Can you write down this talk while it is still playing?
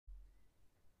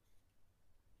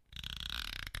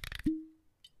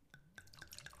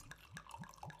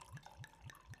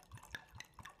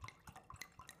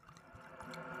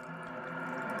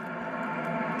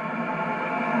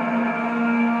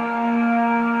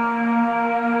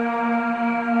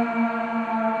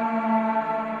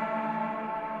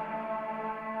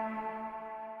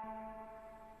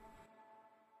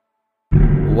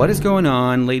What is going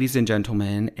on, ladies and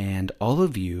gentlemen, and all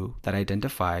of you that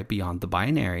identify beyond the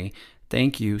binary?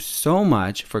 Thank you so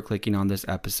much for clicking on this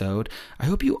episode. I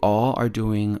hope you all are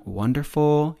doing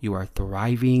wonderful, you are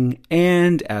thriving,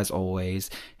 and as always,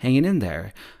 hanging in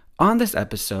there. On this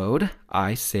episode,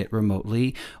 I sit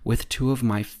remotely with two of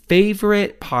my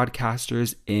favorite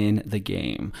podcasters in the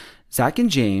game. Zach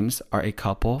and James are a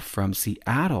couple from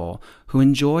Seattle who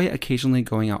enjoy occasionally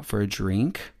going out for a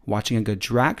drink, watching a good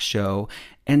drag show,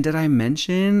 and did I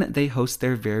mention they host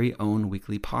their very own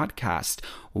weekly podcast,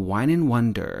 Wine and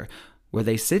Wonder, where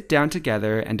they sit down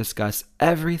together and discuss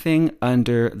everything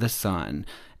under the sun.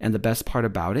 And the best part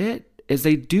about it is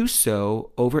they do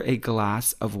so over a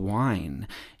glass of wine.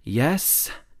 Yes,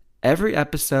 every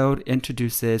episode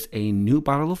introduces a new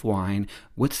bottle of wine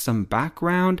with some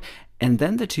background, and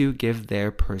then the two give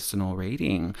their personal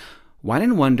rating. Wine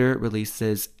and Wonder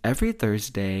releases every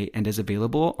Thursday and is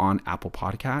available on Apple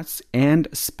Podcasts and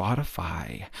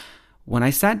Spotify. When I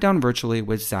sat down virtually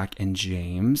with Zach and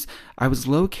James, I was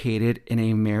located in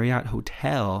a Marriott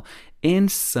hotel in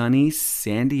sunny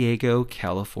San Diego,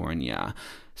 California.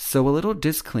 So a little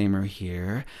disclaimer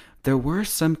here. There were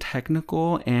some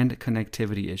technical and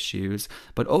connectivity issues,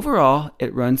 but overall,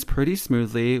 it runs pretty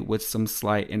smoothly with some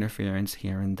slight interference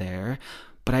here and there.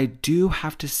 But I do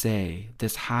have to say,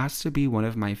 this has to be one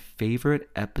of my favorite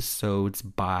episodes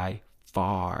by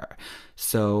far.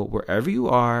 So wherever you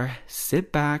are,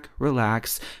 sit back,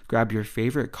 relax, grab your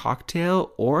favorite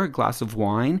cocktail or a glass of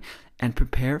wine, and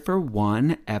prepare for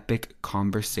one epic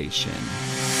conversation.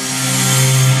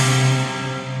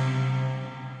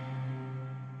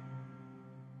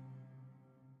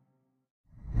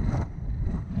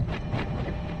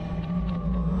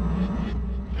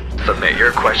 Submit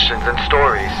your questions and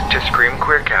stories to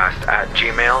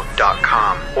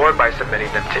screamqueercast@gmail.com or by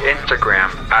submitting them to Instagram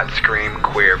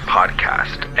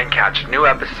 @screamqueerpodcast, and catch new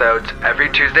episodes every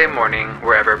Tuesday morning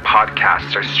wherever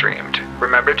podcasts are streamed.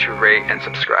 Remember to rate and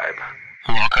subscribe.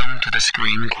 Welcome to the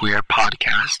Scream Queer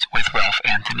Podcast with Ralph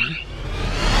Anthony.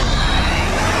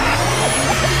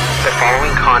 The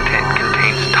following content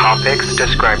contains topics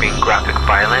describing graphic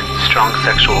violence, strong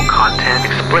sexual content,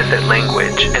 explicit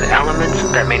language, and elements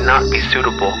that may not be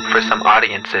suitable for some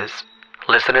audiences.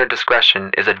 Listener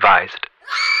discretion is advised.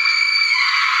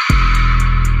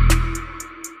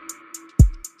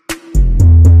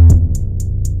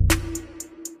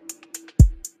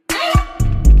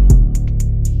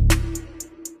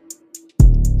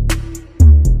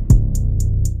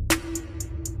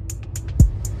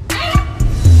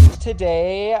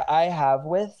 Today, I have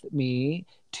with me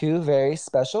two very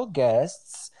special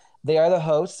guests. They are the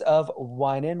hosts of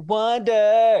Wine and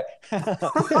Wonder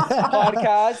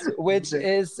podcast, which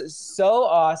is so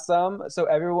awesome. So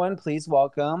everyone, please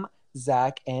welcome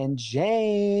Zach and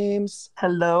James.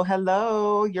 Hello.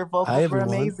 Your vocals were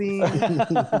amazing.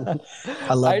 I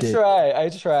loved it. I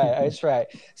try.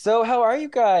 So how are you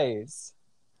guys?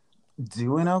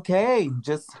 Doing okay.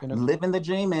 Just living the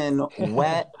dream in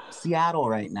wet Seattle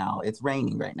right now. It's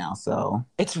raining right now, so.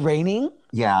 It's raining?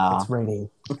 Yeah. It's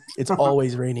raining. It's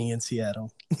always raining in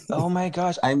Seattle. Oh my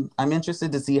gosh. I'm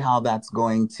interested to see how that's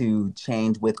going to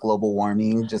change with global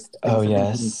warming. Just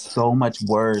getting so much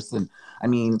worse. And I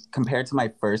mean, compared to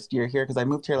my first year here, because I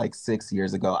moved here like 6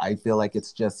 years ago, I feel like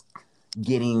it's just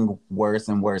getting worse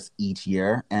and worse each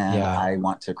year. And I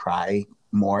want to cry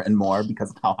more and more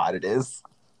because of how hot it is.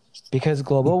 Because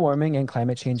global warming and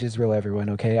climate change is real, everyone,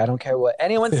 okay? I don't care what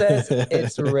anyone says.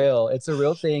 It's real. It's a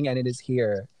real thing, and it is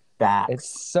here. Facts. It's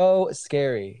so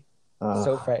scary.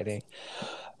 So frightening.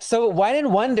 So, Wine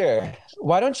and Wonder,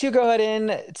 why don't you go ahead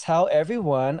and tell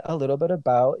everyone a little bit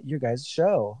about your guys'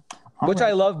 show? Which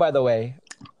I love, by the way.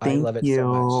 I love it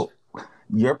so much.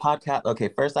 Your podcast, okay,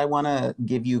 first I want to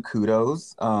give you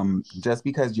kudos. Just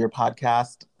because your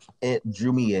podcast, it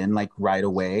drew me in like right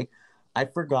away. I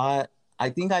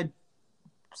think I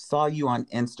saw you on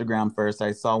Instagram first.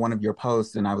 I saw one of your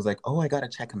posts and I was like, oh, I got to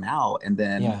check him out. And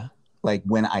then like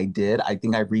when I did, I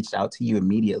think I reached out to you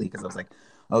immediately because I was like,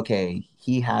 okay,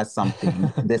 he has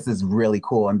something. This is really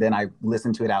cool. And then I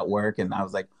listened to it at work and I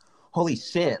was like, holy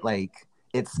shit, like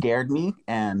it scared me.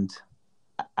 And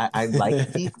I like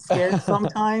to be scared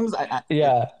sometimes.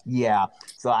 Yeah.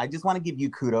 So I just want to give you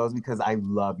kudos because I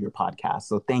love your podcast.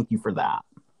 So thank you for that.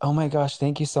 Oh my gosh.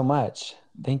 Thank you so much.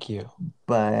 Thank you.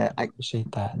 But I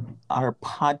appreciate that. Our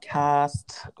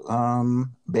podcast,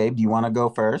 babe, do you want to go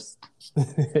first?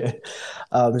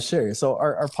 Sure. So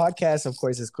our podcast, of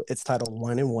course, it's titled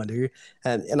Wine and Wonder,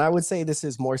 and I would say this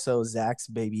is more so Zach's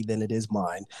baby than it is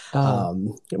mine.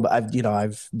 But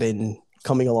I've been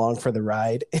coming along for the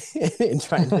ride and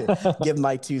trying to give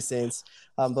my 2 cents.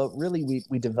 But really,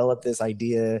 we developed this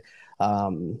idea.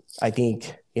 I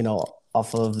think,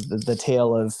 off of the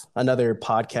tail of another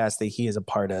podcast that he is a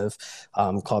part of,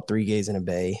 called Three Gays in a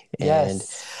Bay.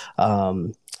 Yes.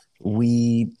 And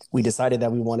we decided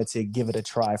that we wanted to give it a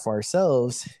try for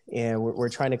ourselves, and we're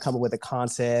trying to come up with a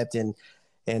concept and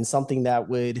something that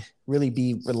would really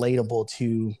be relatable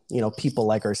to people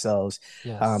like ourselves.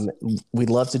 Yes. We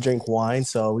love to drink wine,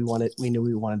 so we knew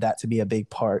we wanted that to be a big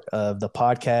part of the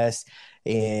podcast.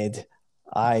 And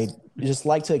I just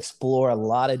like to explore a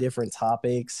lot of different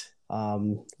topics,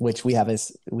 which we have a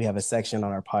section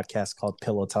on our podcast called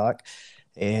Pillow Talk,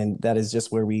 and that is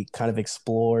just where we kind of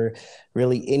explore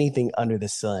really anything under the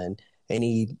sun,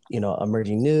 any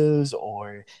emerging news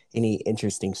or any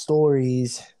interesting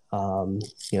stories.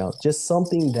 Just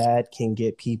something that can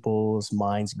get people's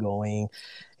minds going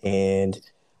and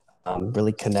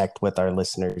really connect with our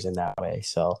listeners in that way.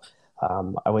 So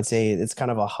I would say it's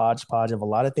kind of a hodgepodge of a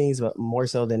lot of things, but more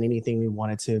so than anything, we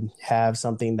wanted to have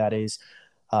something that is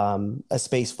a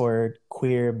space for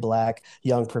queer, Black,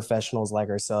 young professionals like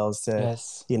ourselves to,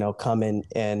 Yes. Come in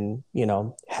and,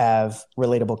 have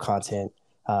relatable content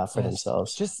for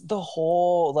themselves. Just the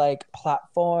whole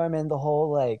platform and the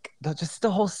whole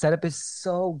the whole setup is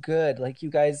so good. Like, you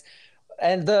guys,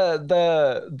 and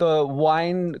the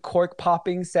wine cork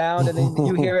popping sound, and then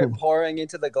you hear it pouring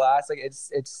into the glass. Like,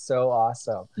 it's so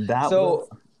awesome.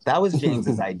 That was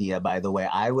James's idea, by the way.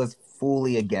 I was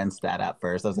fully against that at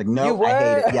first. I was like, no, You were? I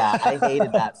hate it. Yeah, I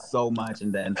hated that so much.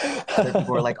 And then other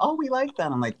people were like, oh, we like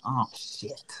that. I'm like, oh,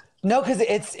 shit. No, because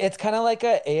it's kind of like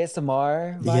a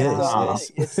ASMR vibe.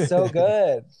 Yes. It's so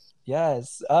good.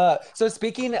 Yes. So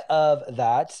speaking of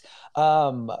that,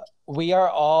 we are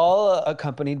all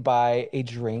accompanied by a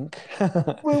drink.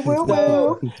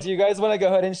 So, do you guys want to go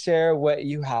ahead and share what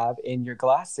you have in your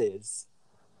glasses?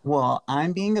 Well,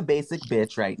 I'm being a basic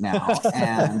bitch right now,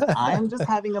 and I'm just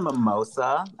having a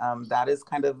mimosa. That is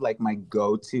kind of like my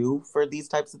go-to for these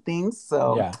types of things.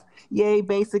 So, Yeah. Yay,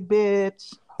 basic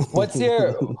bitch. What's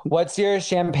your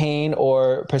champagne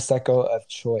or prosecco of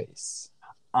choice?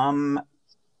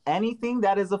 Anything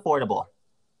that is affordable.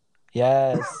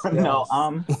 Yes. No,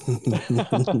 yes.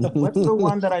 what's the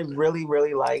one that I really,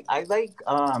 really like? I like,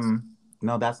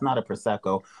 no, that's not a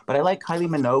Prosecco, but I like Kylie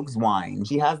Minogue's wine.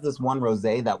 She has this one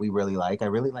rosé that we really like. I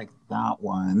really like that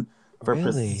one. For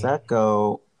Really?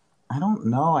 Prosecco, I don't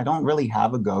know. I don't really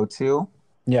have a go-to.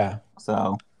 Yeah.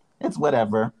 So it's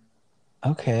whatever.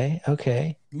 Okay.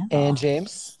 Yeah. And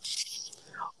James?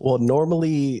 Well,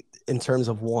 normally in terms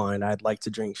of wine, I'd like to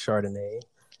drink Chardonnay,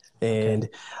 and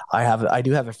I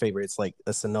do have a favorite. It's like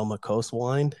a Sonoma Coast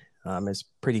wine. It's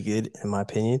pretty good in my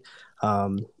opinion.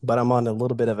 But I'm on a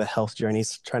little bit of a health journey,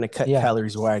 trying to cut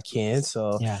calories where I can.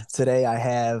 So today I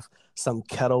have some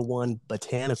Kettle One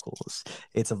Botanicals.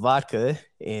 It's a vodka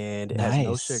and it has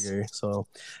no sugar, so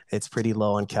it's pretty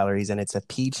low on calories, and it's a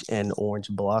peach and orange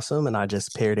blossom, and I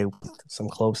just paired it with some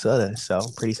club soda. So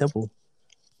pretty simple.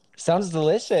 Sounds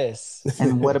delicious.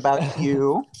 And what about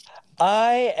you?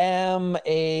 I am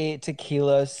a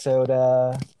tequila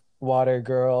soda water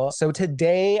girl. So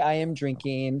today I am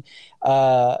drinking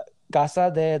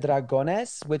Casa de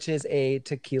Dragones, which is a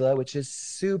tequila, which is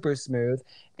super smooth.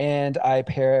 And I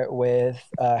pair it with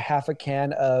half a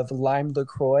can of lime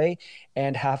LaCroix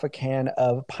and half a can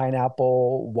of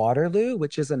pineapple Waterloo,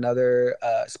 which is another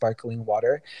sparkling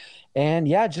water. And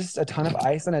yeah, just a ton of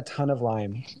ice and a ton of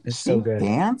lime. It's so good.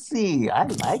 Fancy. I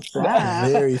like that.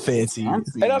 Very fancy. And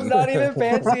I'm not even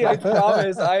fancy, I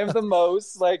promise. I am the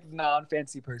most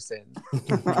non-fancy person.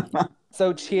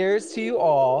 So cheers to you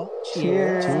all.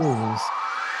 Cheers. Cheers.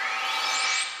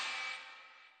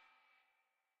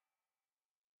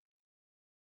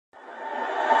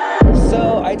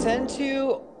 So I tend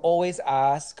to always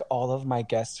ask all of my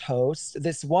guest hosts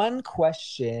this one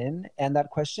question, and that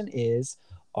question is,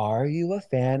 are you a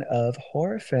fan of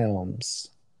horror films?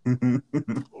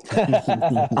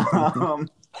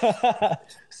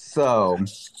 So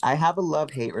I have a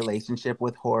love-hate relationship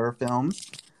with horror films.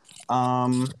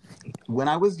 When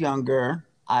I was younger,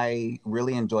 I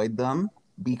really enjoyed them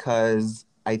because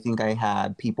I think I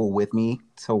had people with me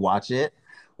to watch it.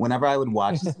 Whenever I would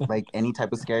watch any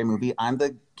type of scary movie, I'm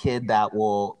the kid that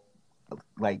will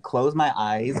close my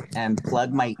eyes and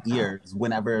plug my ears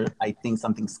whenever I think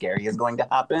something scary is going to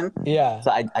happen. Yeah.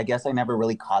 So I guess I never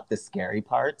really caught the scary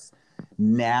parts.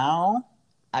 Now,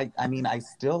 I mean, I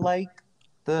still like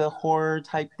the horror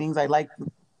type things. I like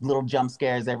little jump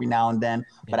scares every now and then,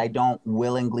 but I don't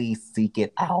willingly seek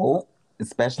it out,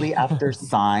 especially after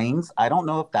Signs. I don't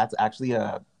know if that's actually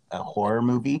a a horror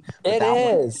movie. But It that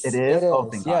one, is. it is. It Oh,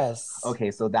 is. thank God. Yes.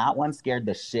 Okay, so that one scared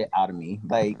the shit out of me.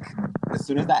 Like as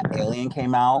soon as that alien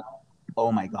came out,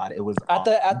 oh my God, it was At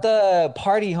the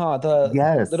party, huh? The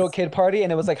Yes. little kid party,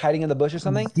 and it was like hiding in the bush or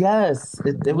something. Yes,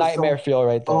 it was Nightmare so, feel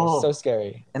right there. Oh. So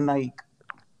scary. and like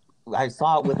I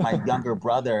saw it with my younger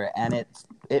brother, and it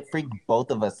freaked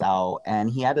both of us out. And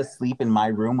he had to sleep in my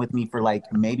room with me for like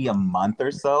maybe a month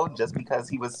or so, just because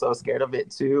he was so scared of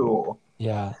it too.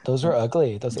 Yeah, those are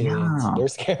ugly. Those aliens. Yeah. They're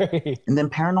scary. And then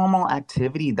Paranormal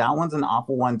Activity, that one's an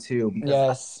awful one too, because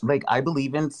Yes. like I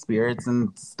believe in spirits and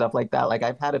stuff like that. Like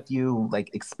I've had a few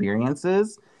like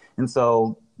experiences, and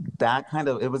so that kind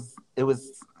of it was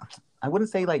I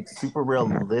wouldn't say like super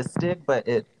realistic, but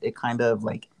it kind of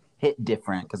like hit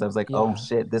different because I was like, Yeah. oh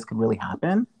shit, this could really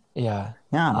happen. Yeah.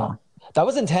 Yeah. Yeah. That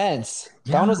was intense.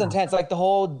 That one was Yeah. intense. Like the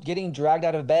whole getting dragged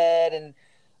out of bed and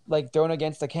like thrown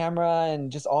against the camera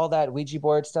and just all that Ouija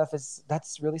board stuff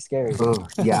that's really scary. Ugh,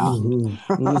 yeah. Mhm. It's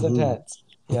Mhm. intense.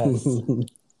 Yes.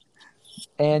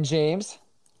 And James?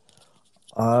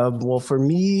 Well, for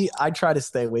me, I try to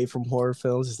stay away from horror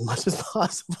films as much as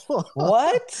possible.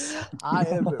 What? I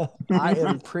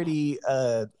am pretty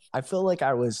I feel like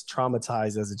I was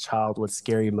traumatized as a child with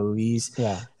scary movies.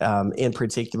 Yeah. In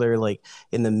particular, like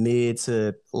in the mid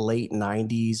to late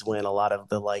 90s when a lot of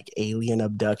the like alien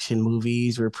abduction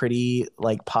movies were pretty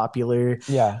like popular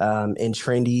Yeah. and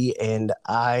trendy, and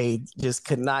I just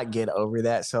could not get over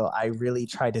that. So I really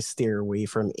tried to steer away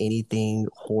from anything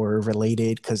horror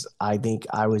related because I think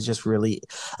I was just really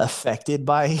affected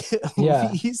by Yeah.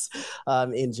 movies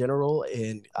in general,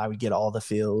 and I would get all the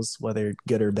feels, whether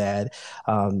good or bad.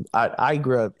 I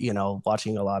grew up,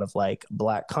 watching a lot of like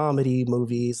black comedy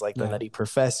movies like The Yeah. Nutty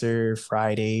Professor,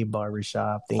 Friday,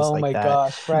 Barbershop, things Oh like my that.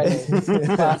 gosh, Friday.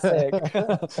 Classic.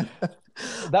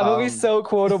 That movie's so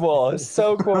quotable.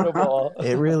 So quotable.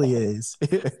 It really is.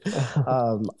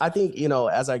 I think,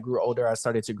 as I grew older, I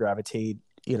started to gravitate,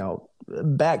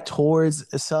 back towards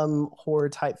some horror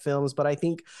type films, but I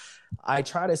think I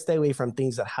try to stay away from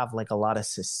things that have like a lot of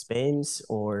suspense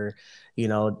or,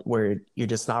 where you're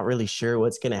just not really sure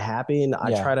what's going to happen. I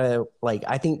Yeah. try to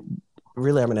I think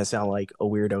really I'm going to sound like a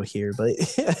weirdo here, but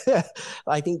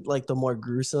I think like the more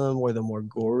gruesome or the more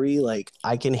gory, like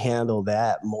I can handle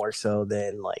that more so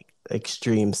than like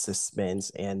extreme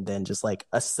suspense and then just like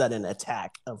a sudden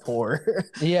attack of horror.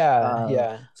 Yeah.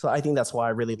 Yeah. So I think that's why I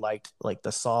really liked like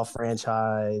the Saw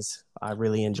franchise. I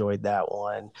really enjoyed that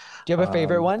one. Do you have a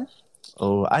favorite Um, one?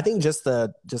 Oh, I think just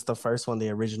the first one, the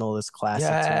original, is classic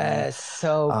Yes.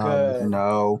 So Um, good.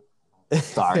 No.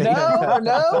 Sorry. No,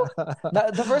 no.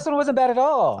 The first one wasn't bad at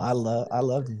all. I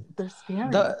loved it. They're scary.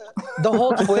 The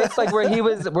whole twist, like where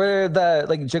the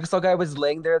like Jigsaw guy was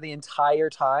laying there the entire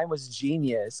time, was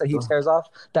genius. So he tears off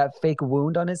that fake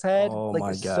wound on his head. Oh like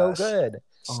my it's so gosh. good.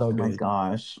 So oh my good.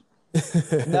 gosh.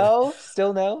 No,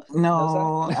 still no.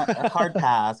 No, hard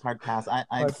pass. I Hard pass.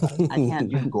 can't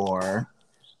do gore.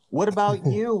 What about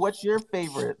you? What's your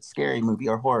favorite scary movie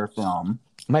or horror film?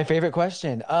 My favorite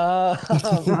question. Well,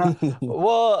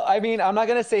 I mean, I'm not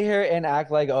gonna sit here and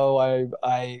act like, oh,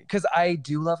 because I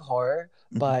do love horror,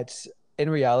 but in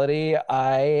reality,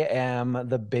 I am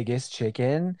the biggest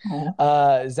chicken.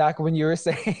 Zach, when you were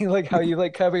saying like how you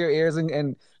like cover your ears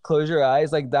and close your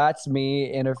eyes, like that's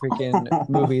me in a freaking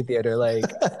movie theater. Like,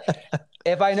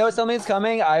 if I know something's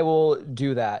coming, I will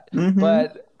do that.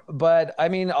 Mhm. But I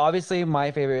mean, obviously,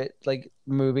 my favorite like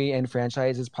movie and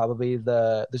franchise is probably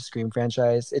the Scream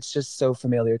franchise. It's just so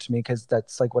familiar to me because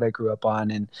that's like what I grew up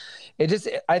on, and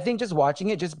I think just watching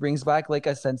it just brings back like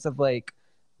a sense of like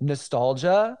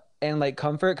nostalgia and like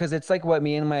comfort because it's like what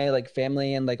me and my like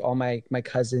family and like all my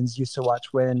cousins used to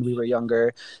watch when we were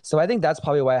younger. So I think that's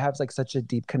probably why I have like such a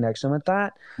deep connection with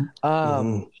that.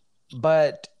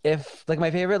 But if like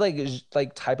my favorite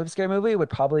like type of scary movie would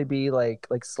probably be like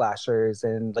slashers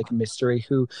and like mystery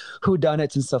who done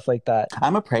it and stuff like that.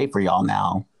 I'm gonna pray for y'all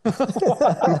now.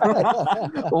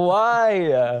 Why?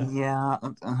 Yeah.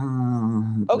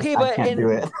 Okay, I but can't do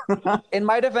it. in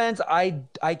my defense,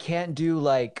 I can't do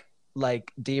like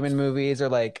demon movies or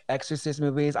like exorcist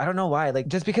movies. I don't know why. Like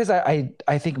just because I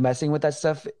think messing with that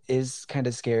stuff is kind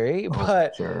of scary,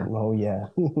 but Sure. Oh yeah.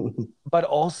 but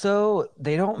also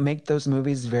they don't make those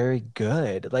movies very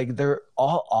good. Like they're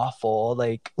all awful.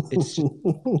 Like it's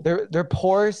they're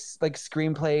poor like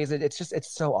screenplays.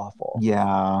 It's so awful.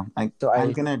 Yeah, So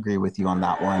I'm gonna agree with you on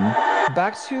that one.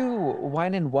 Back to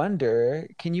Wine and Wonder.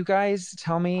 Can you guys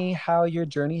tell me how your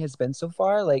journey has been so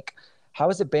far? Like how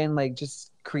has it been like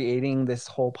just creating this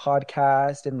whole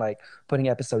podcast and like putting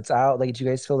episodes out? Like do you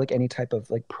guys feel like any type of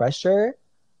like pressure?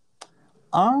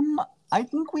 I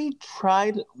think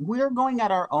we're going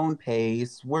at our own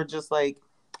pace. We're just like,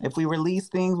 if we release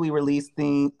things, we release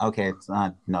things. Okay,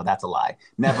 no, that's a lie.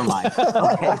 Never mind.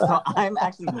 Okay, so I'm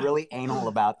actually really anal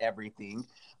about everything.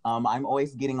 I'm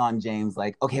always getting on James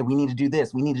like, okay, we need to do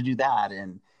this, we need to do that.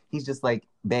 And he's just like,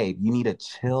 babe, you need to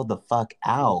chill the fuck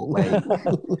out. Like,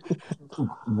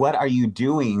 what are you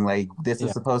doing? Like, this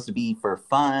is supposed to be for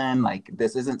fun. Like,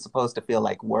 this isn't supposed to feel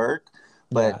like work.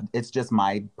 But it's just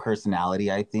my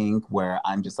personality, I think, where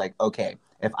I'm just like, okay,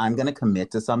 if I'm going to commit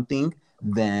to something,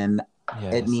 then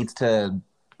it needs to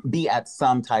be at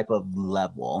some type of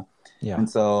level. Yeah. And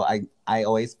so I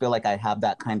always feel like I have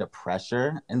that kind of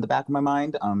pressure in the back of my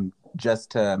mind,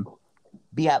 just to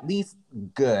be at least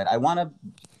good. I want to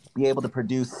be able to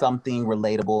produce something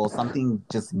relatable, something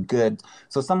just good,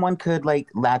 so someone could like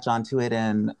latch onto it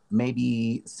and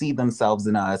maybe see themselves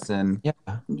in us, and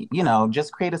you know,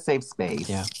 just create a safe space.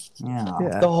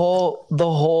 The whole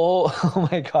oh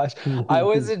my gosh, I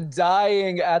was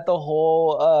dying at the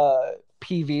whole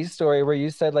PV story where you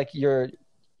said like you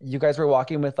guys were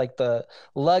walking with like the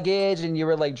luggage and you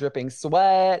were like dripping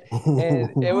sweat,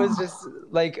 and it was just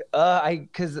like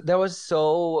because that was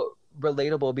so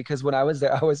relatable, because when I was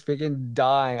there I was freaking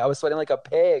dying. I was sweating like a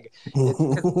pig.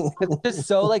 It's just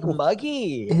so like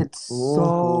muggy. It's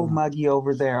so muggy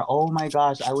over there. Oh my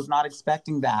gosh, I was not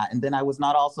expecting that, and then I was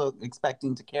not also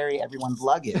expecting to carry everyone's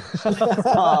luggage.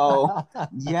 So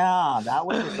yeah, that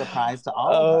was a surprise to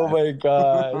all of us. Oh my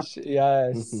gosh.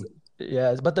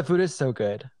 Yes, but the food is so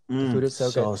good. The food is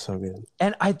so good. So good.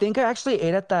 And I think I actually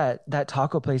ate at that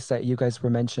taco place that you guys were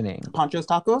mentioning. Pancho's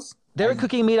Tacos? They were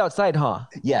cooking meat outside, huh?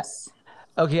 Yes.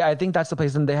 Okay, I think that's the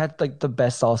place, and they had like the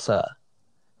best salsa.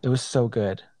 It was so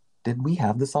good. Did we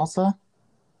have the salsa?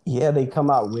 Yeah, they come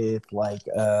out with like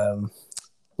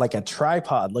a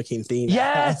tripod looking thing.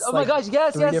 Yes. Oh my gosh.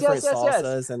 Yes.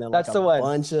 Salsas, and then that's like the one.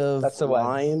 Bunch of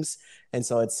limes. And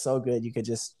so it's so good. You could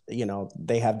just, you know,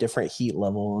 they have different heat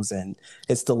levels and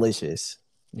it's delicious.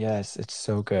 Yes, it's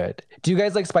so good. Do you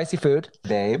guys like spicy food?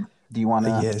 Babe, do you want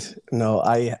to? Yes. No,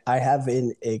 I have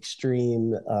an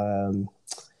extreme,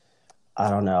 I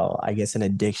don't know, I guess an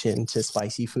addiction to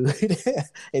spicy food.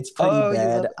 It's pretty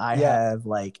bad. I have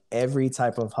like every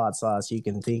type of hot sauce you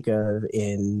can think of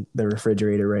in the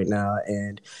refrigerator right now.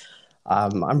 And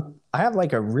I have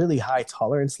like a really high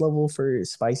tolerance level for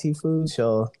spicy food.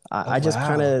 So I just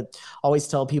kind of always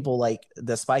tell people like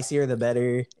the spicier the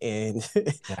better. And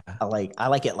I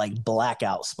like it like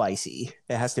blackout spicy.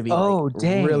 It has to be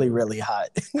really, really hot.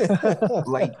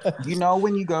 Like, you know,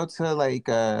 when you go to like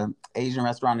a Asian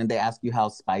restaurant and they ask you how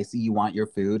spicy you want your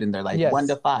food, and they're like 1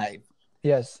 to 5.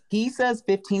 Yes. He says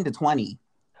 15 to 20.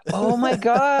 Oh my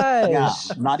gosh. Yeah,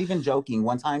 not even joking.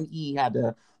 One time he had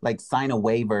to like sign a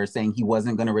waiver saying he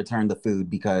wasn't going to return the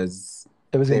food because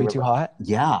it was going to be too hot.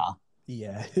 Yeah.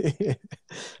 They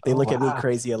look at me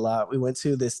crazy a lot. We went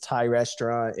to this Thai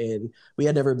restaurant and we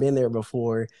had never been there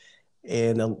before,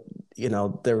 and you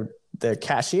know, the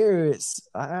cashier is,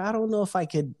 I don't know if I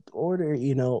could order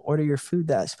your food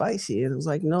that spicy. And it was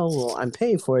like, no, well, I'm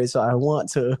paying for it, so I want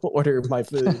to order my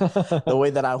food the way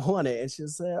that I want it. And she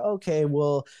said, okay,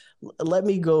 well, let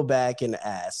me go back and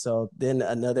ask. So then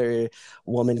another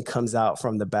woman comes out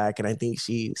from the back, and I think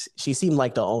she seemed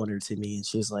like the owner to me. And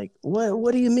she's like,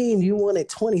 what do you mean you wanted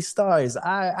 20 stars?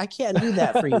 I can't do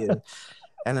that for you.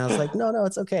 And I was like, no,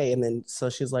 it's okay. And then so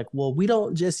she's like, well, we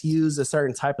don't just use a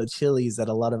certain type of chilies that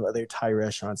a lot of other Thai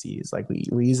restaurants use. Like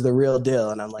we use the real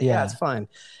deal. And I'm like, yeah, it's fine.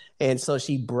 And so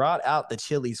she brought out the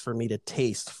chilies for me to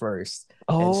taste first.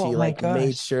 And she like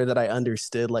made sure that I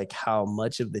understood like how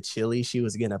much of the chili she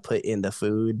was going to put in the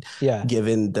food,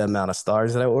 given the amount of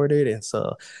stars that I ordered. And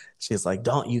so she's like,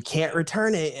 you can't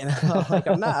return it. And I was like,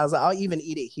 I'm not. I was like, I'll even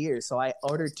eat it here. So I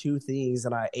ordered 2 things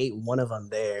and I ate one of them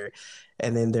there.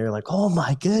 And then they're like, oh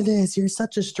my goodness, you're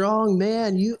such a strong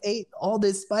man. You ate all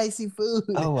this spicy food.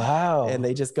 Oh, wow. And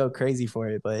they just go crazy for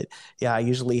it. But yeah, I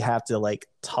usually have to like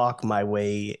talk my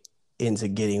way into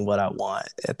getting what I want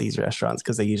at these restaurants,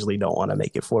 because they usually don't want to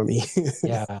make it for me.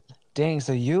 Yeah. Dang.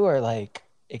 So you are like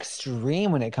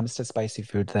extreme when it comes to spicy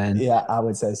food then. Yeah, I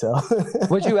would say so.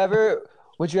 Would you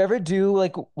ever do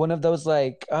like one of those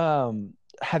like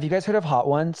have you guys heard of Hot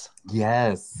Ones?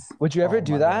 Yes. Would you ever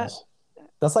do that? Gosh.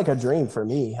 That's like a dream for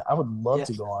me. I would love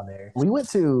to go on there. We went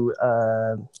to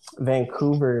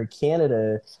Vancouver,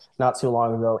 Canada not too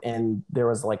long ago, and there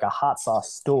was like a hot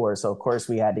sauce store. So of course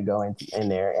we had to go in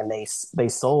there, and they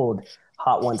sold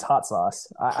Hot Ones hot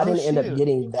sauce. I didn't end up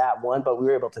getting that one, but we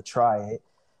were able to try it,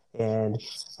 and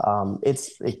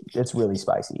it's really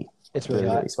spicy. It's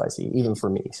really spicy, even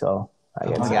for me. So I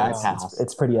guess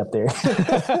it's pretty up there.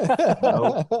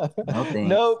 No thanks.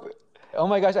 Nope. Oh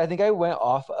my gosh, I think I went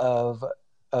off of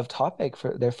topic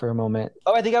for a moment.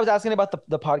 Oh, I think I was asking about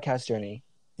the podcast journey.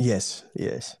 Yes.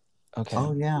 Okay.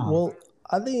 Oh yeah. Well,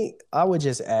 I think I would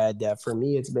just add that for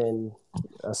me, it's been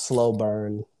a slow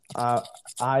burn. I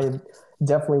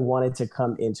definitely wanted to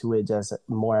come into it just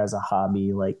more as a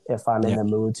hobby. Like if I'm in Yeah. the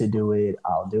mood to do it,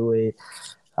 I'll do it.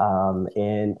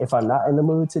 And if I'm not in the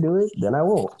mood to do it, then I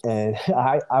won't. And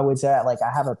I would say like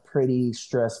I have a pretty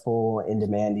stressful and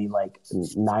demanding like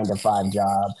 9 to 5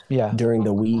 job Yeah. during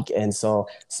the week. And so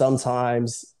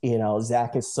sometimes,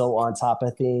 Zach is so on top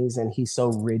of things and he's so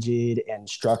rigid and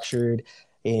structured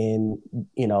in,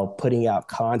 putting out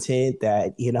content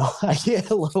that, I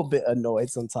get a little bit annoyed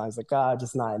sometimes, like, I'm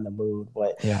just not in the mood.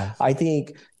 But Yeah. I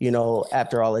think,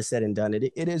 after all is said and done,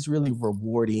 it is really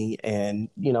rewarding. And,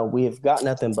 we have got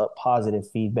nothing but positive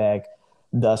feedback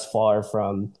thus far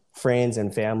from friends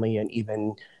and family, and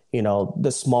even,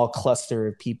 the small cluster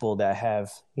of people that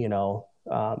have,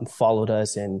 followed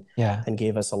us and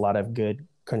gave us a lot of good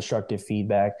constructive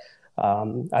feedback.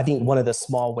 I think one of the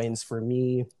small wins for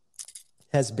me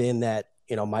has been that,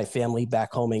 my family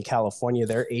back home in California,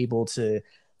 they're able to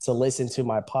listen to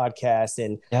my podcast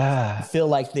and feel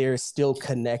like they're still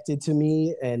connected to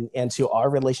me and to our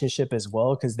relationship as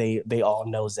well, because they all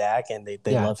know Zach and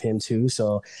they love him too.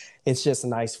 So it's just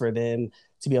nice for them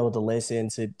to be able to listen,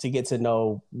 to get to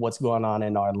know what's going on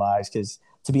in our lives. Because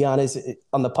to be honest,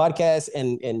 on the podcast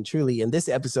and truly in this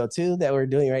episode too that we're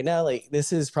doing right now, like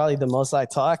this is probably the most I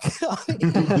talk.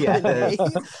 Yes.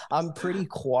 I'm pretty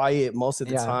quiet most of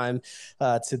the time,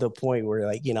 to the point where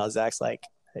like, Zach's like,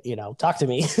 talk to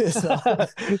me. So,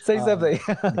 say something.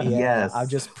 Yes. I'm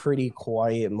just pretty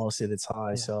quiet most of the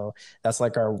time. So that's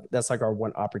like our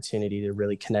one opportunity to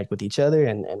really connect with each other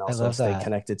and also stay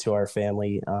connected to our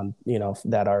family.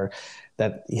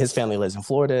 That his family lives in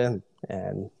Florida,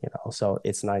 and so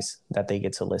it's nice that they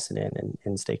get to listen in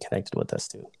and stay connected with us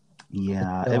too.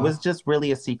 Yeah, it was just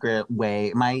really a secret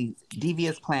way, my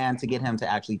devious plan to get him to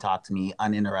actually talk to me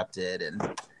uninterrupted,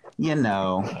 and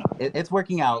it's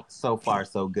working out so far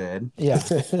so good. Yeah.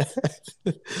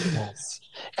 Yes.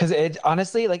 Because it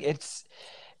honestly, like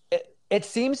it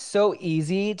seems so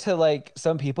easy to like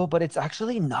some people, but it's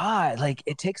actually not. Like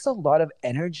it takes a lot of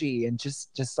energy and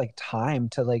just like time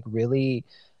to like really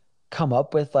come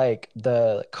up with like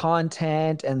the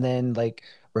content and then like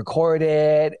record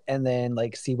it and then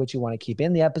like see what you want to keep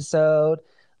in the episode.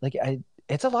 Like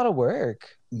it's a lot of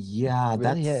work. Yeah, It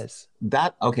really is.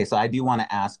 Okay, so I do want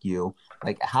to ask you,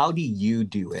 like, how do you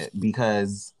do it?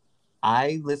 Because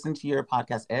I listen to your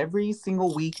podcast every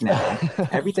single week now.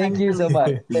 Every time Thank you so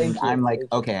much. Thank you. I'm like,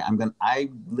 okay, I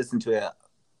listen to it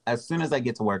as soon as I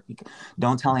get to work.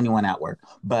 Don't tell anyone at work,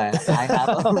 but I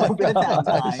have a little bit of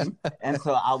downtime, and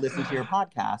so I'll listen to your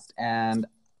podcast, and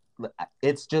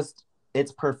it's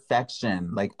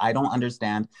perfection. Like, I don't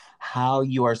understand how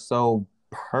you are so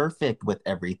perfect with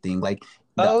everything. Like,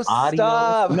 the audio.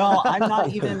 Stop. No, I'm not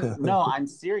even. No, I'm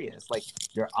serious. Like,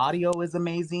 your audio is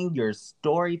amazing. Your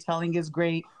storytelling is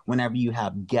great. Whenever you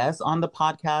have guests on the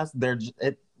podcast,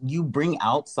 you bring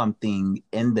out something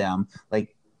in them.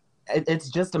 Like, it's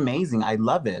just amazing. I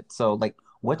love it. So, like,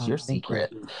 what's your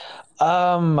secret?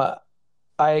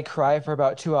 I cry for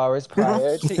about 2 hours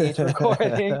prior to each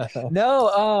recording.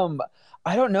 No,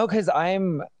 I don't know, because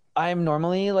I'm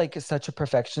normally like such a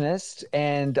perfectionist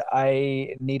and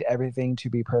I need everything to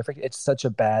be perfect. It's such a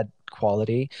bad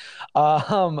quality.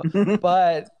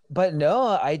 But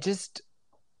no, I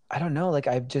don't know. Like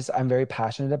I'm very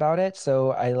passionate about it.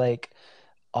 So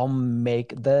I'll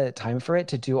make the time for it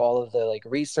to do all of the like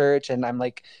research, and I'm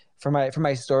like for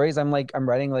my stories, I'm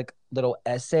writing like little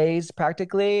essays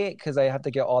practically, because I have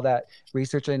to get all that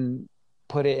research and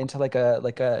put it into like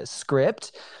a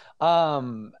script.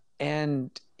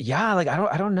 And yeah, like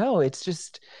I don't know. It's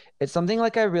something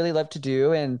like I really love to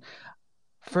do. And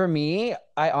for me,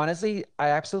 I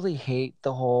absolutely hate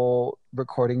the whole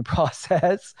recording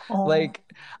process. Aww. Like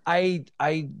I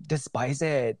despise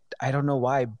it. I don't know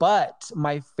why, but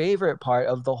my favorite part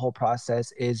of the whole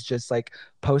process is just like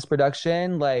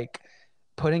post-production, like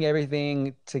putting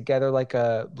everything together like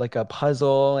a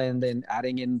puzzle, and then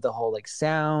adding in the whole like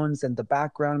sounds and the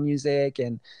background music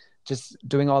and just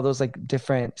doing all those like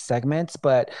different segments.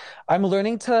 But I'm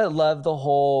learning to love the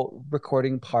whole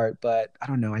recording part. But I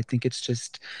don't know. I think it's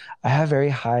just I have very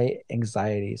high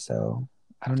anxiety, so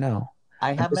I don't know.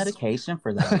 I have medication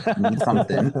for that. If you need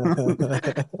something.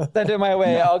 Send it my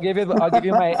way. No. I'll give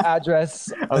you my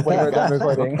address when we're done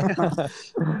recording.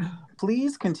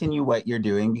 Please continue what you're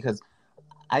doing, because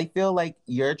I feel like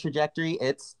your trajectory,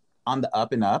 it's on the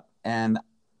up and up, and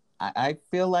I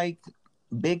feel like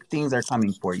big things are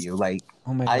coming for you. Like,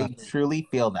 Oh my I God. truly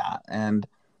feel that. And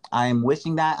I'm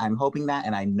wishing that, I'm hoping that,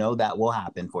 and I know that will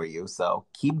happen for you. So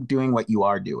keep doing what you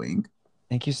are doing.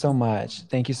 Thank you so much.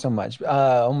 Thank you so much.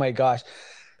 Oh my gosh.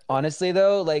 Honestly,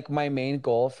 though, like my main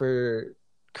goal for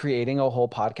creating a whole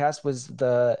podcast was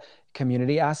the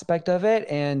community aspect of it.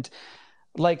 And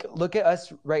like, look at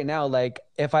us right now. Like,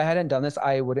 if I hadn't done this,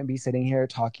 I wouldn't be sitting here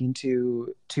talking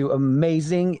to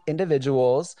amazing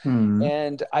individuals. Hmm.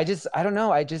 And I don't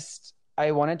know.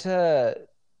 I wanted to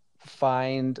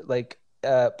find like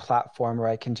a platform where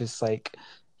I can just like,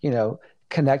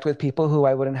 connect with people who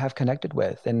I wouldn't have connected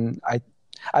with. And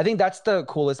I think that's the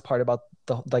coolest part about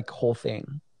the like whole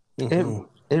thing. It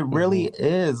it really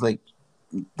is. Like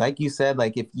you said,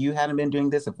 like if you hadn't been doing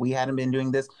this, if we hadn't been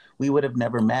doing this, we would have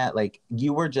never met. Like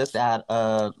you were just at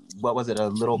what was it, a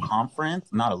little conference?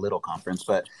 Not a little conference,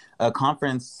 but a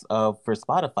conference for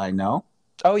Spotify, no?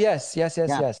 Oh yes, yes, yes,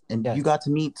 Yeah. yes, And yes. you got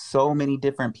to meet so many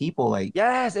different people. Like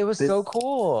Yes, it was this, so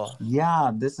cool.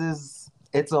 yeah,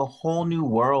 it's a whole new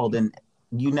world, and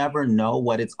you never know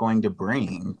what it's going to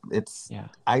bring. Yeah.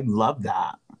 I love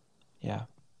that. Yeah.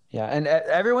 Yeah. And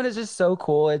everyone is just so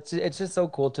cool. It's just so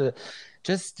cool to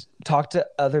just talk to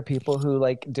other people who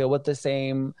like deal with the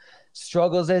same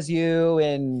struggles as you.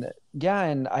 And yeah,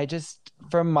 and I just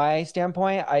from my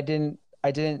standpoint, I didn't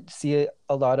see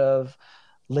a lot of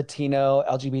Latino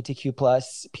LGBTQ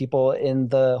plus people in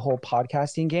the whole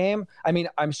podcasting game. I mean,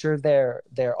 I'm sure there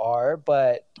are,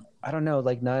 but I don't know,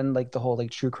 like none like the whole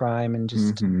like true crime and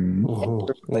just Hmm.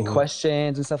 like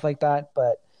questions and stuff like that.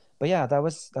 But yeah, that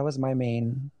was my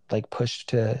main like push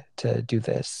to do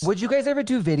this. Would you guys ever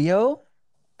do video?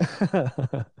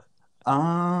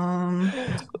 Um,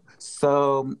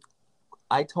 so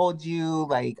I told you,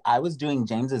 like, I was doing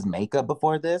James's makeup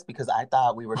before this because I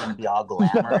thought we were going to be all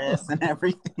glamorous and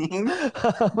everything.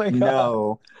 Oh my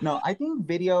God. No, I think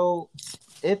video,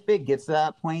 if it gets to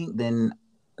that point, then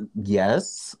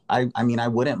yes. I mean, I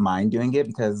wouldn't mind doing it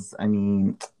because, I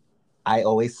mean, I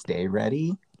always stay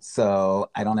ready. So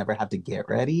I don't ever have to get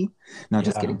ready. No,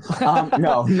 just Yeah. kidding.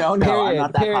 No, I'm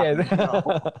not that Period. cocky.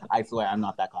 No, I swear I'm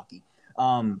not that cocky.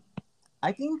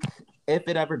 I think if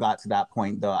it ever got to that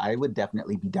point, though, I would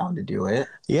definitely be down to do it.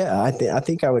 Yeah, I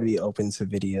think I would be open to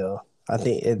video. I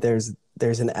think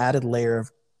there's an added layer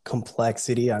of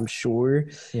complexity, I'm sure,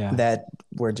 Yeah. that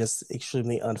we're just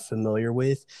extremely unfamiliar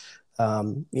with.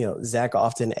 Zach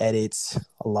often edits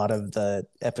a lot of the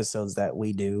episodes that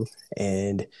we do,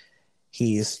 and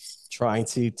he's trying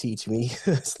to teach me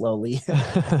slowly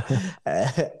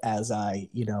as I,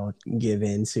 give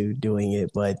into doing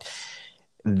it. But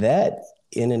that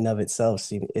in and of itself,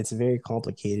 it's very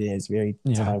complicated. It's very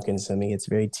Yeah. time consuming. It's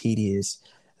very tedious.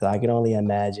 I can only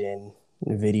imagine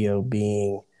video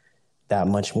being that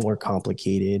much more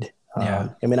complicated. Yeah.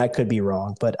 I mean, I could be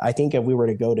wrong, but I think if we were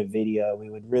to go to video, we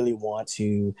would really want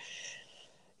to,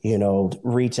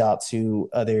 reach out to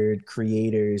other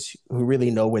creators who really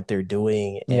know what they're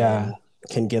doing and Yeah.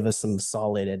 can give us some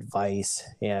solid advice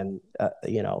and,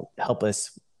 help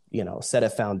us, set a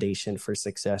foundation for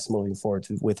success moving forward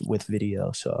with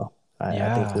video. So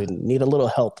I think we need a little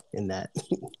help in that.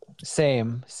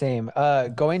 Same.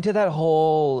 Going to that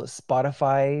whole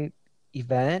Spotify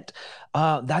event,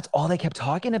 that's all they kept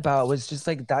talking about was just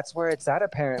like that's where it's at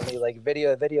apparently, like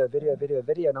video.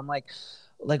 And I'm like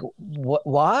what?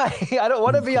 Why? I don't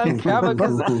want to be on camera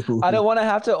because I don't want to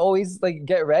have to always like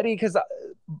get ready because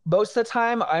most of the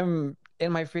time I'm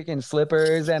in my freaking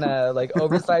slippers and a like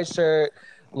oversized shirt.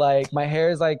 Like my hair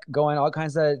is like going all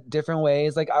kinds of different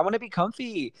ways. Like I want to be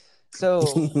comfy. So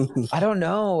I don't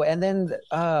know. And then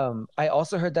I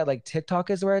also heard that like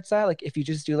TikTok is where it's at. Like if you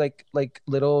just do like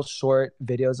little short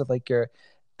videos of like your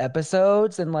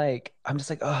episodes and like I'm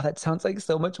just like, oh, that sounds like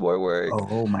so much more work.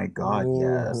 Oh my God,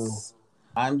 yes.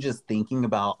 I'm just thinking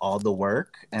about all the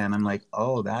work and I'm like,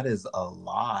 oh, that is a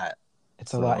lot.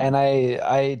 It's a lot. And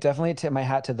I definitely tip my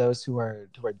hat to those who are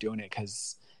doing it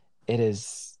because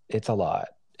it's a lot.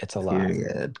 It's a lot.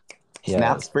 Period. Yeah.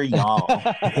 Snaps for y'all.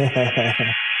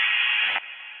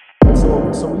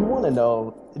 So we want to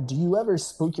know, do you ever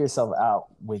spook yourself out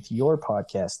with your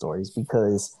podcast stories?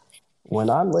 Because when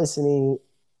I'm listening,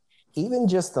 even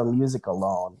just the music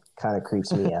alone kind of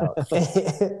creeps me out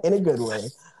in a good way.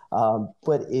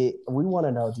 But we want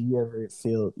to know, do you ever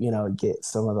feel, get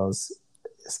some of those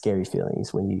scary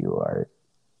feelings when you are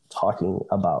talking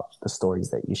about the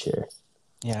stories that you share?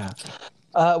 Yeah.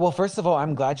 Well, first of all,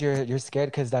 I'm glad you're scared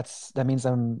because that means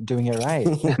I'm doing it right.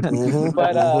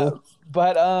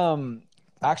 But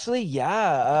actually,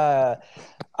 yeah.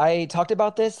 I talked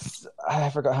about this. I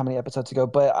forgot how many episodes ago,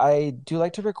 but I do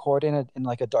like to record in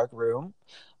like a dark room.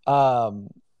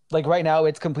 Like right now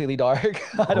it's completely dark.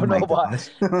 I don't Oh know my why.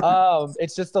 gosh.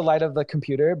 It's just the light of the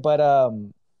computer, but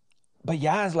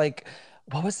yeah, it's like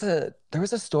there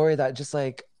was a story that just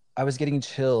like I was getting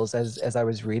chills as I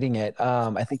was reading it.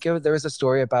 I think there was a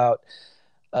story about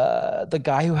the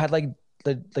guy who had like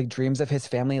the like dreams of his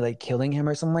family like killing him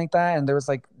or something like that, and there was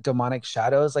like demonic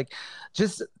shadows, like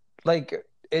just like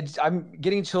it's I'm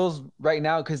getting chills right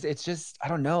now because it's just I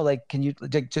don't know, like can you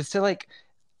like just to like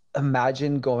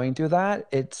imagine going through that,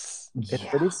 it's Yeah.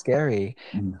 pretty scary.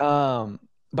 Mm.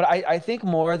 But I think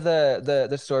more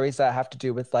the stories that have to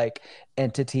do with like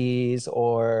entities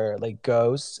or like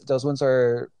ghosts, those ones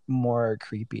are more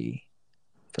creepy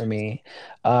for me.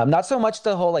 Not so much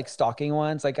the whole like stalking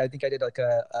ones. Like I think I did like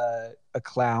a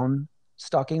clown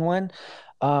stalking one.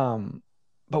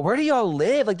 But where do y'all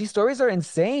live? Like these stories are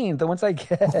insane. The ones I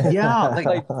get. Yeah, like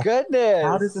Like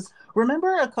how does this goodness.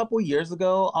 remember a couple years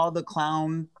ago all the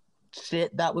clown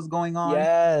shit that was going on?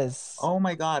 Yes. Oh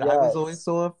my God, I was always Yes.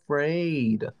 so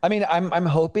afraid. I mean, I'm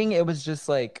hoping it was just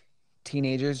like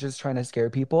teenagers just trying to scare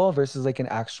people versus like an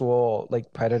actual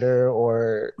like predator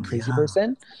or crazy Yeah,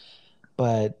 person.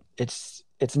 But it's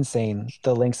insane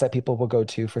the lengths that people will go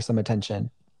to for some attention.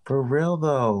 for real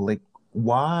though. Like,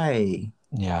 why?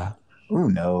 Yeah. Oh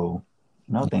no,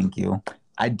 no, thank you.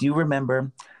 I do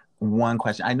remember one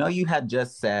question. I know you had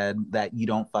just said that you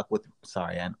don't fuck with.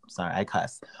 Sorry, I'm sorry, I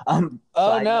cuss. So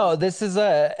Oh I know. no, this is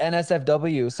a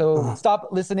NSFW. So stop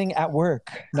listening at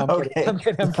work. No, I'm kidding. Okay. I'm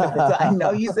kidding. I'm kidding. So I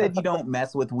know you said you don't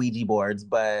mess with Ouija boards,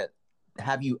 but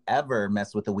have you ever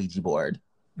messed with a Ouija board?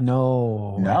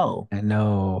 No, No. I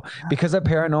know because of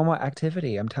paranormal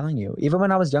activity. I'm telling you. Even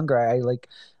when I was younger,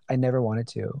 I never wanted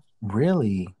to.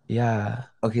 Really? Yeah.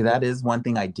 Okay, that is one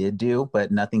thing I did do,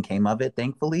 but nothing came of it,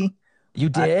 thankfully. You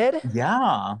I, did?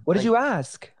 yeah, What did like you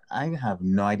ask? I have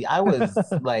no idea. I was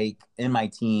like in my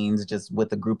teens, just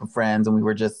with a group of friends, and we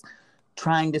were just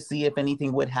trying to see if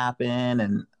anything would happen.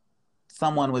 And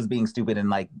someone was being stupid and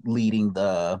like leading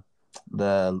the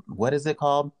what is it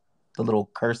called? The little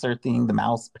cursor thing, the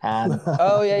mouse pad.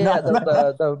 Oh yeah, No,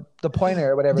 yeah, the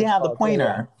pointer or whatever it's yeah, the called. Yeah, yeah.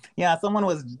 pointer. Yeah, someone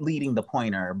was leading the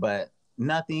pointer, but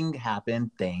nothing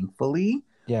happened, thankfully.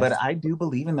 But Yes. I do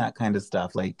believe in that kind of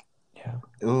stuff. Like, Yeah.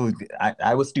 ooh,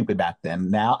 I was stupid back then.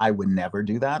 Now I would never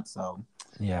do that. So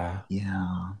Yeah.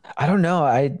 yeah, I don't know.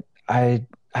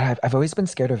 I've always been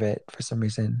scared of it for some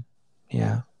reason.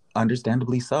 Yeah.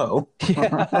 understandably so.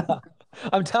 Yeah.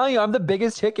 I'm telling you, I'm the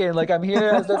biggest chicken. Like I'm here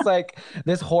as this like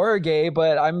this horror gay,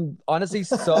 but I'm honestly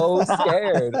so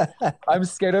scared. I'm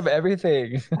scared of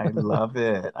everything. I love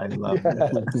it. I love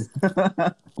Yes.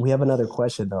 it. We have another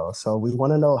question though. So we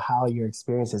want to know how your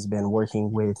experience has been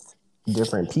working with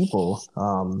different people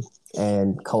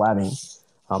and collabing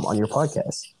on your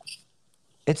podcast.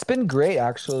 It's been great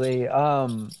actually.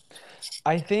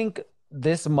 I think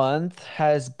this month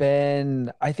has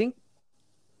been, I think,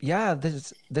 yeah,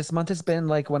 this month has been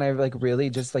like when I like really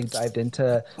just like dived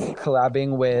into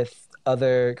collabing with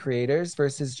other creators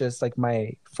versus just like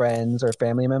my friends or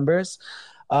family members.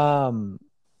 Um,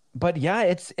 but yeah,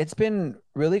 it's been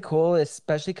really cool,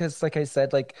 especially because like I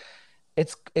said, like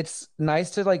it's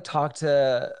nice to like talk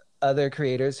to other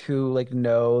creators who like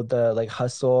know the like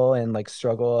hustle and like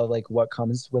struggle of like what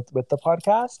comes with the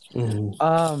podcast.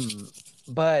 Mhm.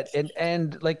 But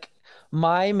and like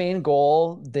my main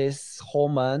goal this whole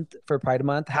month for Pride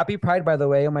Month, happy Pride, by the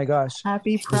way. Oh my gosh.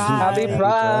 Happy Happy Pride.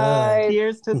 Pride.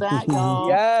 Cheers to that, y'all.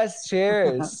 Yes,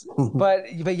 cheers.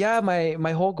 But yeah,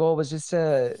 my whole goal was just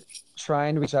to try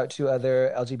and reach out to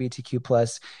other LGBTQ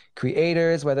plus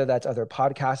creators, whether that's other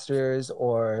podcasters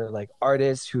or like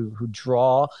artists who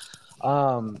draw.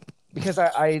 Because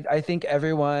I think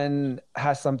everyone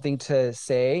has something to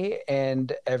say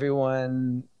and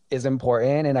everyone is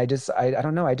important. And I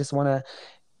don't know, I just want to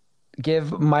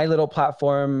give my little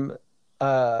platform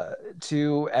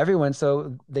to everyone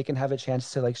so they can have a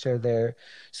chance to like share their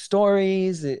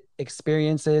stories,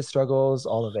 experiences, struggles,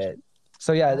 all of it.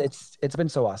 So yeah, it's been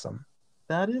so awesome.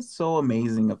 That is so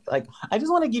amazing. Like, I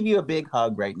just want to give you a big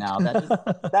hug right now.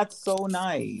 That's so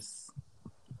nice.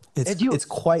 It's You- it's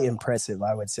quite impressive,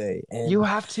 I would say. And You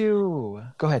have to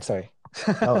go ahead. Sorry.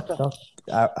 no,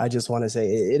 I just want to say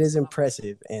it is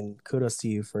impressive, and kudos to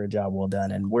you for a job well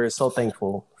done. And we're so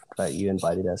thankful that you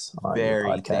invited us on your Very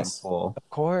podcast. thankful. Of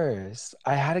course,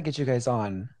 I had to get you guys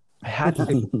on. I had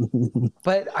to.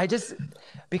 But I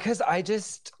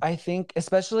think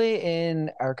especially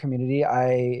in our community,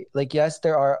 I like, yes,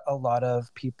 there are a lot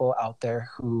of people out there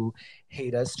who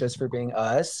hate us just for being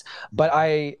us, but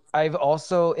I've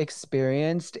also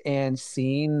experienced and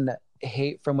seen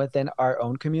hate from within our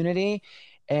own community,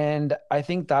 And I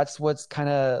think that's what's kind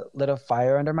of lit a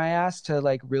fire under my ass to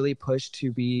like really push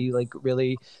to be like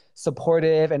really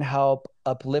supportive and help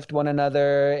uplift one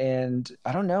another. And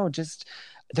I don't know, just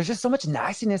there's just so much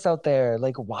nastiness out there.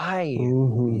 Like, why?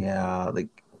 Mhm. Yeah, like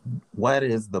what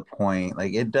is the point?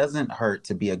 Like it doesn't hurt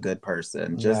to be a good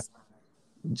person. Just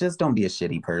don't be a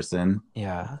shitty person.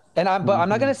 Yeah. But I'm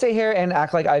not gonna sit here and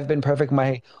act like I've been perfect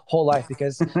my whole life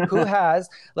because who has?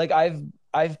 Like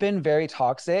I've been very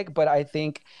toxic, but I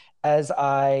think as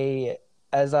I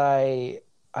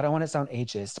don't want to sound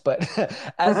ageist, but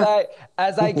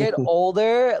as I get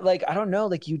older, like I don't know,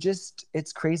 like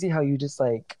it's crazy how you just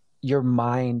like your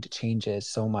mind changes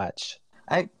so much.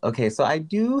 So I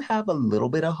do have a little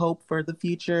bit of hope for the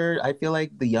future. I feel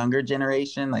like the younger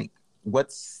generation, like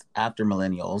what's after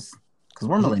millennials? Because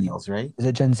we're millennials, right? Is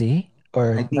it Gen Z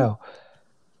or I think no?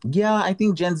 Yeah, I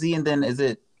think Gen Z, and then is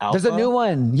it There's a new Alpha?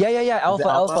 one. Yeah, yeah, yeah. Is it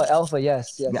Alpha? Alpha.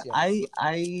 Yes, yes, Yeah,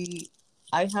 yes.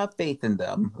 I have faith in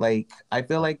them. Like I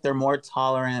feel like they're more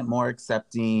tolerant, more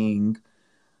accepting,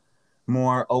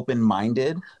 more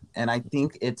open-minded, and I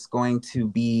think it's going to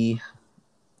be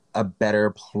a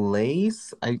better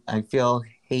place. I feel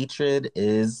hatred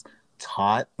is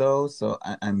taught though, so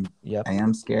Yep. I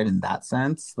am scared in that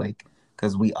sense, like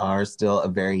because we are still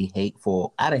at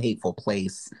a hateful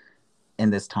place in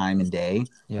this time and day.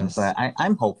 Yes. But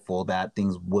I'm hopeful that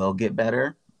things will get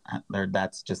better. Or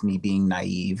that's just me being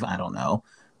naive. I don't know,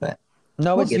 but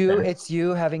No, we'll it's get you. there. It's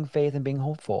you having faith and being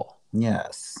hopeful.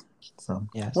 Yes. So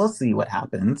Yes. we'll see what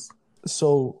happens.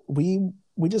 So we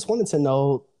just wanted to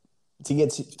know to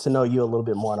get to know you a little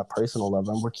bit more on a personal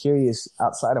level. And we're curious,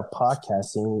 outside of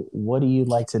podcasting, what do you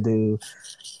like to do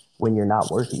when you're not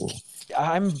working?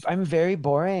 I'm very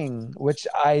boring, which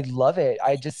I love it.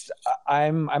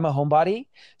 I'm a homebody,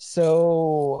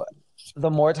 so the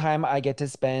more time I get to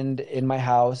spend in my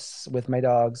house with my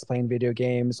dogs playing video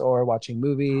games or watching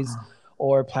movies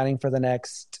or planning for the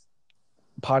next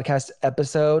podcast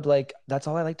episode, like that's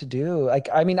all I like to do. Like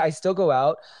I mean I still go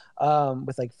out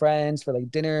with like friends for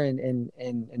like dinner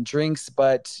and drinks,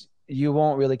 but you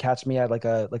won't really catch me at like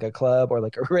a club or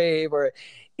like a rave or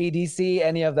EDC,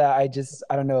 any of that.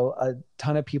 I don't know, a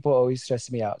ton of people always stress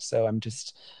me out. So I'm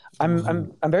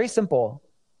very simple.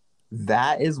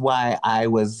 That is why I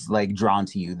was like drawn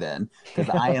to you then,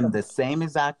 because I am the same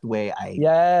exact way. I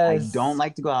Yes. don't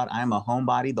like to go out. I'm a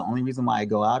homebody. The only reason why I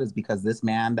go out is because this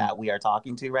man that we are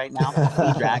talking to right now,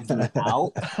 he drags me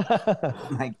out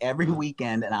like every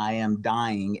weekend, and I am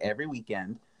dying every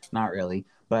weekend. Not really,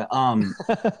 but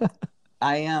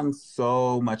I am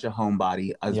so much a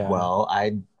homebody as Yeah. well.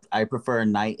 I prefer a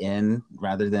night in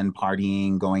rather than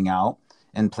partying, going out,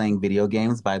 and playing video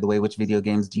games. By the way, which video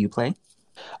games do you play?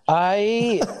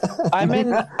 I'm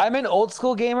an old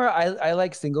school gamer. I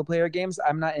like single player games.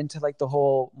 I'm not into like the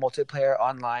whole multiplayer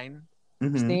online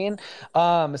Mhm. scene.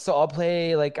 So I'll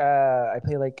play like I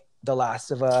play like The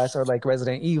Last of Us or like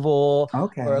Resident Evil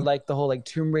Okay. or like the whole like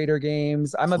Tomb Raider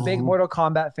games. I'm a big Mhm. Mortal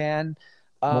Kombat fan.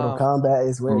 Mortal Kombat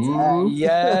is where it's Ooh. at.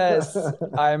 Yes,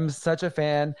 I'm such a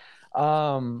fan.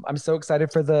 I'm so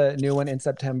excited for the new one in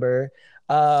September.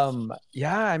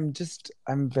 Yeah,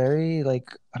 I'm very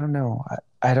like, I don't know.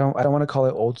 I don't want to call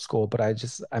it old school, but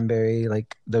I'm very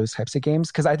like those types of games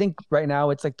because I think right now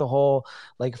it's like the whole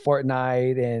like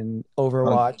Fortnite and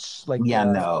Overwatch, like Yeah,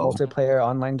 the no. multiplayer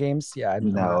online games. Yeah,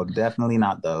 No, definitely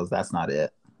not those. That's not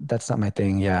it. that's not my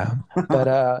thing. Yeah.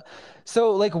 But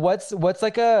so like what's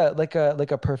like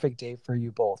a perfect day for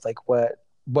you both? Like what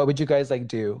would you guys like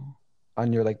do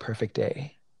on your like perfect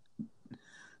day?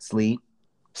 Sleep.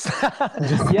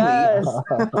 Yes.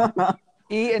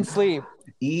 Eat and sleep.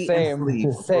 Eat Same. and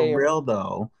sleep. Same. For real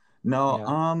though. No,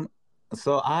 Yeah.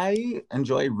 so I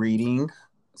enjoy reading.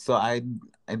 So I'd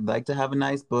like to have a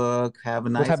nice book, have a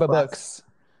nice What type of glass- books?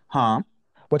 Huh?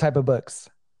 What type of books?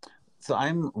 So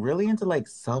I'm really into like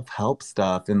self-help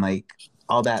stuff and like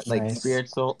all that like Nice.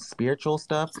 spiritual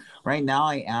stuff. Right now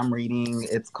I am reading,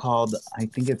 it's called, I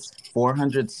think it's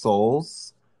 400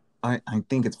 Souls. I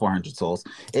think it's 400 Souls.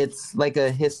 It's like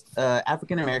a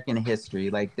African American history.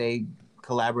 Like they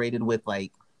collaborated with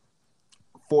like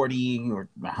 40 or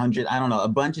 100, I don't know, a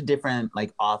bunch of different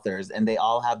like authors, and they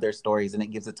all have their stories, and it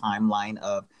gives a timeline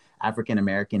of African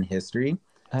American history.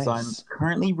 So I'm Nice.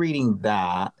 currently reading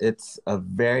that. It's a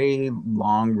very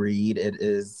long read.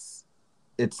 It's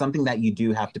something that you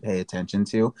do have to pay attention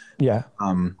to. Yeah.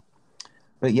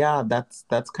 But yeah, that's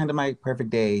kind of my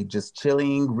perfect day. Just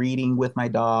chilling, reading with my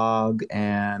dog,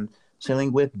 and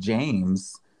chilling with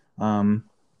James.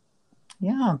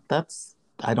 Yeah,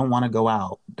 I don't want to go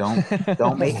out. Don't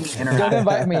make me interact. Don't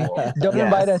invite me. Don't Yes.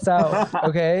 invite us out.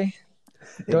 Okay.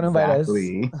 Don't invite us.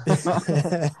 Exactly.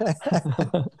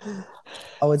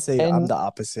 I would say I'm And the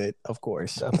opposite, of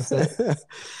course. the opposite.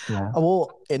 Yeah.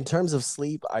 Well, in terms of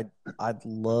sleep, I'd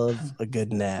love a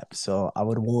good nap. So I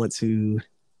would want to,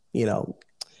 you know,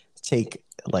 take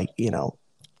like,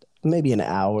 maybe an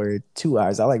hour, 2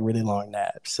 hours. I like really long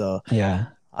naps. So Yeah.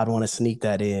 I'd want to sneak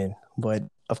that in. But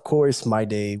of course, my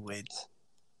day would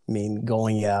mean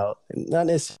going out, not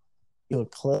necessarily to a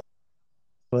club,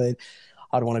 but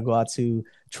I'd want to go out to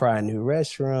try a new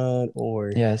restaurant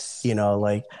or, Yes.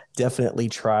 like definitely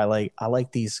try, like, I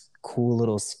like these cool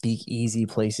little speakeasy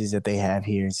places that they have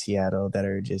here in Seattle that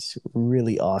are just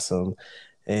really awesome.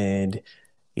 And,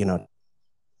 you know,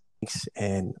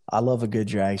 and I love a good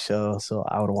drag show. So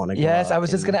I would want to go Yes, out I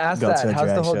was just and gonna ask go that. to a How's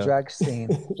the drag whole show. drag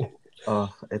scene?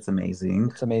 Oh, it's amazing.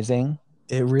 It's amazing.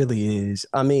 It really is.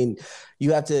 I mean,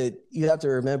 you have to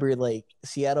remember, like,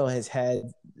 Seattle has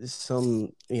had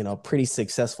some, pretty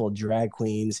successful drag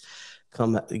queens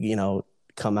come out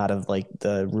of like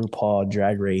the RuPaul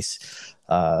Drag Race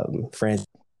franchise.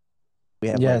 We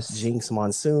have like Yes. Jinx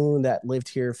Monsoon that lived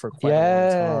here for quite a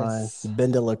long time, Yes.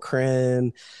 Benda La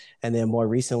Creme, and then more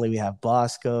recently we have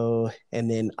Bosco, and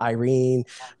then Irene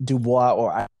Dubois,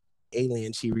 or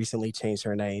Alien. She recently changed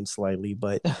her name slightly,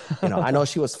 but I know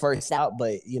she was first out,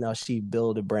 but she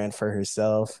built a brand for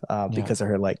herself because of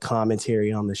her like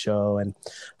commentary on the show and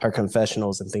her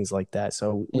confessionals and things like that.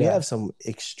 So we Yeah. have some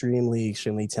extremely,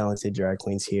 extremely talented drag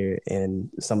queens here, and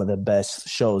some of the best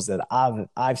shows that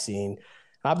I've seen.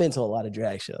 I've been to a lot of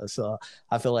drag shows, so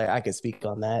I feel like I could speak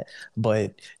on that.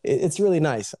 But it's really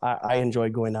nice. I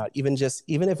enjoy going out, even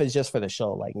if it's just for the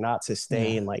show, like not to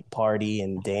stay Yeah. and like party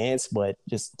and dance, but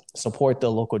just support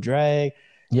the local drag.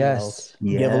 Yes.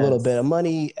 Give a little Yes. bit of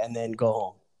money and then go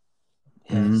home.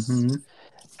 Yes. Mhm.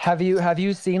 Have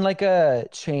you seen like a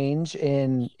change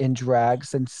in drag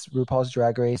since RuPaul's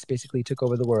Drag Race basically took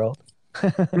over the world?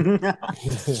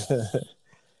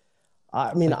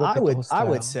 I mean, Like, what's I like the whole I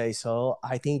would style? say so.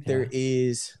 I think Yeah. there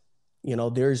is,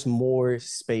 there's more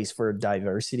space for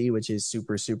diversity, which is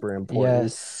super, super important.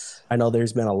 Yes. I know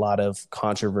there's been a lot of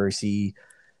controversy,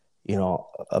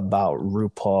 about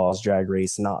RuPaul's Drag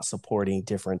Race not supporting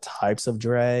different types of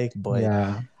drag, but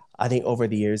Yeah. I think over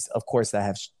the years, of course, that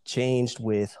has changed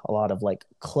with a lot of like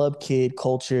club kid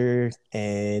culture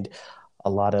and a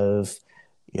lot of,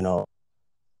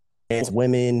 trans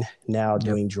women now Yep.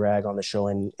 doing drag on the show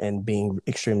and being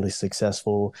extremely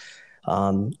successful.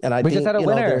 And I We think just had a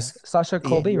winner, there's Sasha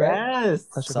Colby, right? Yes.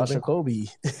 Sasha Colby.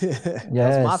 That's my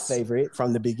Yes. favorite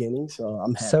from the beginning, so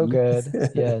I'm happy. So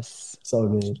good. Yes. So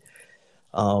good.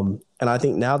 And I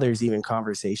think now there's even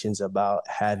conversations about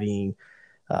having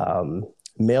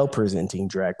male presenting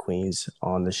drag queens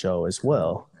on the show as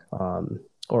well,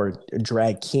 or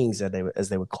drag kings as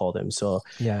they would call them. So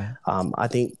Yeah. I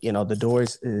think the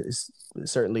doors is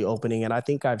certainly opening, and I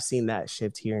think I've seen that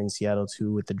shift here in Seattle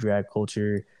too with the drag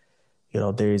culture.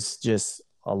 There's just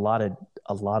a lot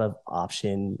of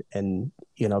option, and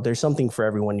there's something for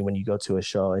everyone when you go to a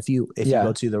show. If you Yeah.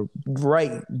 go to the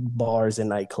right bars and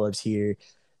nightclubs here,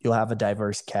 you'll have a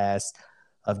diverse cast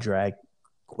of drag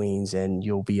queens, and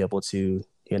you'll be able to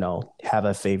have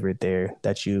a favorite there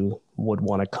that you would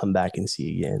want to come back and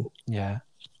see again. Yeah.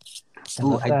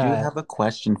 Ooh, love I do that. have a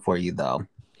question for you though.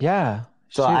 Yeah.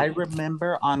 So Shoot. I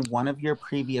remember on one of your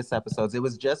previous episodes, it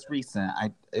was just recent.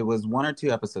 It was 1 or 2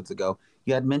 episodes ago.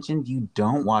 You had mentioned you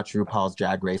don't watch RuPaul's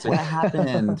Drag Race. What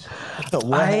happened?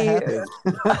 What happened?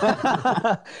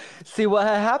 See, what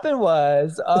had happened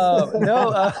was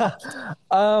I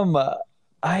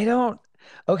don't.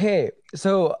 Okay,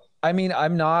 so I mean,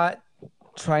 I'm not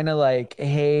trying to like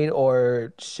hate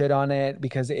or shit on it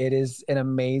because it is an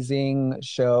amazing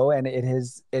show, and it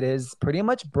is pretty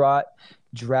much brought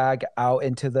drag out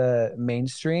into the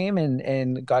mainstream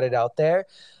and got it out there.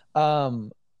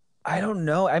 I don't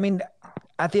know. I mean,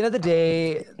 at the end of the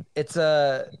day, it's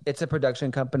a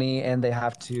production company, and they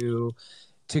have to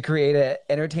create an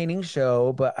entertaining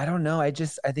show. But I don't know. I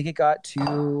think it got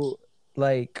too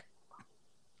like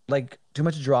too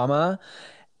much drama,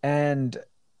 and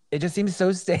it just seems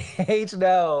so staged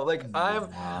now. Like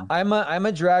Yeah. I'm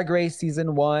a Drag Race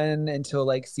season 1 until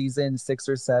like season 6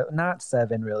 or 7, not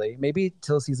 7 really, maybe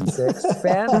till season 6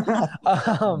 fan.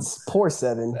 Poor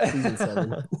season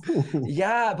 7.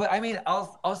 Yeah, but I mean,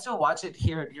 I'll still watch it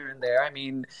here and there. I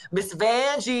mean, Miss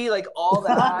Vanjie, like all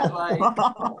that, like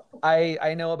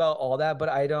I know about all that, but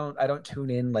I don't tune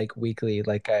in like weekly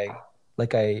like I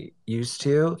used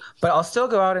to. But I'll still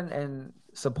go out and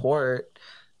support.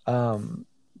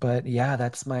 But yeah,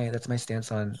 that's my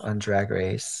stance on Drag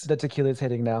Race. The tequila's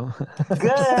hitting now.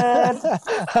 Good.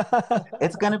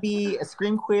 It's gonna be a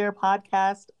Scream Queer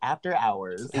podcast after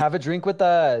hours. Have a drink with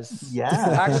us.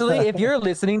 Yeah. Actually, if you're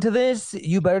listening to this,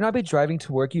 you better not be driving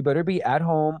to work. You better be at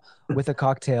home with a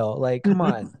cocktail. Like, come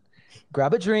on.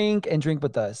 Grab a drink and drink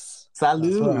with us.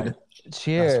 Salud. right.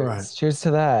 Cheers. right. Cheers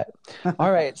to that.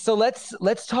 All right. So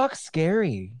let's talk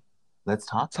scary. Let's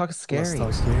talk. Talk scary. Let's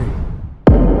talk scary.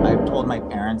 I've told my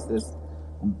parents this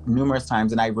numerous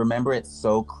times, and I remember it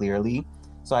so clearly.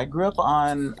 So I grew up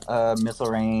on a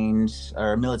missile range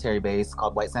or a military base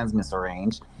called White Sands Missile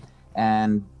Range,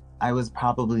 and I was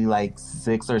probably like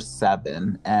 6 or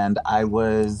 7, and I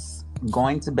was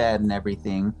going to bed and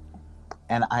everything,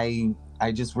 and I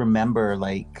just remember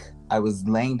like I was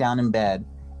laying down in bed,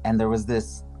 and there was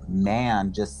this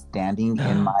man just standing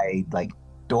in my like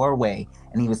doorway,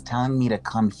 and he was telling me to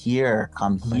come here.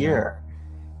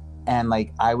 And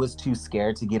like I was too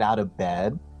scared to get out of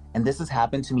bed. And this has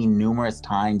happened to me numerous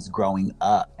times growing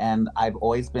up. And I've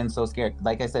always been so scared.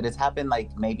 Like I said, it's happened like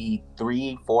maybe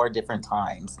 3-4 different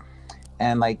times.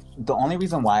 And like the only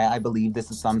reason why I believe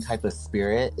this is some type of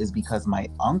spirit is because my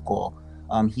uncle,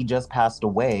 he just passed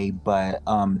away, but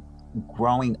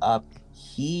growing up,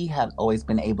 he had always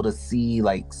been able to see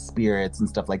like spirits and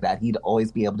stuff like that. He'd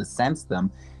always be able to sense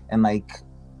them. And like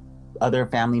other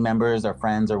family members or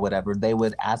friends or whatever, they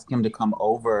would ask him to come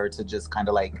over to just kind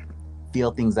of like feel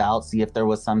things out, see if there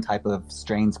was some type of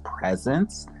strange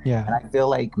presence. Yeah. And I feel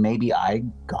like maybe I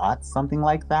got something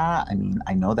like that. I mean,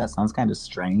 I know that sounds kind of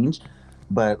strange,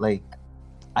 but like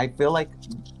I feel like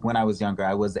when I was younger,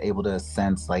 I was able to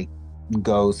sense like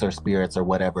ghosts or spirits or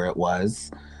whatever it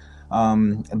was.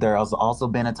 There has also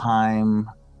been a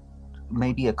time,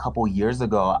 maybe a couple years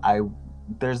ago,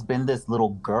 there's been this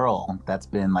little girl that's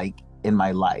been like in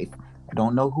my life. I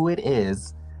don't know who it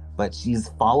is, but she's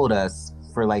followed us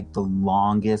for like the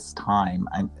longest time.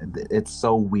 It's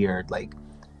so weird. Like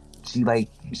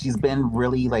she's been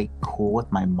really like cool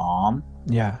with my mom.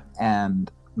 Yeah.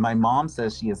 And my mom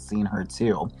says she has seen her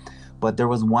too. But there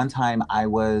was one time I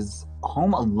was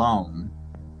home alone,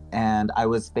 and I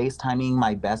was FaceTiming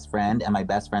my best friend and my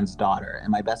best friend's daughter.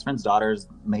 And my best friend's daughter's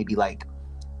maybe like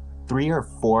 3 or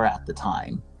 4 at the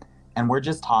time. And we're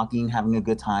just talking, having a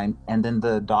good time. And then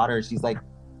the daughter, she's like,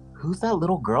 "Who's that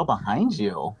little girl behind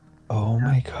you?" Oh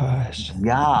my gosh.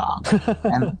 Yeah.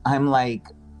 And I'm like,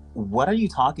 "What are you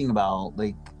talking about?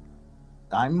 Like,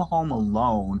 I'm home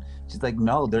alone." She's like,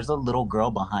 "No, there's a little girl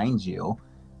behind you."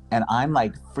 And I'm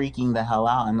like freaking the hell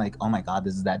out. I'm like, "Oh my God,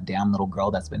 this is that damn little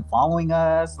girl that's been following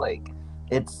us." Like,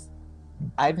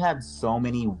 I've had so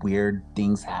many weird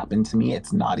things happen to me.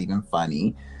 It's not even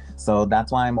funny. So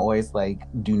that's why I'm always like,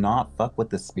 do not fuck with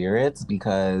the spirits,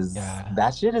 because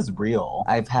that shit is real.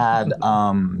 I've had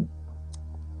not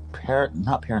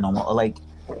paranormal, like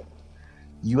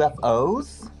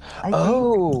UFOs.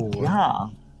 Yeah.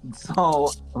 So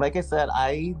like I said,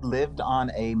 I lived on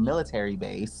a military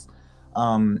base,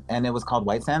 and it was called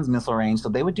White Sands Missile Range. So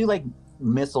they would do like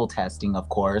missile testing, of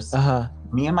course.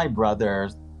 Me and my brother.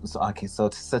 So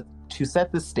to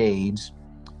set the stage,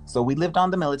 so we lived on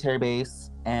the military base,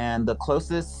 and the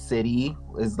closest city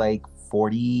is like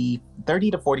 30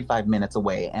 to 45 minutes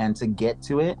away. And to get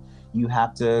to it, you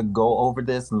have to go over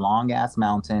this long ass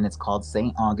mountain. It's called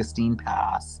St. Augustine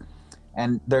Pass.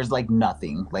 And there's like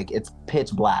nothing, like it's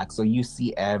pitch black. So you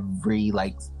see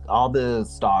like all the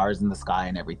stars in the sky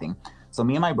and everything. So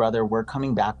me and my brother, we're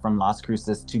coming back from Las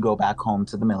Cruces to go back home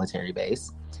to the military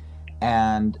base.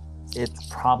 And it's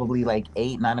probably like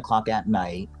 8-9 o'clock at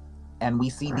night. And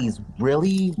we see these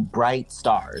really bright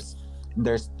stars.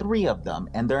 There's 3 of them,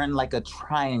 and they're in like a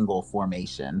triangle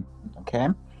formation.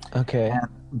 Okay.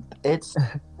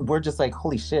 And we're just like,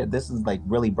 holy shit, this is like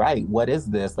really bright. What is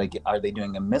this? Like, are they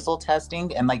doing a missile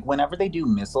testing? And like, whenever they do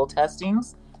missile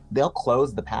testings, they'll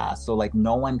close the pass. So like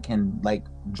no one can like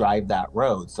drive that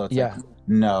road. So it's like,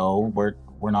 no, we're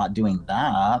not doing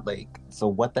that. Like, so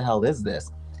what the hell is this?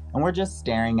 And we're just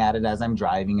staring at it as I'm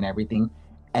driving and everything.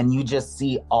 And you just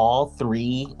see all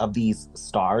 3 of these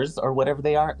stars or whatever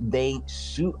they are, they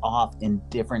shoot off in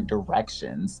different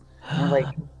directions. And we're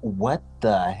like, what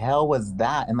the hell was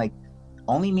that? And like,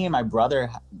 only me and my brother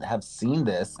have seen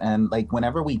this. And like,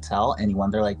 whenever we tell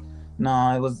anyone, they're like,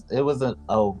 no, it was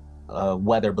a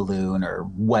weather balloon or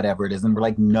whatever it is. And we're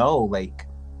like, no, like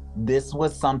this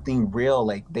was something real.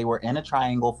 Like they were in a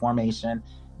triangle formation.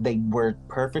 They were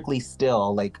perfectly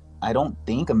still. Like, I don't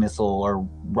think a missile or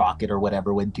rocket or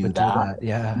whatever would do that.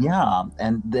 Yeah.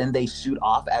 And then they shoot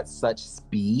off at such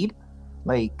speed.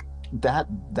 Like that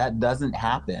doesn't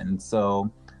happen.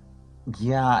 So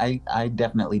Yeah, I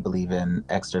definitely believe in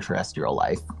extraterrestrial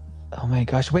life. Oh my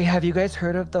gosh. Wait, have you guys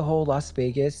heard of the whole Las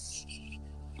Vegas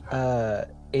uh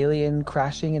alien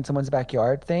crashing in someone's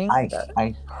backyard thing?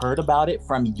 I heard about it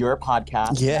from your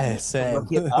podcast and I Yeah, need to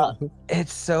look Sam. it up.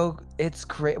 It's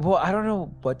great. Well, I don't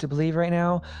know what to believe right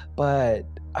now, but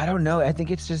I don't know. I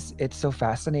think it's so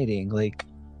fascinating. Like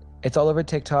it's all over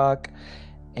TikTok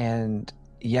and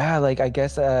yeah, like I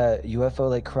guess a UFO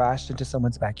like crashed into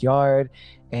someone's backyard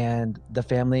and the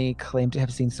family claimed to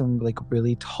have seen some like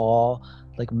really tall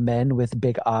like men with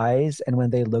big eyes and when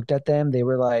they looked at them they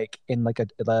were like in like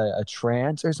a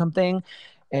trance or something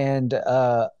and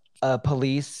a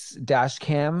police dash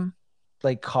cam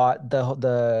like caught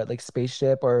the like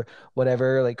spaceship or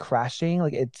whatever like crashing.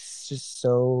 Like it's just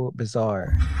so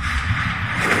bizarre.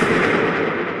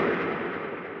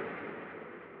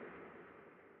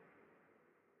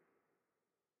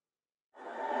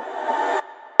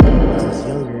 When I was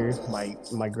younger,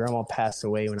 my grandma passed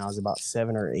away when I was about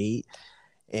 7 or 8,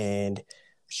 and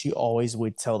she always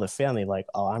would tell the family like,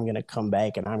 "Oh, I'm gonna come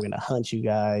back and I'm gonna hunt you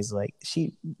guys." Like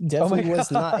she Oh my definitely was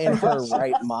not in her gosh.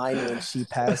 right mind when she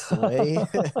passed away.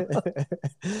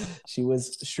 She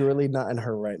was surely not in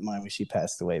her right mind when she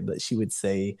passed away, but she would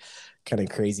say kind of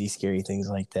crazy, scary things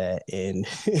like that. And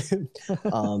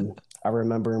I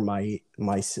remember my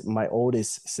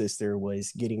oldest sister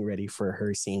was getting ready for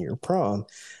her senior prom,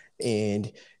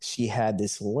 and she had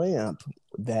this lamp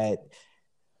that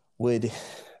would,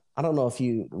 I don't know if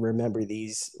you remember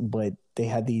these, but they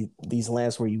had these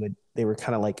lamps where they were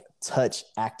kind of like touch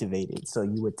activated. So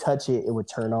you would touch it, it would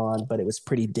turn on, but it was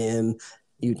pretty dim.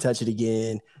 You would touch it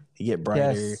again, you get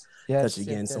brighter, Yes, touch it yes, yes,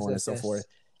 again, so yes, on and yes, so forth.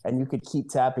 yes. And you could keep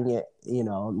tapping it,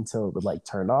 until it would like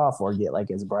turn off or get like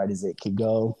as bright as it could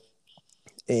go.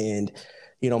 And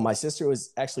my sister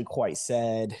was actually quite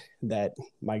sad that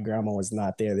my grandma was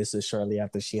not there. This is shortly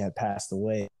after she had passed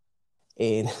away.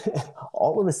 And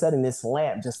all of a sudden this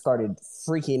lamp just started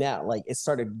freaking out. Like it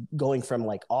started going from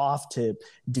like off to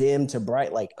dim to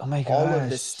bright, like Oh my all of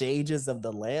the gosh. stages of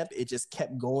the lamp, it just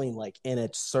kept going like in a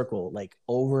circle, like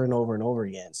over and over and over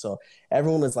again. So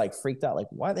everyone was like freaked out, like,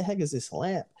 why the heck is this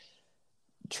lamp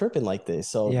tripping like this?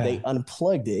 So they Yeah.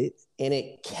 unplugged it and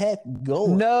it kept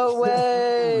going. No They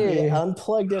way.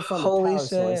 unplugged it from the Holy power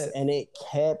source shit. and it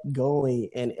kept going.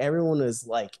 And everyone was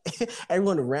like,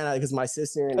 everyone ran out because my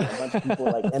sister and a bunch of people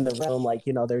were like in the room, like,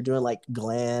 they're doing like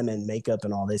glam and makeup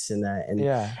and all this and that. And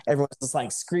Yeah. everyone's just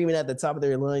like screaming at the top of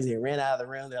their lungs. They ran out of the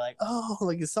room. They're like, oh,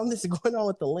 like something's going on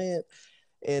with the lamp.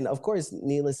 And of course,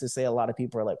 needless to say, a lot of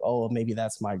people are like, oh, maybe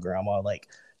that's my grandma, like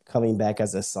coming back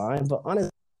as a sign. But honestly,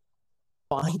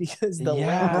 fine because the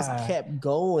lamp just Yeah. kept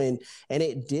going, and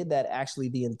it did that actually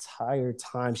the entire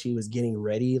time she was getting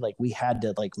ready. Like we had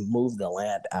to like move the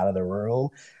lamp out of the room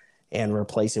and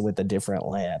replace it with a different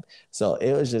lamp. So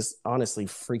it was just honestly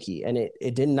freaky, and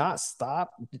it did not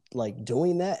stop like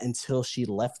doing that until she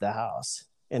left the house,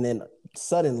 and then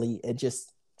suddenly it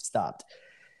just stopped.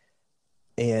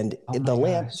 And Oh the my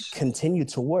lamp gosh. continued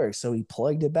to work, so we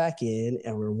plugged it back in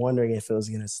and we're wondering if it was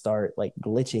going to start like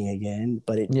glitching again,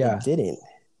 but it Yeah. didn't.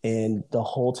 And the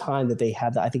whole time that they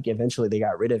had I think eventually they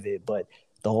got rid of it, but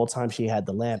the whole time she had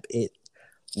the lamp, it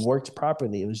worked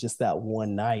properly. It was just that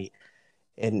one night,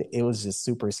 and it was just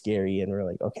super scary, and we're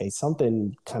like, okay,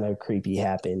 something kind of creepy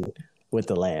happened with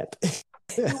the lamp.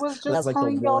 She was And just that's like the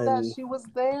telling y'all that one. she was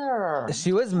there.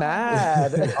 She was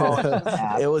mad. Oh, she's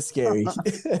mad. It was scary.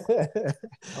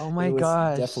 Oh It my was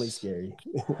gosh. definitely scary.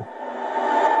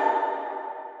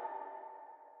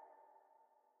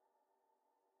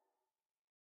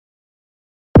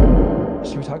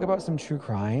 Should we talk about some true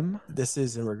crime? This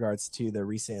is in regards to the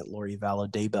recent Lori Vallow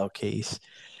Daybell case,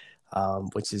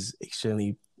 which is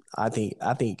extremely. I think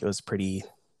it was pretty,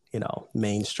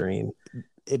 mainstream.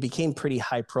 It became pretty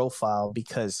high profile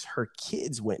because her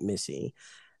kids went missing,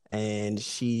 and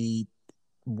she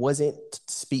wasn't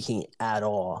speaking at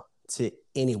all to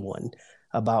anyone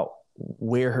about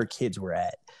where her kids were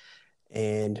at.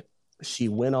 And she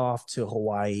went off to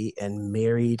Hawaii and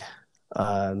married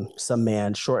some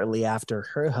man shortly after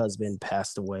her husband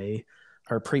passed away,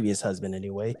 her previous husband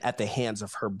anyway, at the hands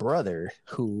of her brother,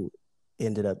 who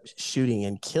ended up shooting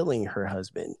and killing her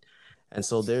husband. And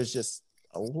so there's just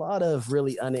a lot of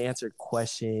really unanswered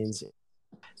questions.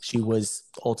 She was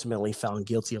ultimately found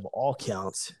guilty of all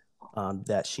counts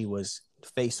that she was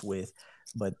faced with,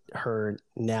 but her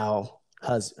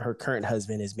current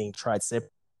husband is being tried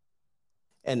separately.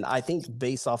 And I think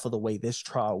based off of the way this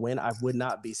trial went, I would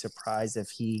not be surprised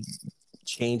if he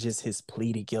changes his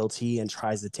plea to guilty and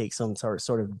tries to take some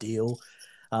sort of deal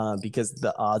because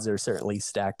the odds are certainly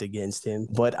stacked against him.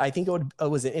 But I think it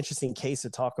was an interesting case to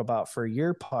talk about for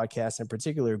your podcast in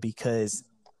particular, because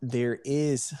there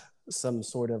is some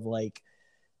sort of like,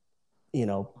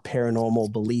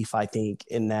 paranormal belief, I think,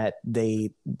 in that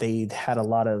they had a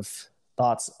lot of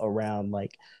thoughts around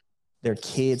like their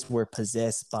kids were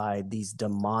possessed by these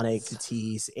demonic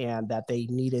entities and that they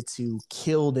needed to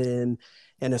kill them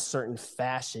in a certain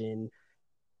fashion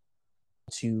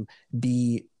to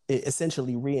be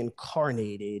essentially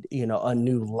reincarnated, a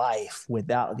new life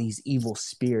without these evil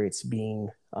spirits being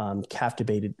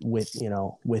captivated with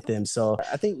them. So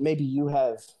I think maybe you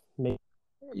have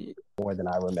more than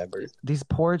I remember. These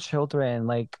poor children,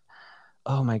 like,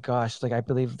 oh my gosh, like I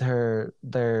believe their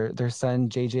son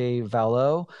JJ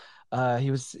Vallow,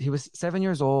 he was 7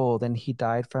 years old and he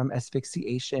died from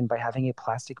asphyxiation by having a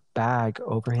plastic bag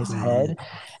over his head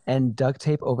and duct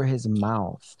tape over his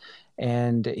mouth.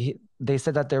 And they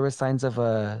said that there were signs of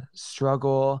a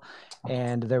struggle,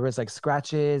 and there was like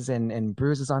scratches and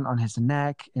bruises on his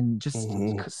neck, and just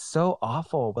so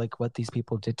awful, like what these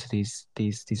people did to these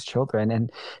children.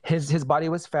 And his body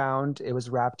was found. It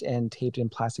was wrapped and taped in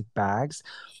plastic bags,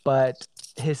 but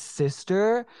his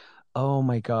sister, oh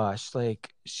my gosh,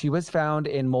 like she was found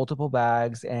in multiple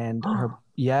bags, and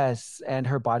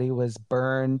her body was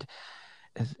burned.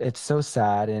 It's so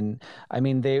sad. And I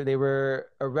mean, they were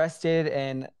arrested,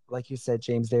 and like you said,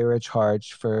 James, they were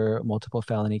charged for multiple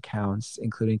felony counts,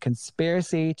 including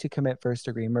conspiracy to commit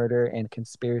first-degree murder and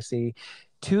conspiracy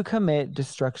to commit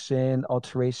destruction,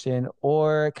 alteration,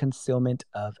 or concealment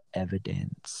of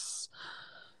evidence.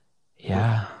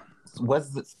 Yeah.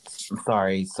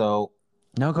 Sorry. So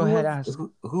no, go ahead. Ask.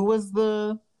 Who was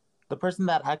the person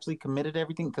that actually committed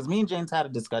everything? Because me and James had a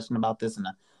discussion about this, and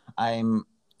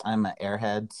I'm an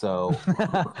airhead, so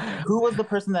who was the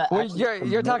person that? Well,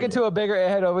 you're talking to a bigger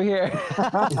airhead over here.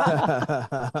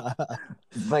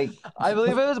 Like, I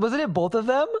believe wasn't it both of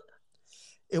them?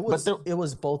 It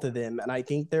was both of them, and I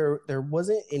think there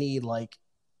wasn't any like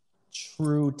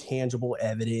true tangible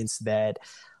evidence that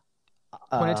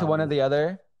pointed to one or the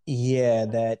other. Yeah,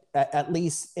 that at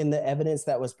least in the evidence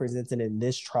that was presented in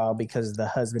this trial, because the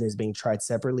husband is being tried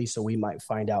separately, so we might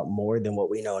find out more than what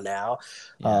we know now.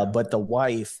 Yeah. But the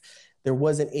wife, there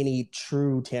wasn't any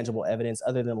true tangible evidence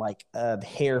other than like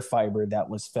hair fiber that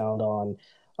was found on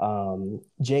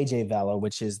JJ Vallow,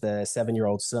 which is the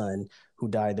 7-year-old son who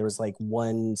died. There was like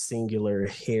one singular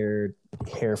hair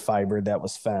fiber that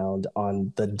was found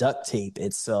on the duct tape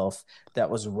itself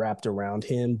that was wrapped around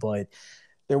him, but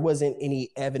there wasn't any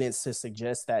evidence to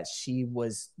suggest that she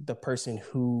was the person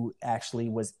who actually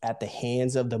was at the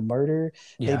hands of the murder.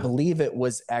 Yeah. They believe it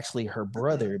was actually her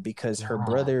brother, because her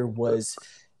brother was,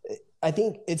 I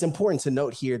think it's important to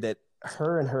note here that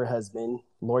her and her husband,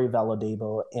 Lori Vallow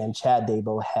Daboll and Chad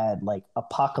Daboll, had like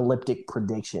apocalyptic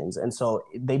predictions. And so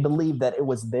they believe that it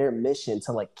was their mission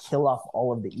to like kill off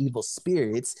all of the evil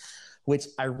spirits, which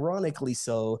ironically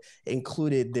so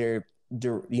included their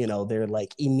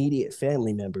like immediate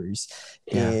family members.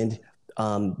 Yeah. And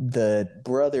the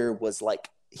brother was like,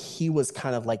 he was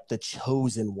kind of like the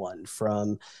chosen one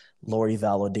from Lori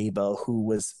Vallow Daboll, who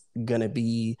was going to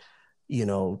be,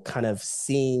 kind of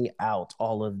seeing out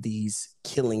all of these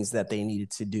killings that they needed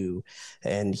to do.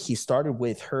 And he started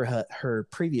with her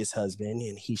previous husband,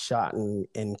 and he shot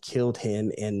and killed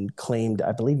him and claimed,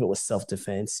 I believe it was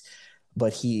self-defense,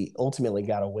 but he ultimately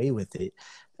got away with it.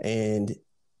 And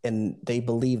they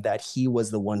believe that he was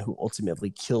the one who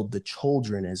ultimately killed the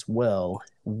children as well.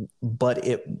 But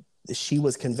she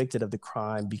was convicted of the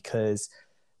crime because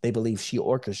they believe she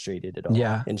orchestrated it all.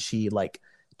 Yeah. And she like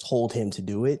told him to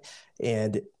do it.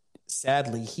 And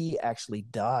sadly, he actually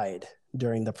died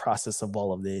during the process of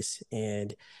all of this.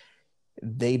 And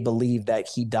they believe that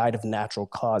he died of natural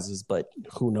causes, but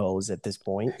who knows at this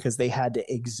point, because they had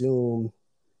to exhume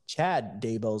Chad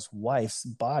Daboll's wife's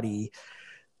body,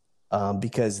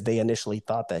 because they initially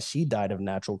thought that she died of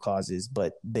natural causes,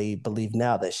 but they believe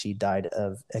now that she died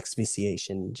of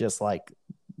asphyxiation, just like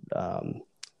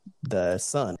the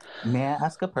son. May I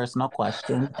ask a personal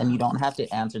question? And you don't have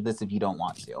to answer this if you don't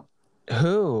want to.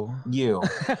 Who? You.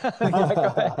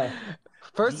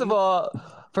 First of all,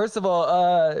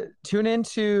 tune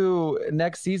into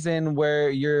next season where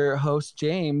your host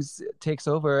James takes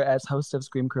over as host of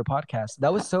Scream Crew Podcast.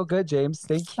 That was so good, James.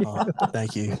 Thank you.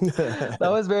 Thank you. That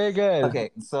was very good.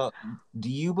 Okay, so do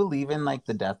you believe in like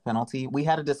the death penalty? We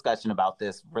had a discussion about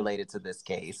this related to this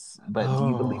case, but do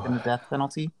you believe in the death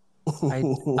penalty?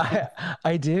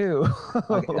 I do.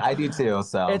 Okay, I do too.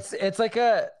 So it's like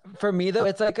for me though,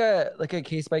 it's like a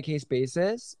case by case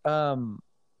basis.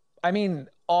 I mean,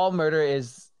 all murder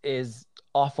is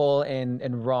awful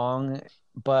and wrong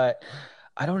But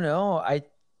I don't know. I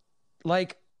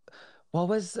like what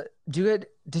was did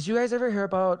you guys ever hear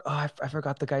about I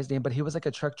forgot the guy's name, but he was like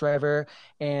a truck driver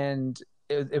and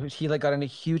he like got in a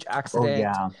huge Oh accident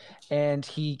yeah. and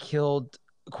he killed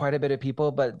quite a bit of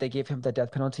people, but they gave him the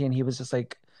death penalty and he was just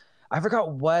like I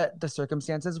forgot what the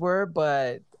circumstances were,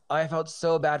 but I felt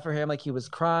so bad for him. Like he was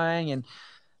crying and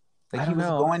Like I he don't was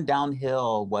know. going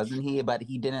downhill, wasn't he? But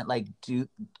he didn't like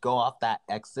go off that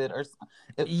exit or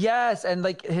something. Yes, and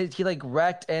like he like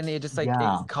wrecked and it just like it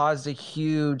Yeah. caused a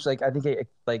huge like I think it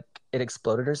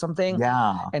exploded or something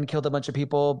Yeah. and killed a bunch of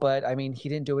people. But I mean, he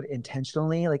didn't do it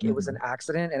intentionally. Like it was an Mhm.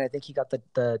 accident, and I think he got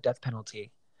the death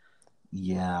penalty.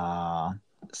 Yeah.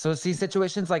 So see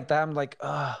situations like that, I'm like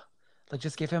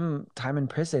just give him time in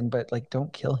prison, but like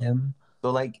don't kill him.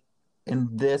 So like in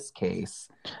this case,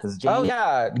 because Oh Jamie,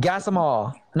 yeah, gas them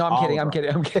all. No, I'm all kidding. of I'm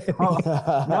them. kidding. I'm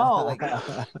kidding. No, like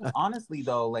honestly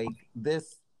though, like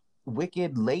this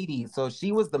wicked lady, so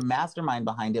she was the mastermind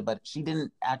behind it, but she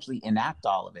didn't actually enact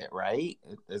all of it, right?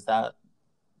 Is that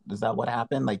what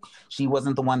happened? Like she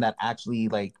wasn't the one that actually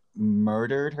like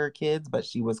murdered her kids, but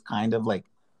she was kind of like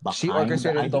She behind the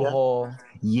orchestrated the idea. whole.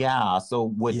 Yeah. So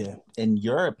would, Yeah. in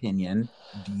your opinion,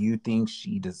 do you think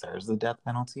she deserves the death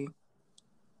penalty?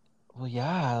 Well,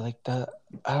 yeah, like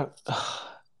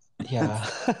yeah.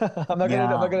 I'm not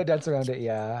Yeah. gonna dance around it.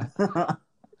 Yeah.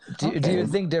 Do you Okay.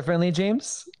 think differently,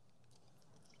 James?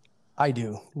 I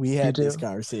do. We You had this do?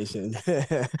 conversation.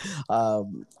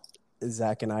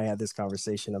 Zach and I had this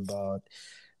conversation about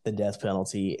the death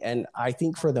penalty. And I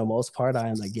think for the most part, I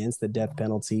am against the death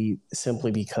penalty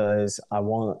simply because I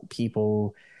want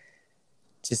people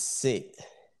to sit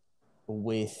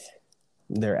with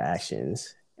their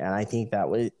actions. And I think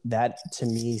that to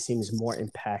me seems more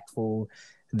impactful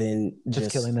than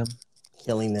Just killing them.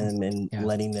 killing them and Yeah.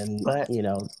 letting them, But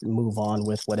move on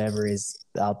with whatever is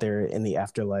out there in the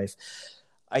afterlife.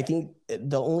 I think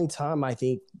the only time I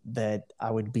think that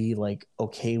I would be like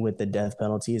okay with the death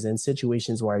penalty is in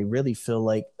situations where I really feel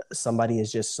like somebody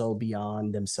is just so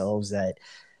beyond themselves that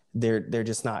they're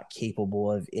just not capable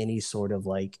of any sort of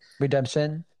like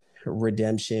Redemption.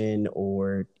 redemption,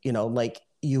 or like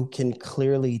you can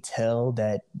clearly tell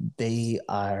that they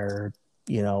are,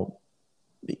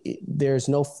 there's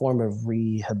no form of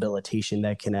rehabilitation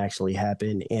that can actually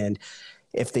happen. And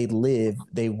if they live,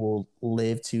 they will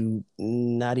live to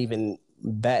not even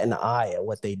bat an eye at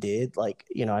what they did. Like,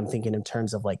 I'm thinking in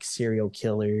terms of like serial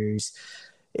killers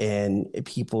and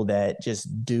people that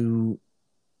just do,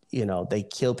 they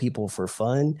kill people for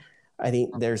fun. I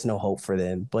think there's no hope for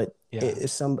them. But Yeah.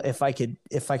 if I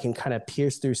can kind of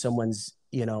pierce through someone's,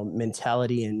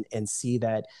 mentality and see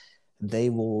that they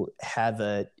will have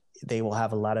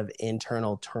a lot of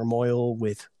internal turmoil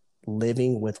with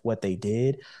living with what they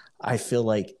did, I feel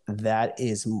like that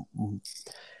is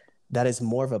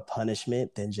more of a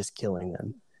punishment than just killing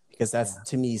them, because that's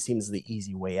to me seems the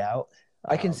easy way out.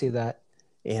 I can see that.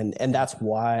 And that's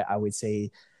why I would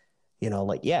say,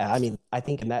 like, yeah, I mean, I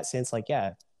think in that sense, like,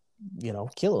 yeah,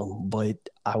 kill them, but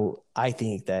I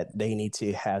think that they need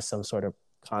to have some sort of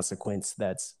consequence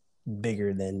that's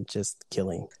bigger than just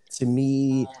killing. To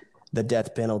me, the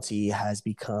death penalty has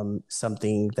become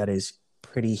something that is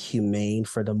pretty humane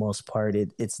for the most part.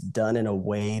 It's done in a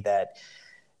way that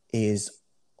is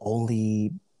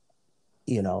only,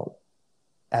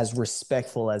 as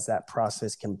respectful as that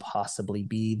process can possibly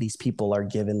be. These people are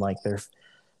given like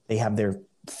they have their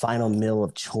final meal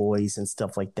of choice and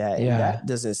stuff like that. Yeah. And that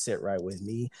doesn't sit right with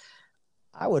me.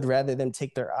 I would rather them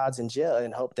take their odds in jail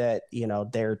and hope that,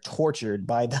 they're tortured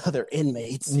by the other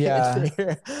inmates. Yeah.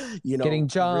 Getting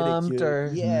jumped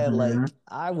or- like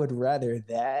I would rather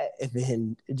that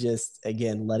than just,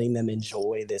 again, letting them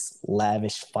enjoy this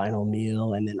lavish final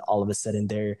meal. And then all of a sudden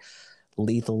they're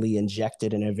lethally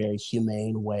injected in a very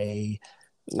humane way.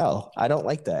 No, I don't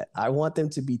like that. I want them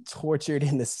to be tortured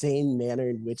in the same manner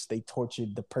in which they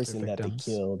tortured the person that they victims.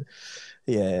 killed.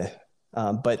 Yeah.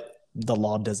 But the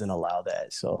law doesn't allow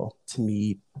that. So to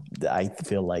me, I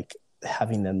feel like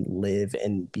having them live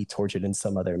and be tortured in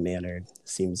some other manner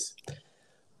seems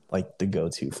like the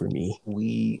go-to for me.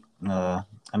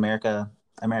 America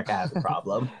has a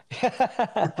problem.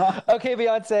 Okay,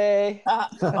 Beyonce. Oh,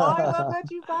 I love that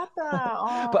you got that.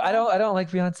 Oh. But I don't like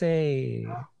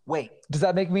Beyonce. Wait. Does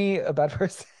that make me a bad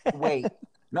person?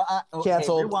 No, okay,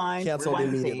 Canceled. rewind the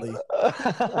Immediately. tape.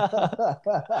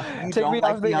 You Take don't me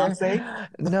like off the air. Beyonce?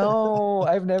 No,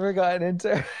 I've never gotten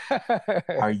into her.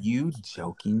 Are you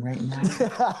joking right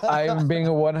now? I'm being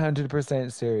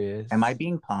 100% serious. Am I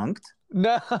being punked?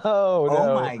 No, Oh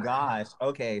no. my gosh.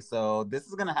 Okay, so this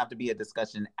is gonna have to be a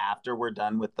discussion after we're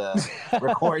done with the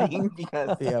recording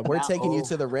because Yeah, we're now, taking you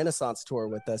to the Renaissance tour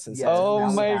with us in yes, Oh now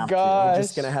we September. my have to. You're gosh.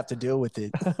 just gonna have to deal with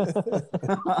it.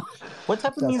 What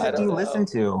type of That's music I do don't you know. listen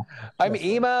to? I'm Yes.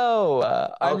 emo.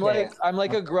 I'm Okay.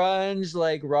 like a grunge,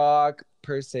 like rock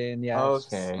person. Yeah. it's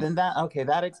just- Okay, then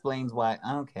that explains why.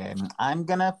 Okay, I'm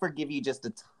gonna forgive you just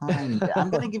a tiny bit. I'm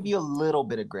gonna give you a little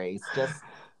bit of grace just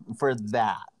for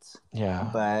that. yeah.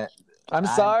 But I'm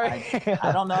I sorry.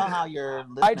 I don't know how your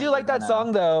listeners I do like are that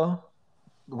song though.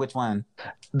 Which one?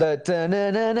 The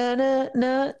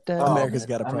da-na-na-na-na-na. Oh, America's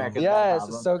Got a Problem. America's Got a Yes,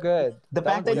 Problem. it's so good. The That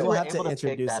fact one's that good. you You'll were have able to to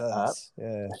pick introduce that up. us.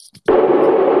 Yeah.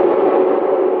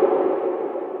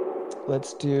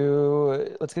 Let's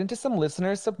get into some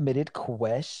listener submitted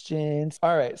questions.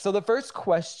 All right. So the first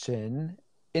question,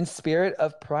 in spirit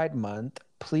of Pride Month,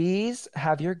 please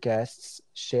have your guests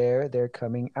share their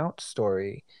coming out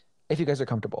story if you guys are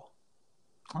comfortable.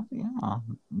 Oh, yeah.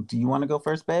 Do you want to go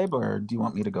first, babe, or do you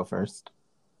want me to go first?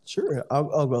 Sure,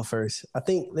 I'll go first. I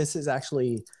think this is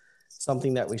actually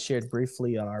something that we shared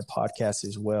briefly on our podcast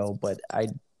as well, but I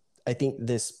think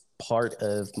this part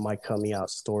of my coming out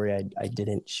story I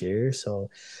didn't share, so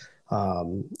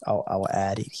I'll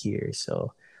add it here.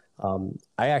 So I We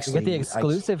actually get the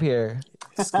exclusive here.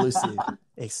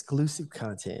 exclusive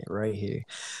content right here.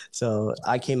 So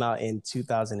I came out in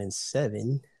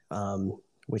 2007.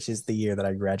 Which is the year that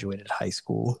I graduated high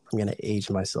school. I'm gonna age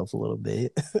myself a little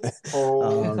bit.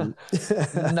 Oh,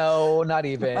 No, not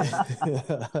even.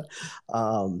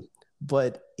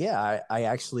 But yeah, I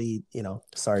actually,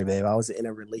 sorry, babe, I was in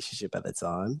a relationship at the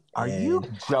time. are you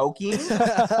joking?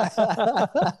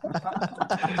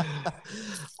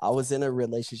 I was in a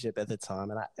relationship at the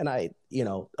time, and I,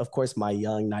 of course, my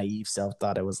young, naive self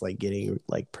thought it was like getting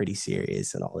like pretty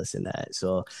serious and all this and that.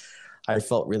 So I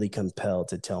felt really compelled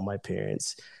to tell my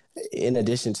parents. In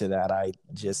addition to that, I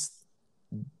just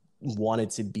wanted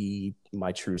to be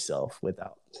my true self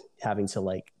without having to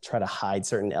like try to hide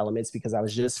certain elements because I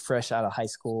was just fresh out of high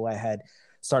school. I had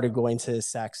started going to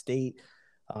Sac State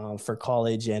for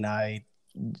college, and I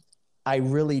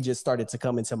really just started to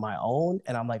come into my own.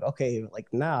 And I'm like, okay, like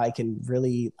now I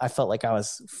felt like I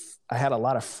had a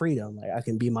lot of freedom. Like I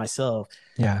can be myself.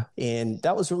 Yeah. And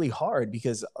that was really hard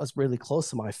because I was really close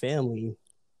to my family.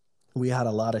 We had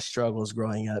a lot of struggles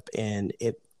growing up, and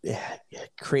it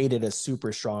created a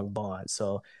super strong bond.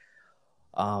 So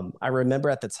I remember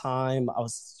at the time I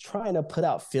was trying to put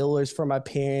out feelers for my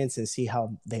parents and see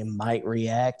how they might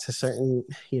react to certain,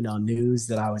 news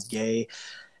that I was gay.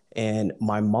 And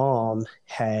my mom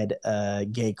had a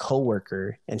gay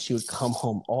coworker, and she would come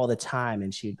home all the time,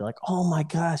 and she'd be like, "Oh my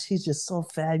gosh, he's just so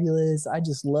fabulous. I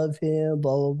just love him."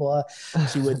 Blah blah blah.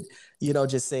 She would,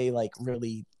 just say like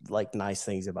really like nice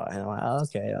things about him. I'm like, oh,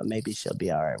 okay, maybe she'll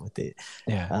be all right with it.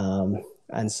 Yeah.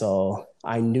 And so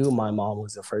I knew my mom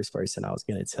was the first person I was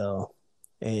going to tell.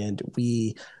 And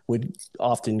we would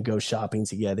often go shopping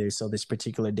together. So this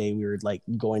particular day, we were like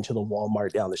going to the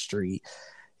Walmart down the street.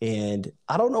 And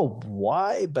I don't know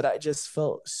why, but I just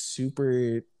felt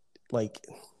super like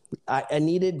I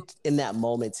needed in that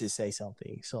moment to say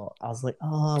something. So I was like,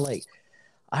 oh, like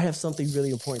I have something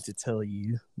really important to tell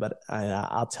you, but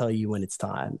I'll tell you when it's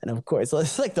time. And of course,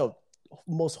 it's like the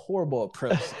most horrible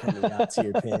approach coming out to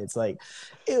your parents. Like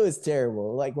it was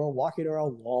terrible. Like we're walking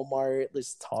around Walmart,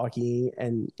 just talking,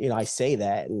 and I say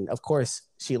that, and of course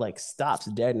she like stops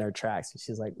dead in her tracks, and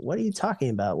she's like, "What are you talking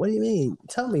about? What do you mean?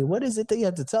 Tell me, what is it that you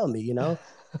have to tell me?"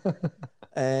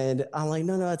 And I'm like,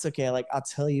 no, it's okay. Like, I'll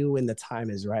tell you when the time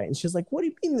is right. And she's like, what do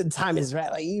you mean the time is right?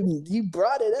 Like, you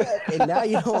brought it up and now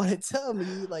you don't want to tell me.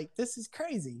 Like, this is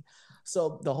crazy.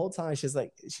 So the whole time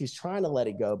she's trying to let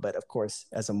it go. But of course,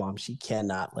 as a mom, she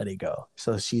cannot let it go.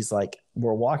 So she's like,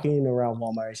 we're walking around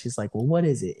Walmart. She's like, well, what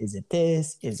is it? Is it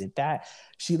this? Is it that?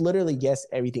 She literally guessed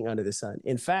everything under the sun.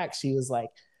 In fact, she was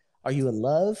like, are you in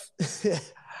love? And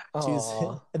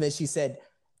then she said,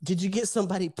 did you get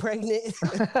somebody pregnant?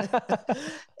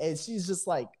 And she's just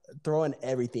like throwing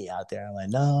everything out there. I'm like,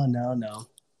 no.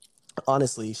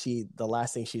 Honestly, the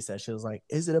last thing she said, she was like,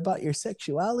 is it about your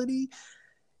sexuality?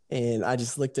 And I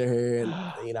just looked at her and,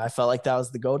 I felt like that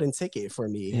was the golden ticket for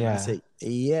me. And I said,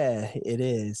 yeah, it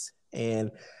is.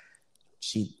 And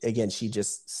she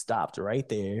just stopped right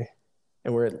there.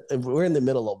 And we're in the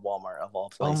middle of Walmart of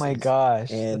all places. Oh my gosh.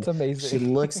 And that's amazing. She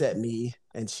looks at me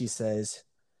and she says,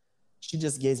 she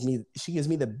gives me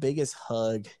the biggest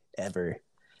hug ever.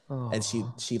 And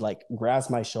she like grabs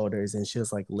my shoulders and she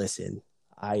was like, listen,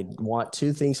 I want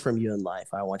two things from you in life.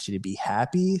 I want you to be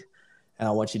happy and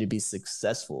I want you to be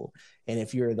successful. And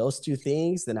if you're those two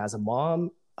things, then as a mom,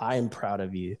 I am proud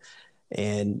of you.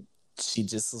 And she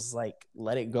just was like,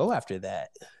 let it go after that,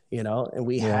 and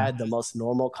we had the most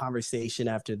normal conversation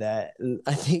after that. And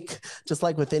I think just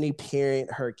like with any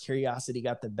parent, her curiosity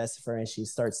got the best of her, and she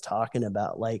starts talking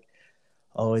about like,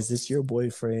 oh, is this your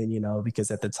boyfriend?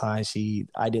 Because at the time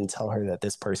I didn't tell her that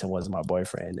this person was my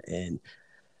boyfriend. And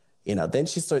then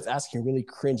she starts asking really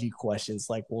cringy questions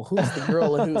like, well, who's the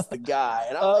girl and who's the guy?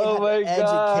 And I'm like,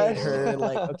 educate her.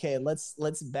 Like, okay, let's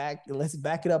back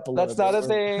it up a little bit. That's not a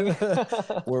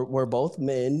thing. we're both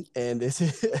men, and this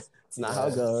is it's not how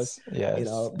it goes. Yes.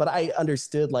 But I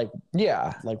understood like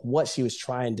what she was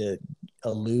trying to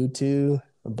allude to,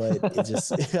 but it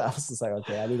just I was just like,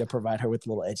 okay, I need to provide her with a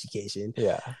little education.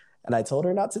 Yeah. And I told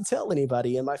her not to tell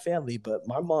anybody in my family, but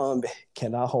my mom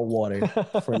cannot hold water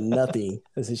for nothing.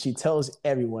 So she tells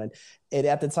everyone. And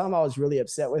at the time, I was really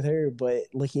upset with her. But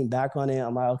looking back on it,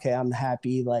 I'm like, okay, I'm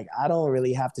happy. Like, I don't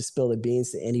really have to spill the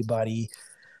beans to anybody.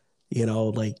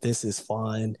 Like, this is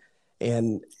fun.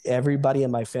 And everybody in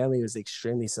my family was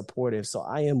extremely supportive. So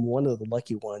I am one of the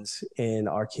lucky ones in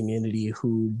our community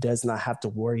who does not have to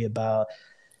worry about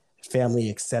family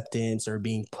acceptance or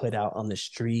being put out on the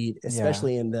street,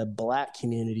 especially in the Black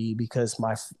community, because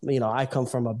I come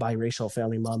from a biracial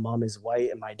family. My mom is white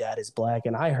and my dad is Black.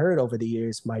 And I heard over the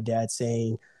years my dad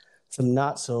saying some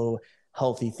not so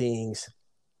healthy things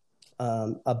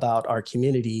about our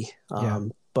community.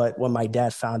 But when my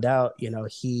dad found out,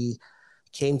 he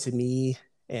came to me,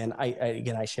 and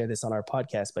I share this on our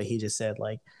podcast, but he just said,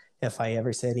 like, if I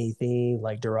ever said anything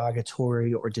like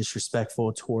derogatory or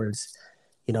disrespectful towards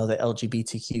the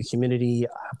LGBTQ community,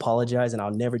 I apologize and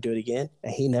I'll never do it again.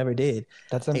 And he never did.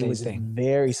 That's amazing. He was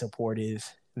very supportive,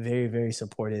 very, very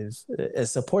supportive,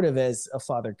 as supportive as a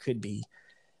father could be.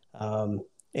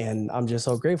 And I'm just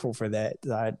so grateful for that.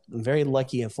 I'm very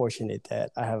lucky and fortunate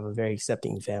that I have a very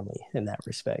accepting family in that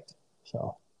respect.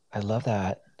 So I love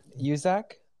that. You,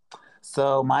 Zach?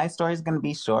 So my story is going to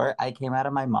be short. I came out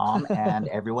of my mom and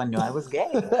everyone knew I was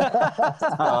gay.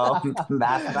 So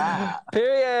that's that.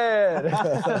 Period.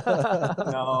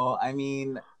 No, I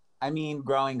mean,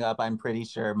 growing up, I'm pretty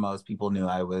sure most people knew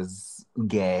I was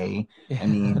gay. I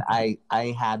mean,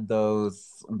 I had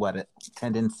those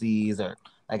tendencies, or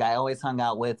like I always hung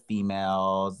out with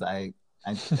females. I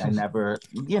never,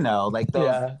 like those.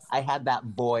 Yeah. I had that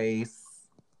voice,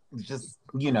 just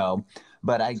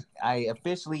but I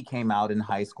officially came out in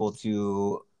high school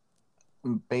to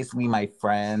basically my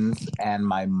friends and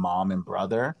my mom and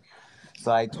brother.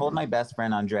 So I told my best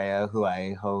friend Andrea, who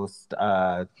I host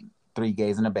 3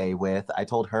 Gays in a Bay with, I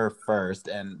told her first,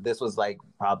 and this was like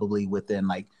probably within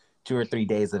like 2 or 3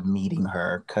 days of meeting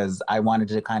her, because I wanted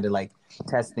to kind of like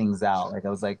test things out. Like I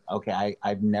was like, okay,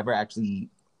 I've never actually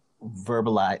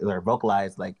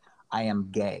vocalized like I am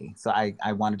gay. So I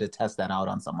wanted to test that out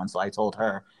on someone. So I told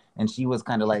her, and she was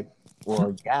kind of like,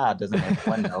 well, yeah, doesn't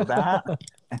everyone know that?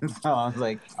 And so I was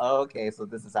like, oh, okay, so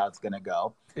this is how it's going to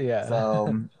go. Yeah.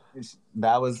 So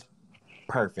that was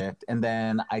perfect. And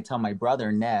then I tell my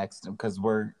brother next, because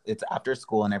it's after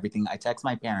school and everything. I text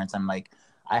my parents. I'm like,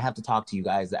 I have to talk to you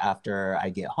guys after I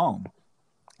get home.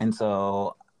 And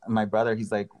so my brother,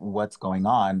 he's like, what's going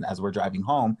on, as we're driving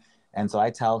home? And so I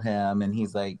tell him, and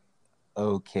he's like,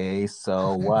 okay,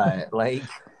 so what? Like,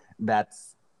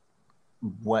 that's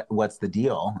what's the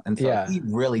deal? And so he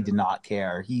really did not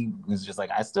care. He was just like,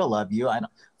 I still love you. I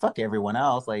don't fuck everyone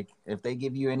else. Like, if they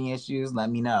give you any issues, let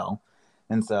me know.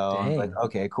 And so I was like,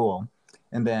 okay, cool.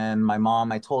 And then my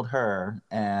mom, I told her,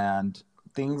 and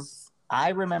I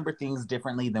remember things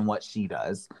differently than what she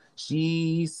does.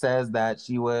 She says that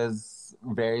she was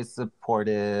very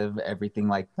supportive, everything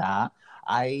like that.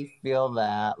 I feel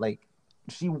that like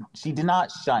she did not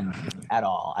shun me at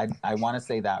all. I want to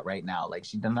say that right now. Like,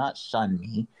 she did not shun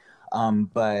me.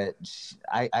 But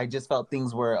I just felt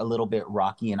things were a little bit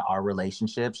rocky in our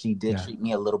relationship. She did treat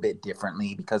me a little bit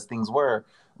differently, because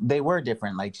they were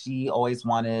different. Like, she always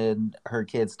wanted her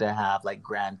kids to have like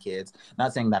grandkids.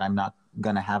 Not saying that I'm not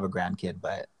gonna have a grandkid,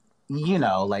 but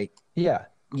like, yeah.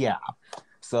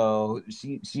 So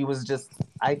she was just,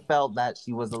 I felt that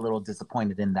she was a little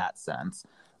disappointed in that sense.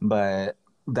 But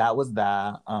that was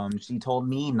that. She told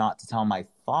me not to tell my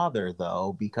father,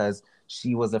 though, because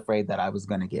she was afraid that I was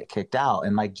going to get kicked out.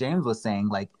 And like James was saying,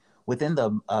 like, within the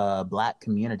Black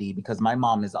community, because my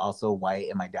mom is also white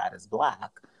and my dad is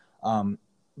Black,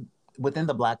 within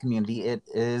the Black community, it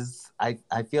is,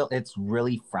 I feel it's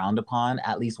really frowned upon,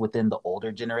 at least within the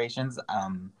older generations.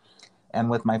 And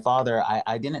with my father,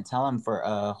 I didn't tell him for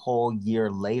a whole year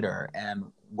later. And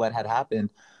what had happened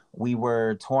we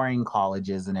were touring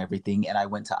colleges and everything, and I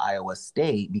went to Iowa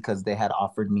State because they had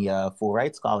offered me a full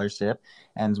ride scholarship,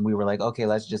 and we were like, okay,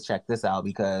 let's just check this out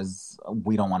because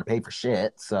we don't want to pay for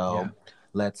shit. So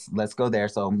let's go there.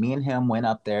 So me and him went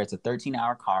up there. It's a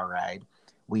 13-hour car ride.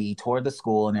 We toured the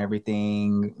school and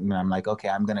everything. And I'm like, okay,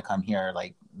 I'm gonna come here.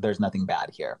 Like, there's nothing bad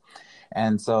here.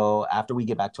 And so after we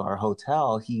get back to our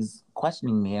hotel, he's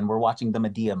questioning me, and we're watching the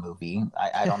Medea movie.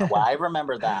 I don't know why I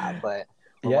remember that, but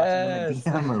we're watching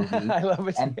the Medea movie. I love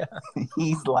it. And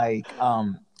he's like,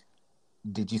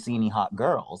 did you see any hot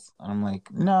girls? And I'm like,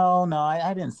 no,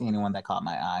 I didn't see anyone that caught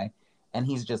my eye. And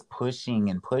he's just pushing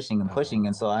and pushing and pushing.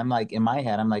 And so I'm like, in my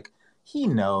head, I'm like, he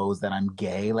knows that I'm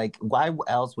gay. Like, why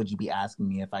else would you be asking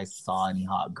me if I saw any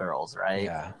hot girls, right?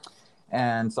 Yeah.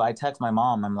 And so I text my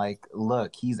mom. I'm like,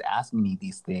 look, he's asking me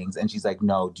these things. And she's like,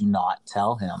 no, do not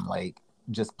tell him. Like,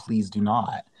 just please do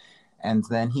not. And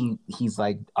then he's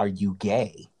like, are you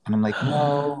gay? And I'm like,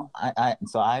 no.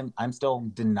 So I'm still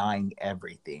denying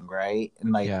everything, right?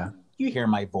 And like, you hear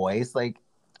my voice, like,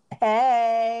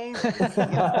 hey. So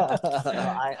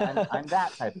I'm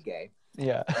that type of gay.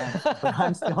 Yeah. But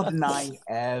I'm still denying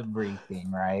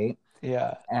everything, right?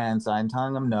 Yeah. And so I'm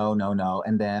telling him no.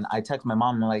 And then I text my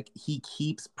mom, I'm like, he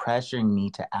keeps pressuring me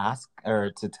to ask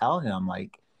or to tell him,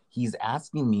 like, he's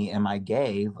asking me, am I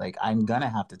gay? Like, I'm gonna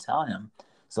have to tell him.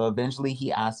 So eventually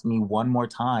he asked me one more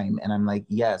time, and I'm like,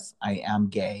 yes, I am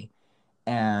gay.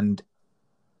 And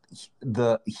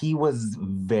he was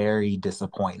very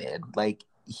disappointed. Like,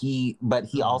 but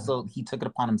he also, he took it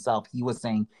upon himself. He was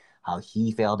saying how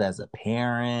he failed as a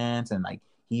parent, and like,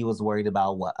 he was worried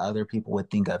about what other people would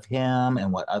think of him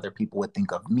and what other people would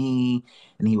think of me.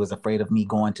 And he was afraid of me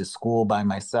going to school by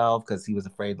myself because he was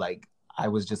afraid, like, I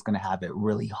was just going to have it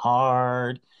really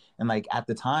hard. And like, at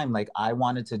the time, like, I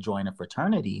wanted to join a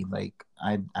fraternity. Like,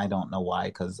 I don't know why,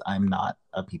 because I'm not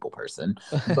a people person,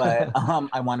 but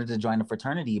I wanted to join a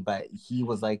fraternity. But he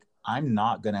was like, I'm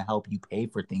not going to help you pay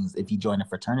for things if you join a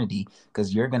fraternity,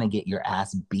 because you're going to get your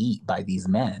ass beat by these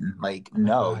men. Like,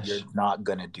 no, you're not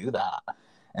going to do that.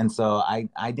 And so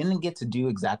I didn't get to do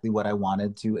exactly what I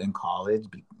wanted to in college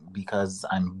because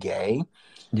I'm gay.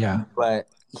 Yeah. But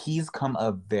he's come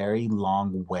a very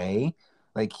long way.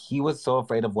 Like, he was so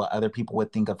afraid of what other people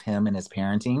would think of him and his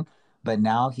parenting. But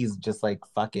now he's just like,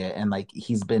 fuck it. And like,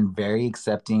 he's been very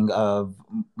accepting of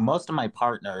most of my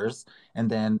partners. And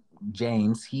then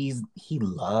James, he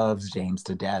loves James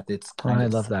to death. It's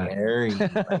kind of scary.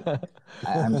 Like,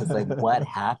 I'm just like, what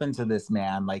happened to this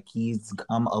man? Like, he's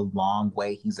come a long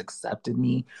way. He's accepted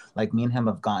me. Like, me and him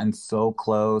have gotten so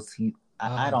close.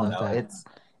 I don't know.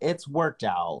 It's worked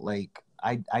out. Like,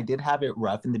 I did have it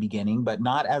rough in the beginning, but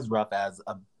not as rough as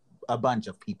a bunch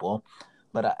of people.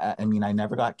 But I mean, I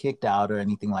never got kicked out or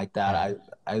anything like that.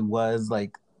 I was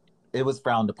like, it was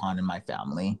frowned upon in my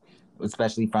family,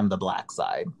 especially from the Black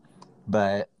side.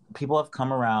 But people have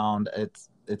come around.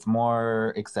 It's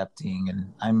more accepting,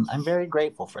 and I'm very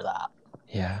grateful for that.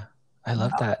 Yeah, I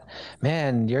love that.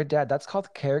 Man, your dad, that's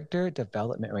called character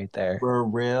development right there. For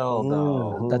real,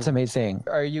 though. That's amazing.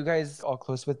 Are you guys all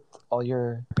close with all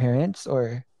your parents,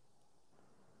 or?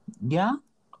 Yeah.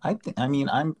 I mean,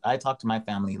 I talk to my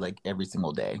family like every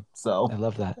single day. So I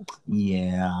love that.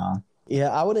 Yeah. Yeah,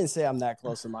 I wouldn't say I'm that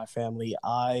close to my family.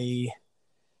 I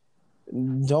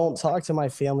don't talk to my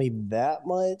family that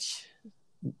much.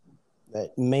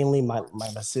 Mainly my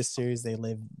sisters, they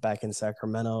live back in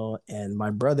Sacramento, and my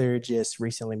brother just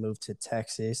recently moved to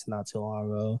Texas not too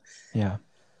long ago. Yeah.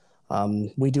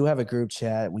 We do have a group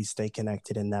chat. We stay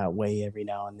connected in that way every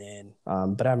now and then.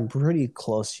 But I'm pretty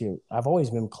close to, I've always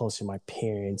been close to my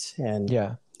parents. And,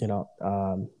 you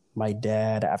know, my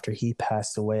dad, after he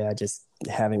passed away, I just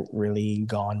haven't really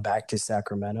gone back to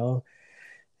Sacramento.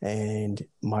 And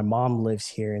my mom lives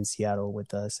here in Seattle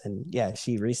with us. And yeah,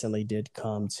 she recently did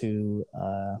come to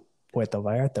Puerto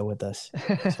Vallarta with us.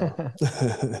 So.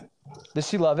 Does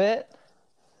she love it?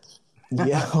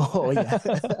 Yeah. Oh yeah.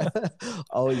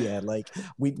 Oh yeah. Like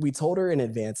we told her in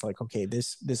advance, like, okay,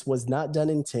 this was not done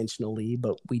intentionally,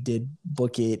 but we did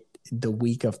book it the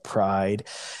week of Pride.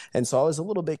 And so I was a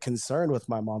little bit concerned with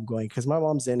my mom going, because my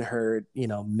mom's in her, you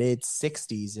know, mid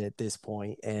 60s at this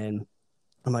point. And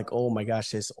I'm like, oh my gosh,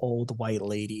 this old white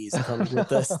lady is coming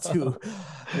with us to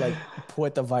like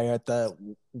Puerto Vallarta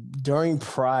during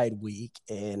Pride week.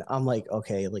 And I'm like,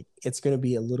 okay, like it's going to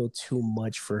be a little too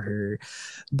much for her.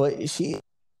 But she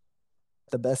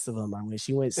the best of them. I mean,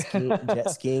 she went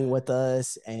jet skiing with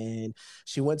us, and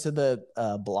she went to the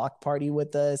block party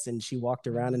with us, and she walked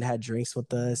around and had drinks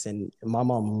with us. And my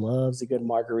mom loves a good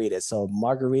margarita, so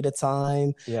margarita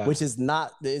time, which is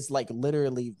like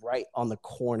literally right on the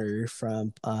corner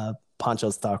from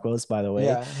Pancho's Tacos, by the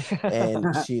way.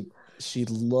 And she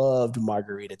loved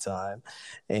margarita time.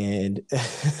 And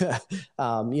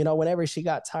whenever she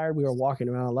got tired, we were walking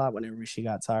around a lot. Whenever she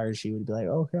got tired, she would be like,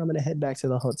 okay, I'm gonna head back to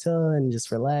the hotel and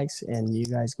just relax, and you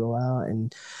guys go out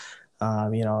and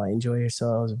enjoy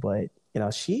yourselves. But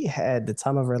she had the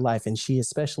time of her life, and she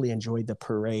especially enjoyed the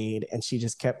parade, and she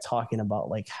just kept talking about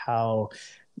like how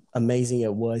amazing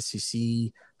it was to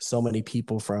see so many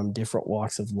people from different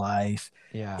walks of life,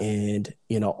 and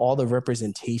all the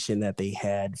representation that they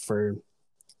had for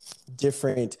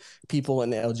different people in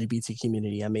the LGBT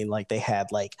community. I mean, like they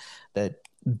had like the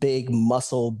big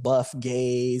muscle buff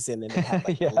gays, and then they had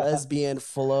like the lesbian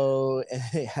flow, and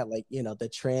they had like the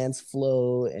trans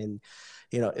flow, and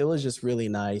it was just really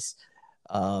nice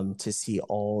to see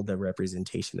all the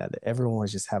representation, that everyone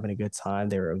was just having a good time.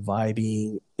 They were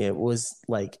vibing. It was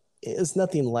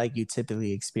nothing like you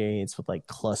typically experience with like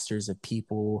clusters of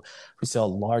people. We saw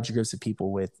large groups of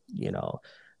people with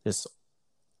just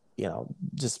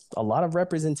a lot of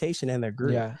representation in their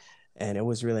group. And it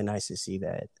was really nice to see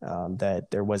that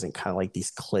that there wasn't kind of like these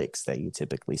cliques that you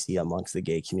typically see amongst the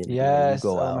gay community.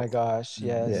 My gosh.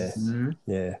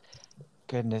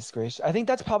 Goodness gracious. I think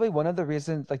that's probably one of the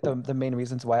reasons, like the main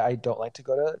reasons why I don't like to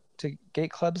go to gay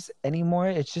clubs anymore.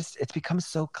 It's become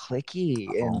so cliquey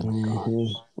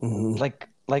and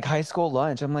like high school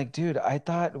lunch. I'm like, dude, I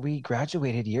thought we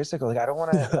graduated years ago. Like I don't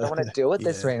want to deal with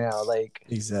this right now. Like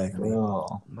exactly.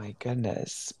 Oh my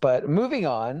goodness. But moving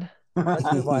on.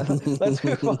 Let's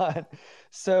move on.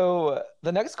 So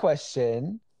the next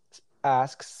question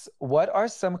asks, what are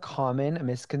some common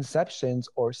misconceptions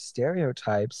or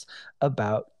stereotypes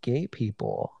about gay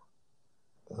people?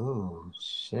 Oh,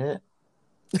 shit.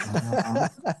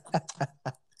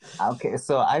 Okay,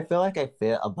 so I feel like I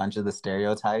fit a bunch of the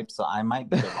stereotypes, so I might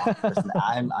be the wrong person.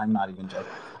 I'm not even joking.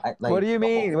 What do you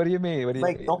mean? What do you mean?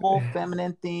 The whole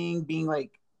feminine thing, being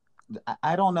like,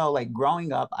 I don't know, like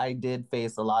growing up, I did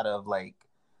face a lot of like,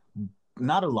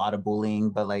 not a lot of bullying,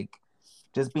 but like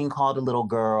just being called a little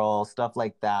girl, stuff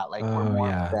like that. Like we're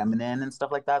more feminine and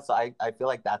stuff like that. So I feel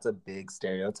like that's a big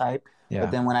stereotype.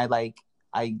 But then when I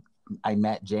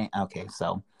met Jane, okay,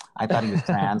 so I thought he was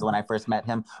trans when I first met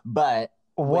him, but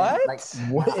what?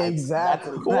 What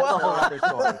exactly? That's a whole other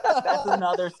story. That's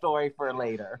another story for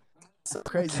later.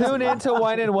 Tune into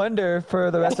Wine and Wonder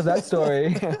for the rest of that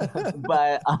story.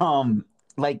 But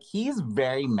like he's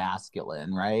very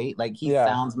masculine, right? Like he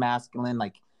sounds masculine,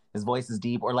 like his voice is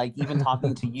deep, or like even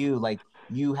talking to you, like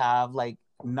you have like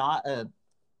not a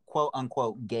quote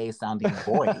unquote gay sounding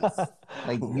voice.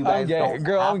 Like you guys don't.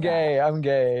 Girl, I'm gay. That. I'm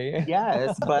gay.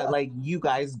 Yes, but like you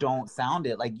guys don't sound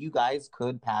it. Like you guys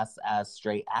could pass as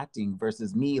straight acting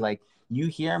versus me. Like you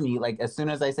hear me, like as soon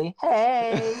as I say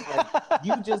hey, like,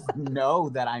 you just know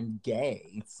that I'm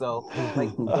gay. So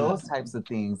like those types of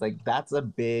things, like that's a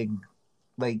big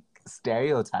like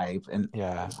stereotype, and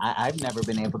I've never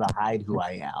been able to hide who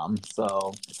I am.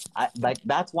 So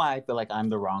that's why I feel like I'm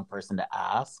the wrong person to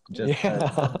ask, just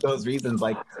for those reasons.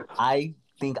 Like I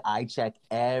think I check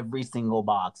every single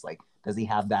box. Like, does he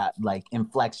have that like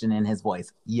inflection in his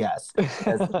voice? Yes.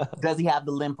 Does he have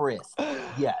the limp wrist?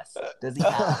 Yes. Does he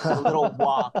have a little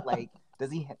walk? Like,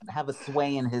 does he have a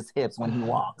sway in his hips when he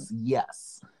walks?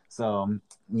 Yes. So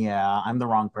yeah, I'm the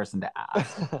wrong person to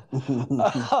ask.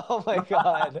 Oh my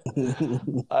god,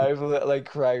 I'm like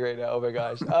crying right now. Oh my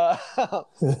gosh.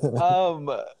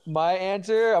 My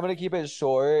answer, I'm gonna keep it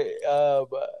short. Oh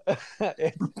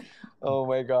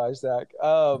my gosh, Zach.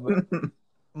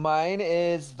 Mine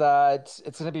is that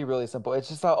it's gonna be really simple. It's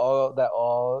just that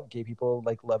all gay people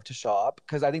like love to shop,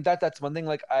 because I think that's one thing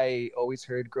like I always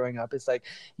heard growing up. It's like,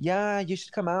 yeah, you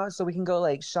should come out so we can go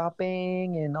like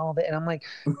shopping and all that. And I'm like,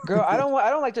 girl, I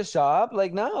don't like to shop.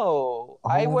 Like, no,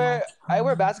 I wear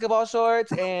basketball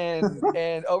shorts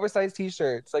and oversized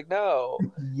t-shirts. Like, no.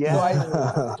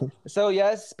 Yeah. So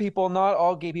yes, people, not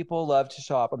all gay people love to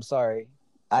shop. I'm sorry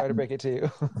to break it to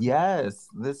you. Yes,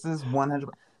 this is 100%.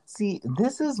 See,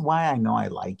 this is why I know I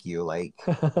like you. Like,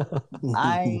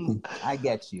 I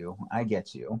get you. I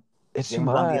get you. It's James,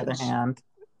 much. on the other hand,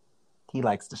 he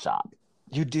likes to shop.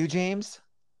 You do, James?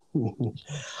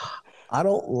 I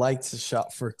don't like to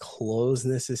shop for clothes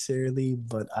necessarily,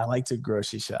 but I like to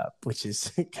grocery shop, which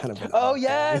is kind of an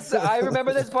yes, I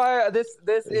remember this part. This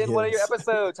in one of your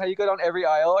episodes. How you go down every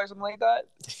aisle or something like that.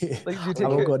 Like I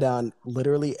will go down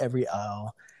literally every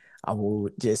aisle. I will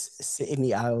just sit in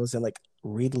the aisles and like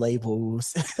read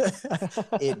labels.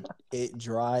 It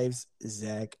drives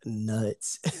Zach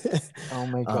nuts. Oh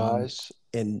my Um, gosh.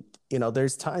 and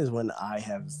there's times when I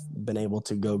have been able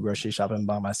to go grocery shopping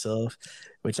by myself,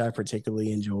 which I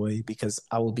particularly enjoy because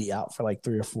I will be out for like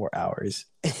 3 or 4 hours.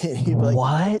 And he'd be like,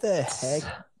 what What? the heck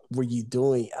were you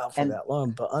doing out for And that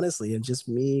long? But honestly, it's just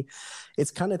me.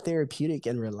 It's kind of therapeutic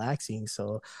and relaxing.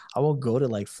 So I will go to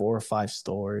like 4 or 5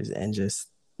 stores and just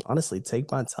honestly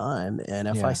take my time. And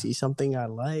if I Yeah. see something I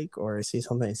like or I see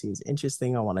something that seems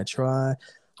interesting, I want to try,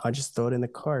 I just throw it in the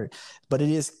cart. But it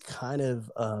is kind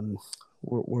of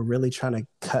we're really trying to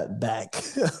cut back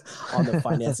on the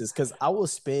finances because I will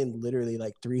spend literally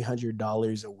like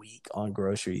 $300 a week on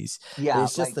groceries. yeah,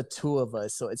 It's just like the two of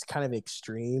us, so it's kind of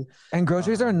extreme. And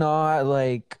groceries are Um, not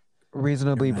like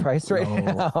reasonably priced right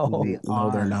now. they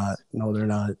No, they're aren't. not. No, they're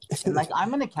not. And like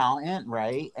I'm an accountant,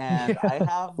 right? And I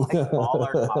have like all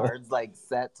our cards like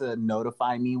set to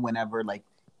notify me whenever like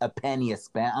a penny is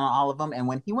spent on all of them. And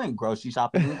when he went grocery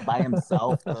shopping by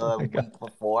himself Oh the my God. week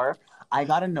before, I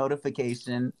got a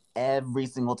notification every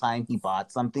single time he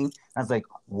bought something. I was like,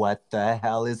 what the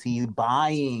hell is he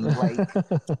buying? Like,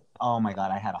 oh my God,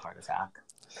 I had a heart attack.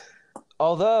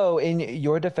 Although, in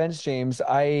your defense, James,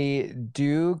 I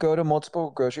do go to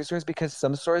multiple grocery stores because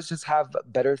some stores just have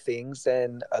better things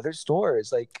than other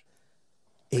stores. Like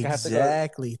I have to go.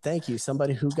 Exactly. Thank you.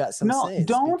 Somebody who got some No, sense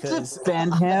don't because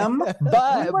defend him. We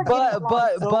But were getting but along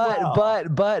but so but well.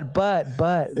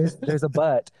 but there's a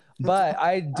but. But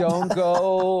I don't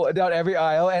go down every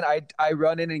aisle and I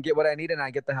run in and get what I need and I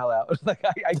get the hell out. Like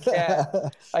I can't.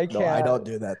 I No, I can't. don't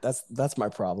do that. That's my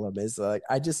problem. Is like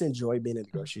I just enjoy being in the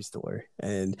grocery store,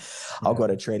 and I'll go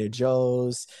Yeah. to Trader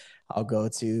Joe's.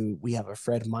 We have a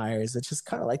Fred Meyer's, which is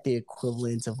kind of like the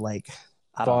equivalent of like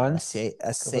I don't know, Vons? a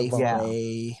Go for Vons. Yeah.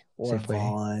 Safeway or Safeway.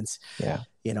 Vons. Yeah.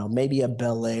 Maybe a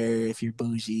Bel Air if you're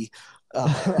bougie.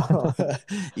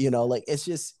 Like it's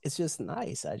just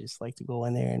nice. I just like to go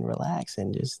in there and relax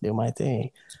and just do my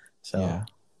thing. So Yeah.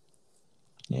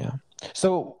 Yeah.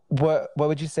 So what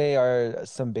would you say are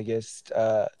some biggest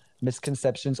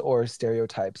misconceptions or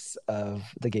stereotypes of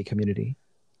the gay community?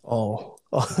 Oh,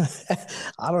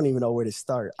 I don't even know where to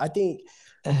start. I think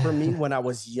for me, when I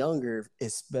was younger,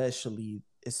 especially,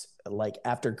 it's like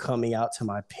after coming out to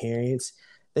my parents,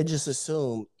 they just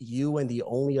assume you and the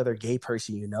only other gay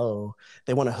person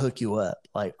they want to hook you up.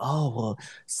 Like, oh, well,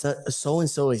 so and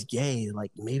so is gay.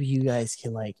 Like, maybe you guys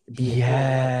can like be a thing.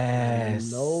 I'm like,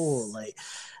 no, Yes. like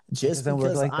It just doesn't work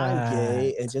because like I'm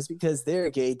gay that. and just because they're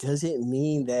gay doesn't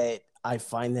mean that I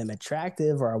find them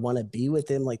attractive or I want to be with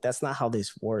them. Like that's not how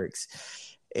this works.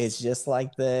 It's just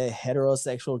like the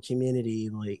heterosexual community.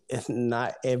 Like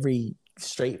not every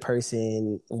straight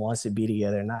person wants to be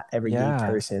together, not every gay Yeah.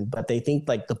 person, but they think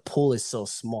like the pool is so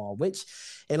small, which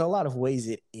in a lot of ways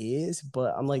it is.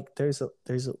 But I'm like, there's a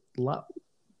lot.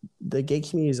 The gay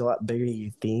community is a lot bigger than you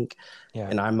think, Yeah.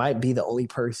 and I might be the only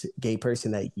gay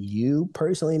person that you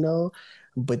personally know,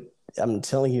 but I'm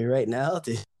telling you right now,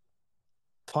 the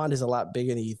pond is a lot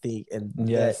bigger than you think, and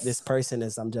Yes. that this person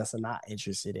is I'm just not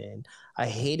interested in. I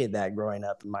hated that growing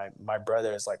up. My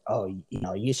brother is like, oh,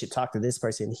 you should talk to this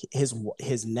person.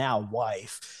 His now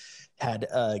wife had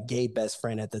a gay best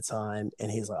friend at the time, and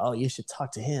he's like, oh, you should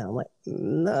talk to him. I'm like,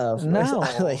 no, No.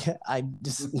 like I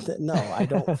just no, I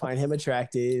don't find him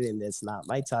attractive, and it's not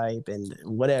my type, and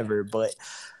whatever. But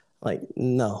like,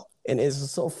 no. And it's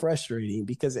so frustrating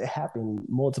because it happened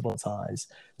multiple times.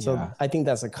 So Yeah. I think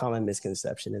that's a common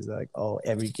misconception is like, oh,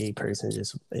 every gay person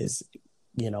just is,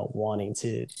 wanting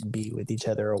to be with each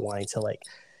other or wanting to like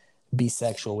be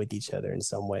sexual with each other in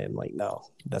some way. I'm like, no,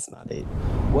 that's not it.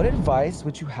 What advice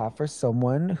would you have for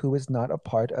someone who is not a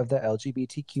part of the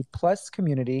LGBTQ plus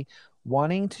community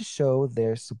wanting to show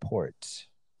their support?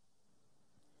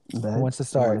 Who wants to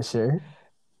start? Want to share?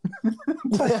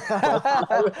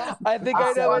 I think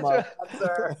I know what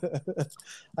you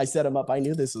I set him up. I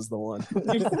knew this was the one.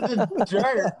 You're such a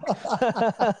jerk.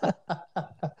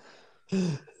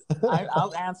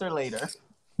 I'll answer later.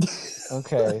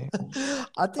 Okay.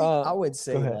 I think I would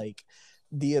say go ahead. like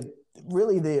the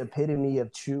epitome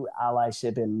of true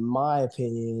allyship, in my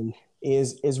opinion,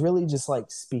 is really just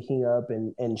like speaking up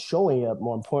and showing up,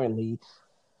 more importantly,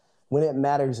 when it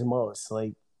matters most.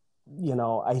 Like,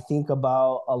 I think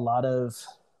about a lot of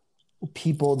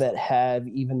people that have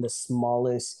even the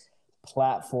smallest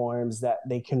platforms that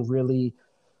they can really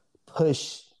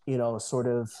push, sort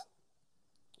of,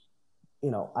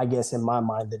 I guess in my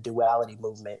mind, the duality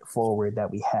movement forward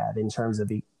that we have in terms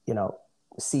of,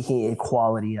 seeking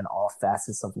equality in all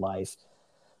facets of life.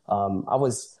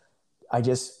 I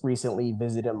just recently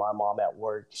visited my mom at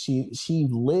work. She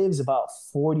lives about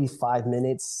 45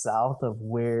 minutes south of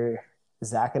where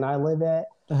Zach and I live at,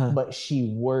 but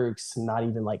she works not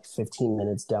even like 15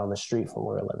 minutes down the street from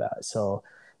where I live at. So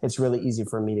it's really easy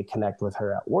for me to connect with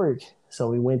her at work. So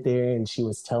we went there and she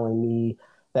was telling me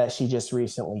that she just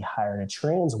recently hired a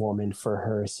trans woman for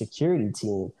her security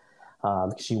team.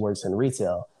 She works in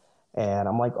retail. And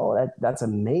I'm like, oh, that's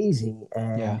amazing.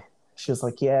 And she was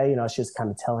like, yeah, she was kind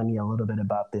of telling me a little bit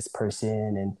about this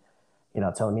person and,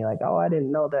 telling me like, oh, I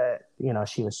didn't know that,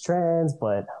 she was trans,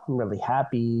 but I'm really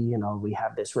happy, we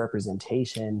have this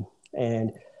representation.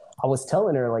 And I was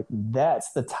telling her like,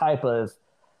 that's the type of,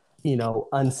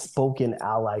 unspoken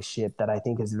allyship that I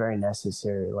think is very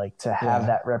necessary, like to have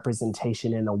that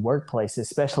representation in the workplace,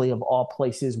 especially of all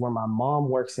places where my mom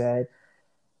works at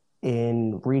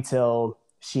in retail.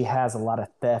 She has a lot of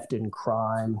theft and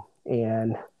crime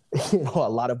and, a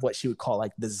lot of what she would call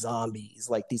like the zombies,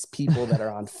 like these people that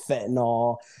are on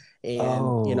fentanyl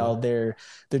and, they're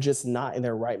just not in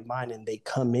their right mind. And they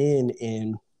come in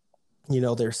and,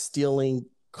 they're stealing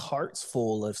carts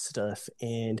full of stuff.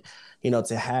 And,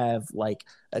 to have like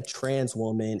a trans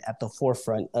woman at the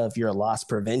forefront of your loss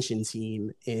prevention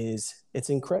team it's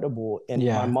incredible. And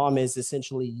my mom is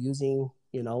essentially using,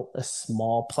 a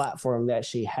small platform that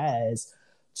she has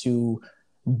to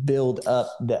build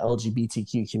up the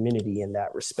LGBTQ community in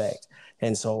that respect.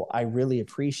 And so I really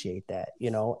appreciate that,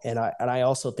 and I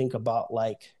also think about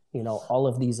like, all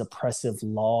of these oppressive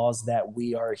laws that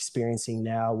we are experiencing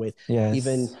now with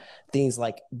even things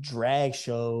like drag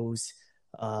shows,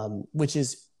 which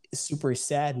is super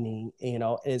saddening.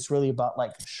 It's really about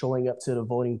like showing up to the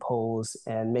voting polls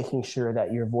and making sure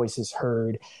that your voice is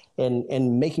heard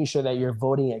and making sure that you're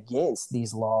voting against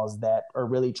these laws that are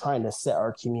really trying to set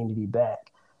our community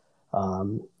back.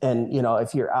 And,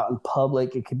 if you're out in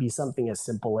public, it could be something as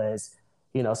simple as,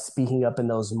 speaking up in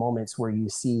those moments where you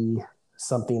see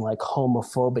something like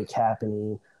homophobic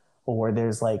happening, or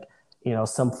there's like,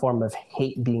 some form of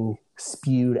hate being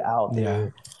spewed out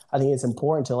there. I think it's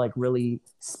important to like really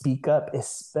speak up,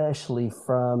 especially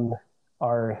from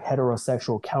our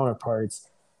heterosexual counterparts,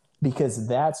 because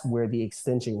that's where the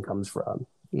extension comes from.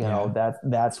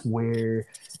 That's where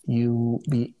you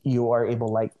are able,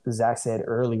 like Zach said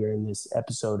earlier in this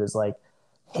episode, is like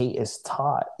hate is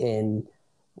taught. And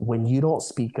when you don't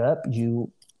speak up,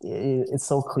 it's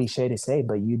so cliche to say,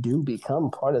 but you do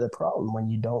become part of the problem when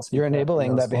you don't speak up. You're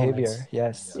enabling that behavior. Moments.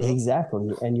 Yes,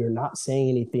 exactly. And you're not saying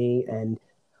anything, and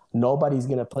nobody's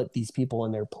going to put these people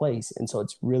in their place. And so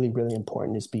it's really, really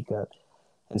important to speak up.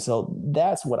 And so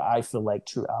that's what I feel like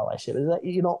true allyship is, that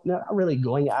you're not really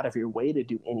going out of your way to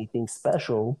do anything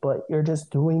special, but you're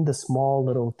just doing the small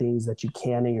little things that you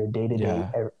can in your day-to-day,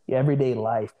 everyday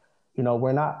life.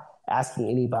 We're not asking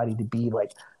anybody to be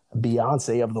like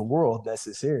Beyonce of the world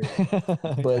necessarily,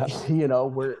 but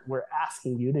we're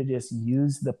asking you to just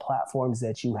use the platforms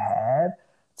that you have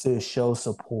to show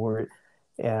support,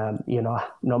 and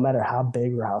no matter how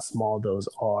big or how small those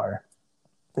are.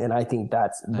 And I think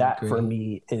that for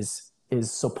me is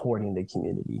supporting the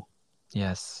community.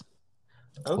 Yes.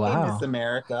 Okay, Miss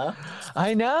America.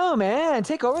 I know, man.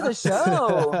 Take over the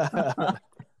show.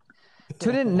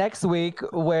 Tune in next week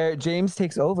where James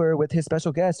takes over with his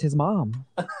special guest, his mom.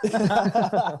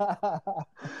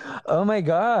 Oh my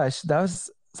gosh, that was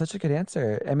such a good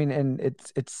answer. I mean, and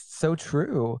it's so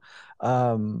true.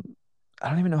 I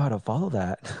don't even know how to follow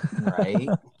that. Right.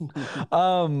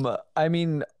 I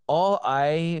mean, all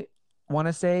I want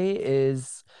to say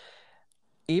is,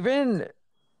 even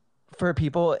for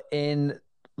people in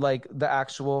like the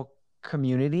actual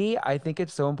community, I think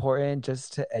it's so important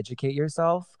just to educate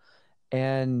yourself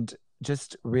and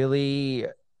just really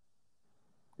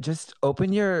just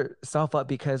open yourself up,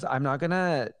 because I'm not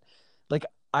gonna, like,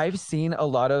 I've seen a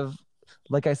lot of,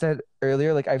 like I said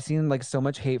earlier, like I've seen like so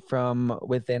much hate from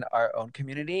within our own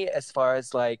community, as far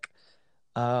as like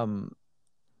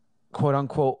quote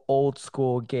unquote old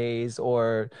school gays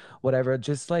or whatever,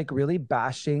 just like really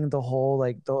bashing the whole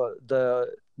like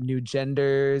the new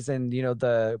genders and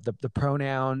the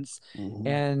pronouns.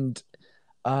 And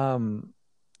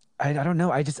I don't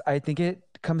know, I think it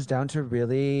comes down to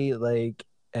really like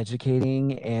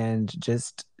educating and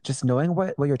just knowing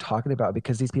what you're talking about,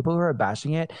 because these people who are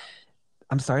bashing it,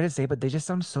 I'm sorry to say, but they just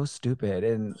sound so stupid.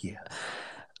 And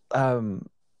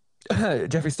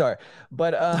Jeffree Star,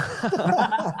 but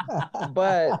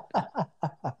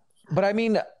I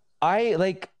mean, I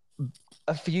like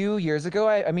a few years ago,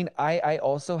 I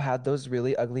also had those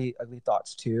really ugly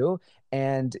thoughts too,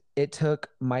 and it took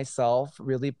myself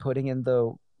really putting in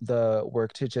the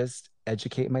work to just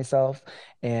educate myself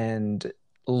and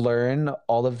learn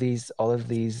all of these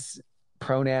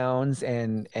pronouns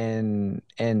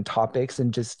and topics,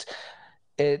 and just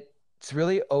it's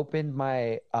really opened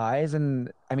my eyes.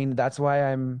 And I mean, that's why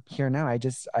I'm here now. I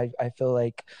feel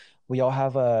like we all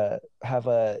have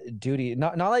a duty,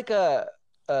 not like a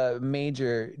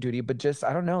major duty, but just,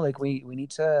 I don't know, like we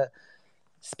need to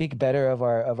speak better of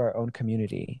our own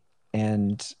community.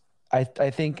 And I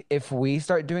think if we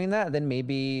start doing that, then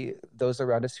maybe those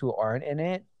around us who aren't in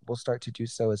it will start to do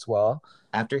so as well.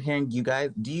 After hearing you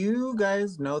guys, do you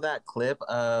guys know that clip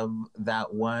of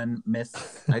that one Miss,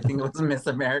 I think it was Miss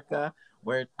America,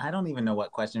 where I don't even know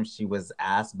what question she was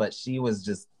asked, but she was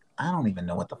just, I don't even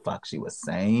know what the fuck she was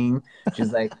saying.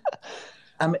 She's like,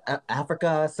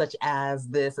 Africa, such as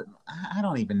this. I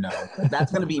don't even know.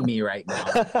 That's going to be me right now.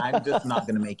 I'm just not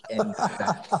going to make any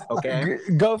sense. Okay.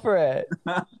 Go for it.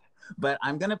 But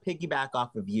I'm going to piggyback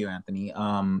off of you, Anthony.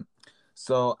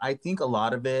 So I think a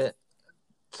lot of it,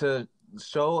 to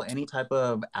show any type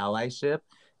of allyship,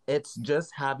 it's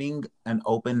just having an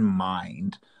open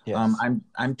mind. Yes.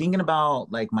 I'm thinking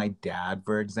about like my dad,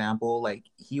 for example. Like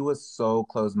he was so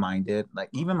close-minded. Like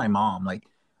even my mom, like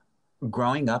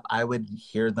growing up, I would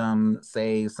hear them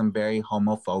say some very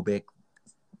homophobic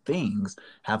things,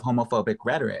 have homophobic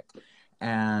rhetoric.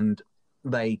 And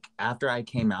like after I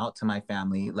came out to my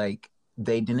family, like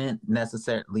they didn't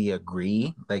necessarily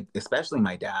agree, like especially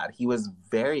my dad. He was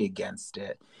very against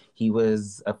it. He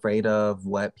was afraid of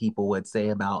what people would say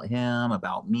about him,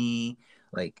 about me.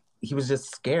 Like he was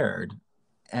just scared.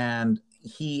 And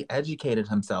he educated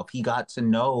himself. He got to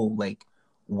know like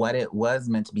what it was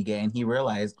meant to be gay, and he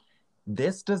realized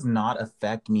this does not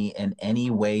affect me in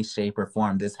any way, shape, or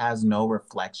form. This has no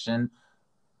reflection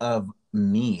of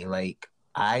me. Like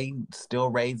I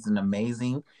still raised an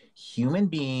amazing human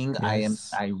being.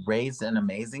 Yes. I raised an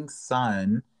amazing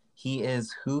son. He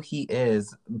is who he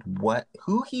is.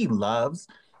 Who he loves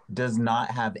does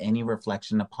not have any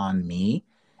reflection upon me.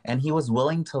 And he was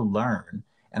willing to learn.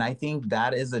 And I think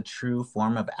that is a true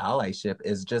form of allyship,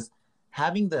 is just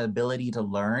having the ability to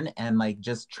learn and like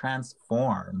just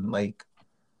transform. Like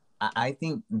I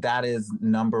think that is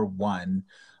number one.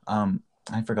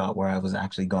 I forgot where I was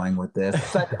actually going with this,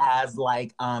 such as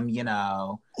like,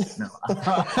 no,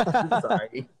 I'm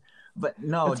sorry, but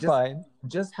no, It's fine.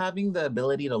 just having the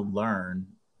ability to learn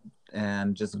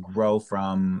and just grow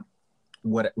from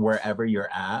wherever you're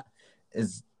at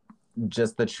is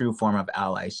just the true form of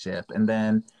allyship. And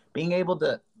then being able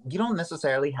to, you don't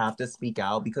necessarily have to speak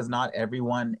out, because not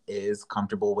everyone is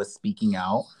comfortable with speaking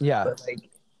out. Yeah. But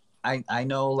like, I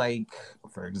know, like,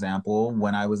 for example,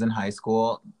 when I was in high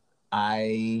school,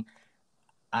 I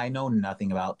know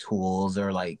nothing about tools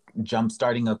or like jump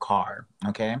starting a car.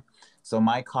 Okay. So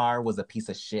my car was a piece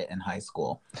of shit in high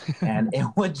school, and it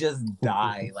would just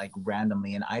die like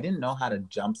randomly. And I didn't know how to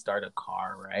jump start a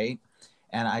car. Right.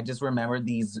 And I just remember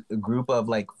these group of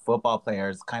like football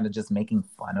players kind of just making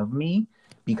fun of me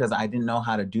because I didn't know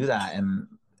how to do that.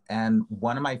 And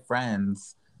one of my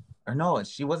friends, or no,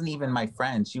 she wasn't even my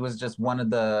friend. She was just one of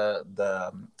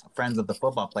the friends of the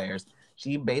football players.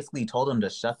 She basically told him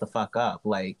to shut the fuck up.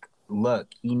 Like, look,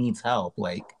 he needs help.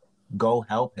 Like, go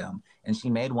help him. And she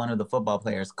made one of the football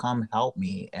players come help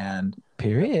me. And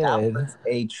Period. that was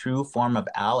a true form of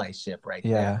allyship right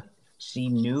Yeah. there. She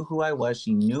knew who I was.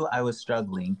 She knew I was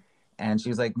struggling. And she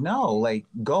was like, no, like,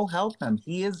 go help him.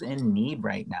 He is in need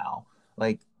right now.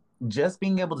 Like, just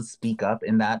being able to speak up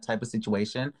in that type of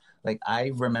situation. Like,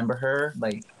 I remember her,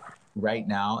 like, right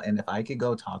now. And if I could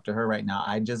go talk to her right now,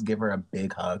 I'd just give her a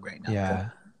big hug right now. Yeah.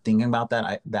 Thinking about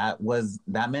that,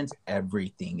 that meant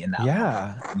everything in that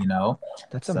moment, you know?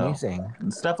 That's So, amazing.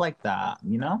 stuff like that,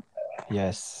 you know?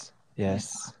 Yes.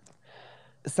 Yes.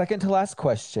 Second to last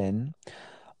question.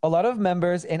 A lot of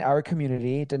members in our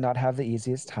community did not have the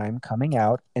easiest time coming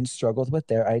out and struggled with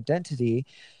their identity.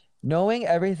 Knowing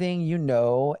everything you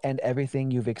know and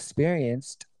everything you've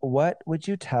experienced, what would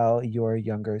you tell your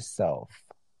younger self?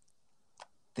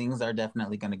 Things are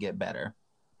definitely going to get better.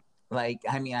 Like,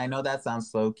 I mean, I know that sounds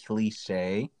so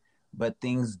cliche, but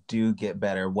things do get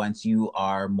better once you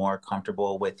are more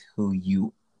comfortable with who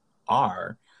you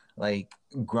are. Like,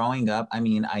 growing up, I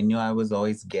mean, I knew I was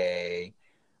always gay,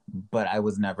 but I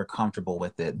was never comfortable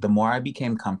with it. The more I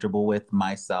became comfortable with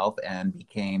myself and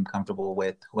became comfortable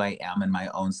with who I am in my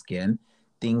own skin,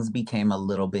 things became a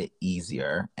little bit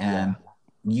easier. And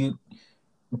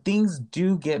things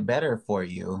do get better for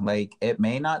you. Like, it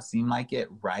may not seem like it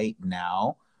right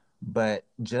now, but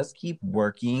just keep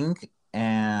working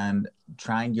and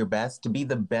trying your best to be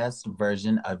the best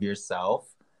version of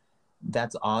yourself.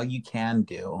 That's all you can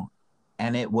do.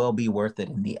 And it will be worth it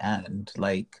in the end.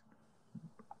 Like,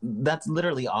 that's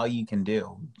literally all you can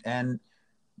do. And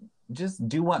just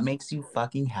do what makes you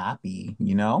fucking happy,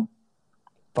 you know?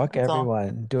 Fuck That's all.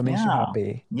 everyone. Do what makes you Yeah.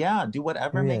 happy. Yeah, do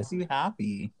whatever Period. makes you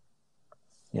happy.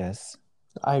 Yes.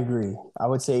 I agree. I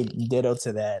would say ditto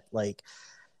to that. Like,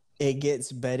 it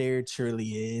gets better truly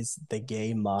is the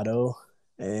gay motto.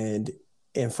 And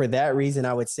for that reason,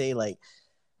 I would say, like,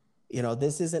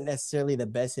 this isn't necessarily the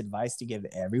best advice to give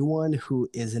everyone who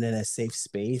isn't in a safe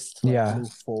space to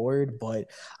move forward. But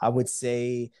I would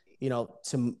say,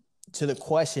 to the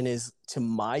question is, to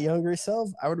my younger self,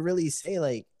 I would really say,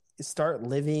 like, start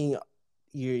living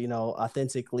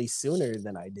authentically sooner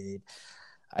than I did.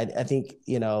 I think,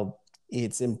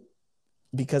 it's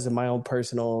because of my own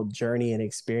personal journey and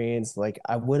experience. Like,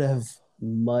 I would have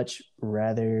much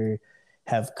rather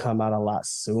have come out a lot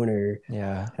sooner.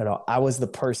 Yeah. I was the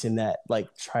person that,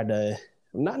 like, tried to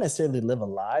not necessarily live a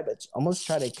lie, but almost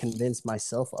try to convince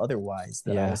myself otherwise,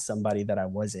 that I was somebody that I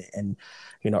wasn't. And,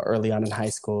 early on in high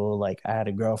school, like, I had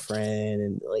a girlfriend,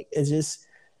 and, like, it's just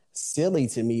silly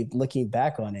to me looking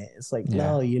back on it. It's like,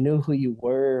 no, you knew who you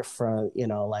were from,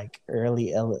 like,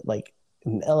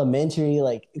 in elementary.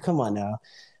 Like, come on now.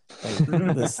 Like,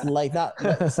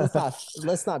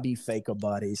 let's not be fake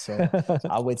about it. So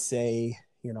I would say,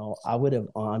 I would have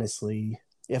honestly,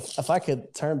 if I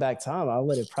could turn back time, I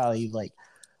would have probably, like,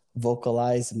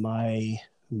 vocalized my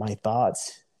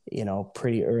thoughts,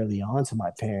 pretty early on to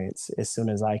my parents, as soon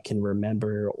as I can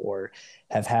remember, or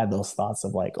have had those thoughts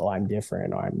of, like, oh, I'm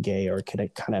different, or I'm gay, or could I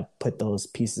kind of put those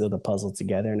pieces of the puzzle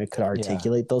together and it could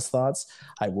articulate those thoughts.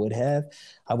 I wouldn't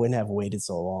have waited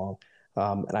so long.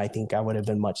 And I think I would have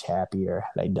been much happier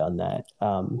had I done that.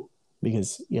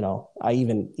 Because, I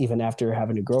even after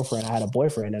having a girlfriend, I had a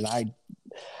boyfriend, and I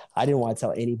didn't want to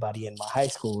tell anybody in my high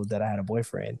school that I had a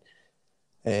boyfriend.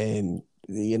 And,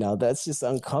 that's just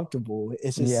uncomfortable.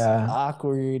 It's just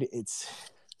awkward. It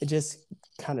just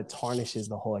kind of tarnishes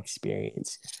the whole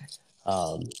experience.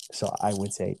 So I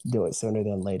would say do it sooner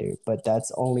than later, but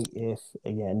that's only if,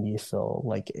 again, you feel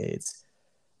like it's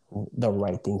the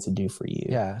right thing to do for you.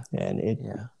 Yeah. And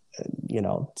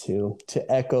to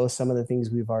echo some of the things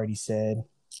we've already said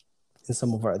in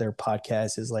some of our other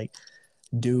podcasts, is like,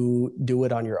 do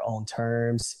it on your own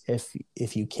terms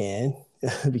if you can,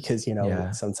 because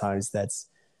sometimes that's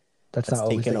not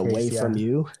taken away from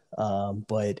you.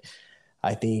 But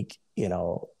I think,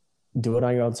 do it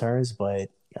on your own terms, but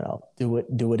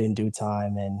do it in due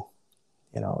time, and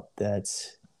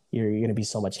that's, you're going to be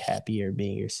so much happier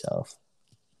being yourself.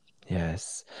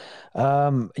 Yes.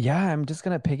 I'm just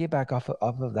gonna piggyback off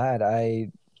of that.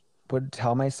 I would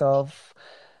tell myself,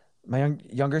 my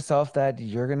younger self, that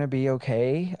you're gonna be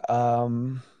okay.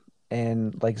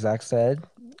 And like Zach said,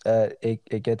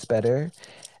 it gets better.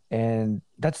 And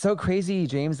that's so crazy,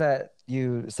 James, that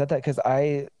you said that, because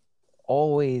I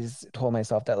always told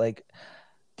myself that, like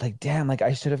damn, like,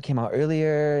 I should have came out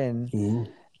earlier, and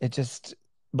it just,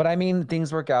 but I mean,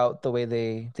 things work out the way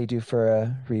they do for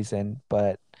a reason.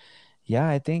 But yeah,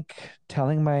 I think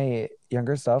telling my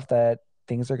younger self that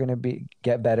things are gonna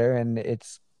get better, and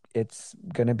it's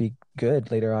gonna be good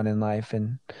later on in life.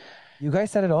 And you guys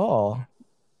said it all.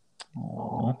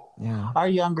 Aww. Yeah. Our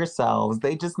younger selves,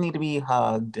 they just need to be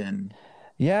hugged. And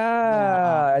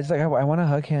it's like, I want to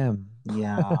hug him.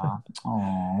 Yeah.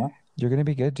 Aww. You're gonna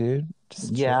be good, dude.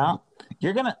 Just chill.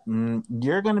 You're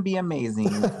gonna be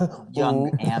amazing,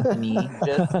 young Anthony.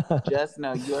 Just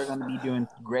know you are gonna be doing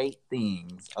great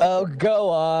things. Okay? Oh, go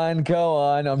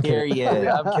on. I'm Period. kidding.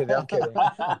 I'm kidding.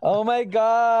 Oh my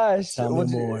gosh. Tell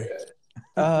me more.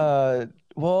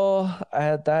 Well,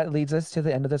 that leads us to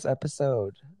the end of this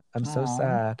episode. I'm so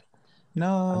sad.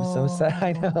 No, I'm so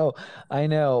sad. I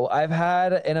know. I've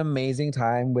had an amazing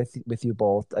time with you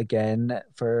both again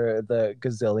for the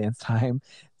gazillionth time.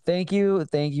 Thank you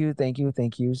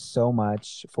so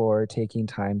much for taking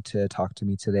time to talk to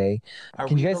me today. Are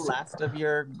we the last of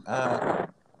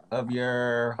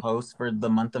your hosts for the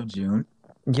month of June?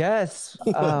 Yes.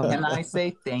 Can I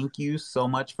say thank you so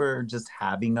much for just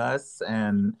having us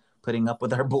and putting up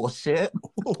with our bullshit?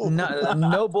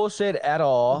 No bullshit at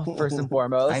all, first and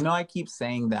foremost. I know I keep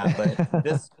saying that, but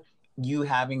just you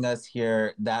having us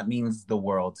here, that means the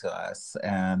world to us.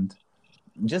 And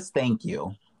just thank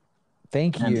you.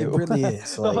 Thank you. It really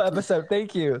is. The whole episode.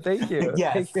 Thank you.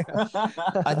 Yes. Thank you.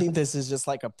 I think this is just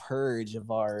like a purge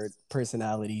of our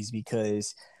personalities,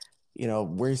 because,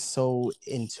 we're so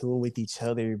in tune with each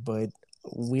other, but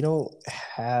we don't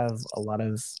have a lot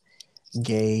of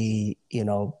gay,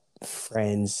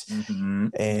 friends. Mm-hmm.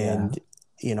 And,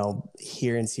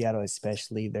 here in Seattle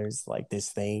especially, there's like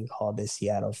this thing called the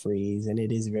Seattle Freeze, and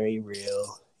it is very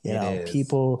real.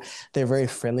 People, they're very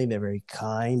friendly, they're very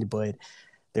kind, but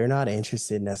they're not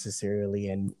interested necessarily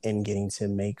in getting to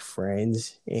make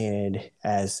friends. And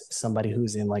as somebody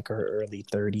who's in like her early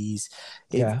 30s,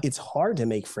 it's hard to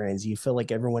make friends. You feel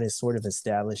like everyone is sort of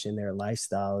established in their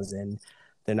lifestyles, and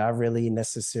they're not really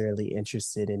necessarily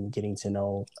interested in getting to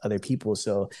know other people.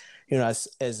 So, as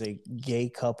a gay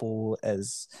couple,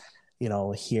 as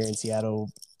here in Seattle,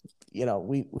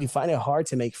 we find it hard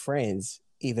to make friends.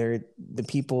 Either the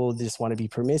people just want to be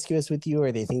promiscuous with you,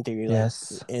 or they think that you're like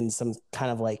in some kind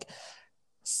of like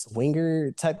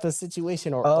swinger type of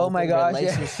situation or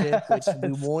relationship, which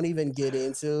we won't even get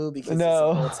into because it's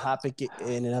a whole topic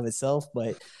in and of itself.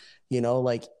 But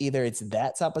like either it's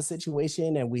that type of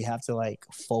situation and we have to like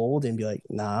fold and be like,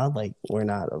 nah, like we're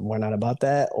not about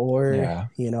that, or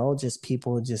just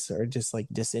people are just like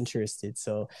disinterested.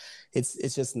 So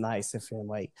it's just nice to feel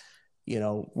like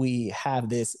we have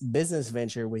this business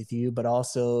venture with you, but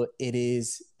also it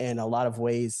is in a lot of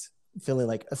ways feeling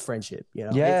like a friendship,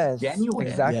 Yes, it's genuine.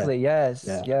 Exactly. Yeah.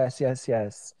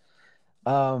 Yes.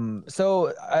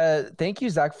 So thank you,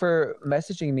 Zach, for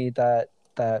messaging me that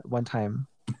one time.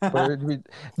 No,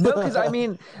 because I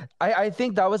mean, I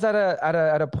think that was at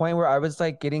a point where I was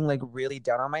like getting like really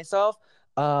down on myself,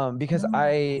 because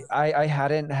I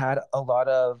hadn't had a lot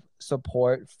of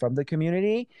support from the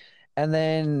community. And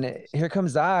then here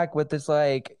comes Zach with this,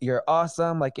 like, you're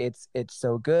awesome. Like, it's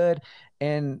so good.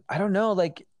 And I don't know,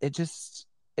 like,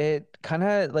 it kind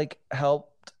of like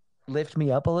helped lift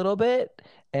me up a little bit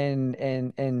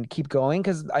and keep going.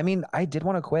 Cause I mean, I did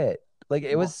want to quit. Like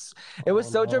it was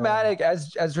so dramatic,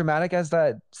 as dramatic as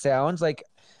that sounds. Like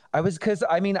cause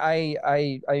I mean,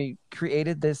 I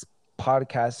created this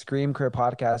podcast, Scream Queer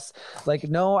Podcast. Like,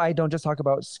 no, I don't just talk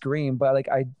about Scream, but like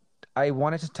I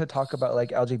wanted to talk about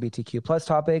like LGBTQ plus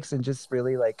topics and just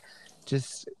really like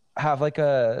just have like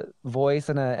a voice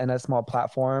and a small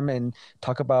platform and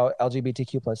talk about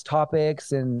LGBTQ plus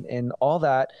topics and all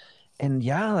that. And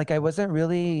yeah, like I wasn't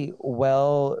really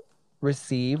well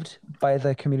received by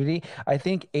the community. I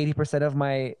think 80% of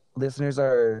my listeners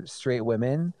are straight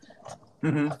women.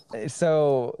 Mm-hmm.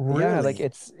 So really? Yeah, like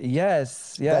it's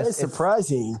yes. That is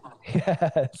surprising.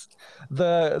 Yes,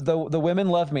 the women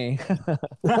love me. So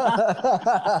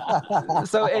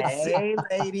it's hey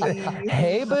ladies,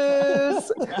 hey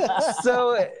boos.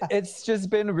 So it's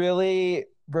just been really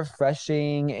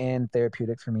refreshing and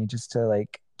therapeutic for me just to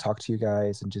like talk to you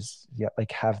guys and just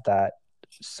like have that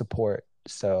support.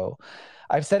 So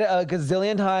I've said it a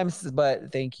gazillion times,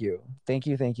 but thank you.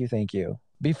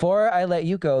 Before I let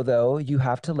you go, though, you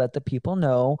have to let the people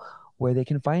know where they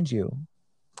can find you.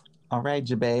 All right,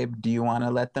 Jababe, do you want to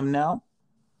let them know?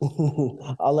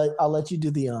 I'll let you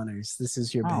do the honors. This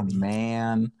is your baby. Oh,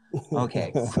 man.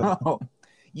 Okay, so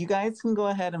you guys can go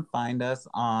ahead and find us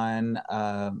on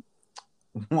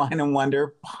Wine and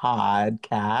Wonder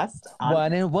podcast.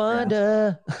 Wine and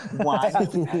Wonder.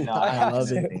 I love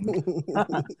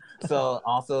it. So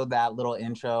also that little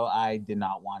intro, I did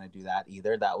not want to do that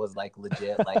either. That was like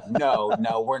legit. Like, no,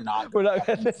 we're not going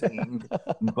to sing.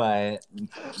 But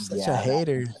such a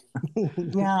hater.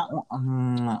 Yeah,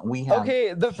 we have.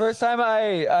 Okay, the first time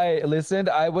I listened,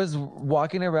 I was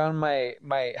walking around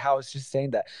my house just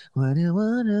saying that wine and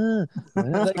Wonder,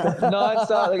 like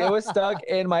nonstop. Like it was stuck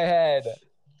in my head.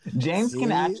 James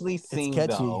can actually sing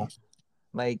though.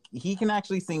 Like he can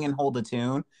actually sing and hold a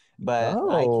tune, but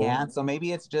I can't. So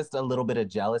maybe it's just a little bit of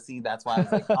jealousy. That's why I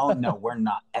was like, oh no, we're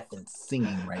not effing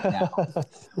singing right now.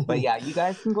 But yeah, you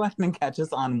guys can go ahead and catch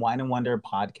us on Wine and Wonder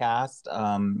podcast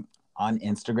on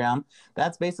Instagram.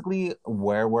 That's basically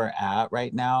where we're at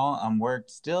right now. We're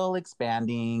still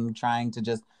expanding, trying to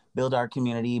just build our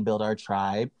community, build our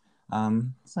tribe.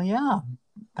 So yeah.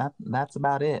 That's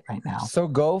about it right now. So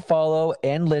go follow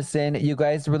and listen. You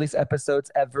guys release episodes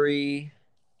every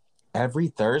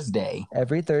Thursday.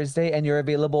 And you're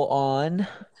available on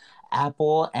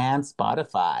Apple and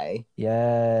Spotify.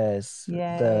 Yes.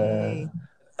 Yay.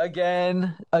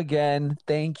 Again,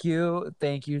 thank you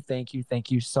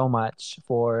so much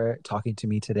for talking to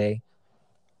me today.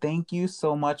 Thank you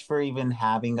so much for even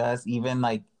having us,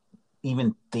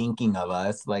 even thinking of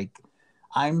us. Like,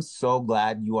 I'm so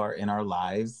glad you are in our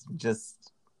lives.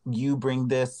 Just you bring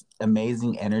this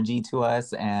amazing energy to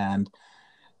us, and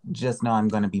just know I'm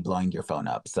going to be blowing your phone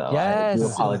up. So yes. I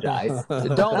do apologize.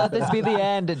 Don't let this be the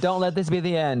end.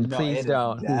 No, please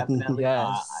don't. Definitely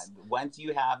not. Once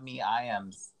you have me, I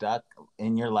am stuck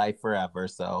in your life forever.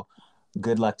 So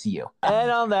good luck to you. And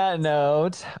on that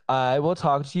note, I will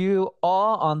talk to you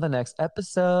all on the next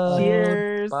episode.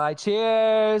 Cheers. Bye.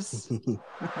 Cheers.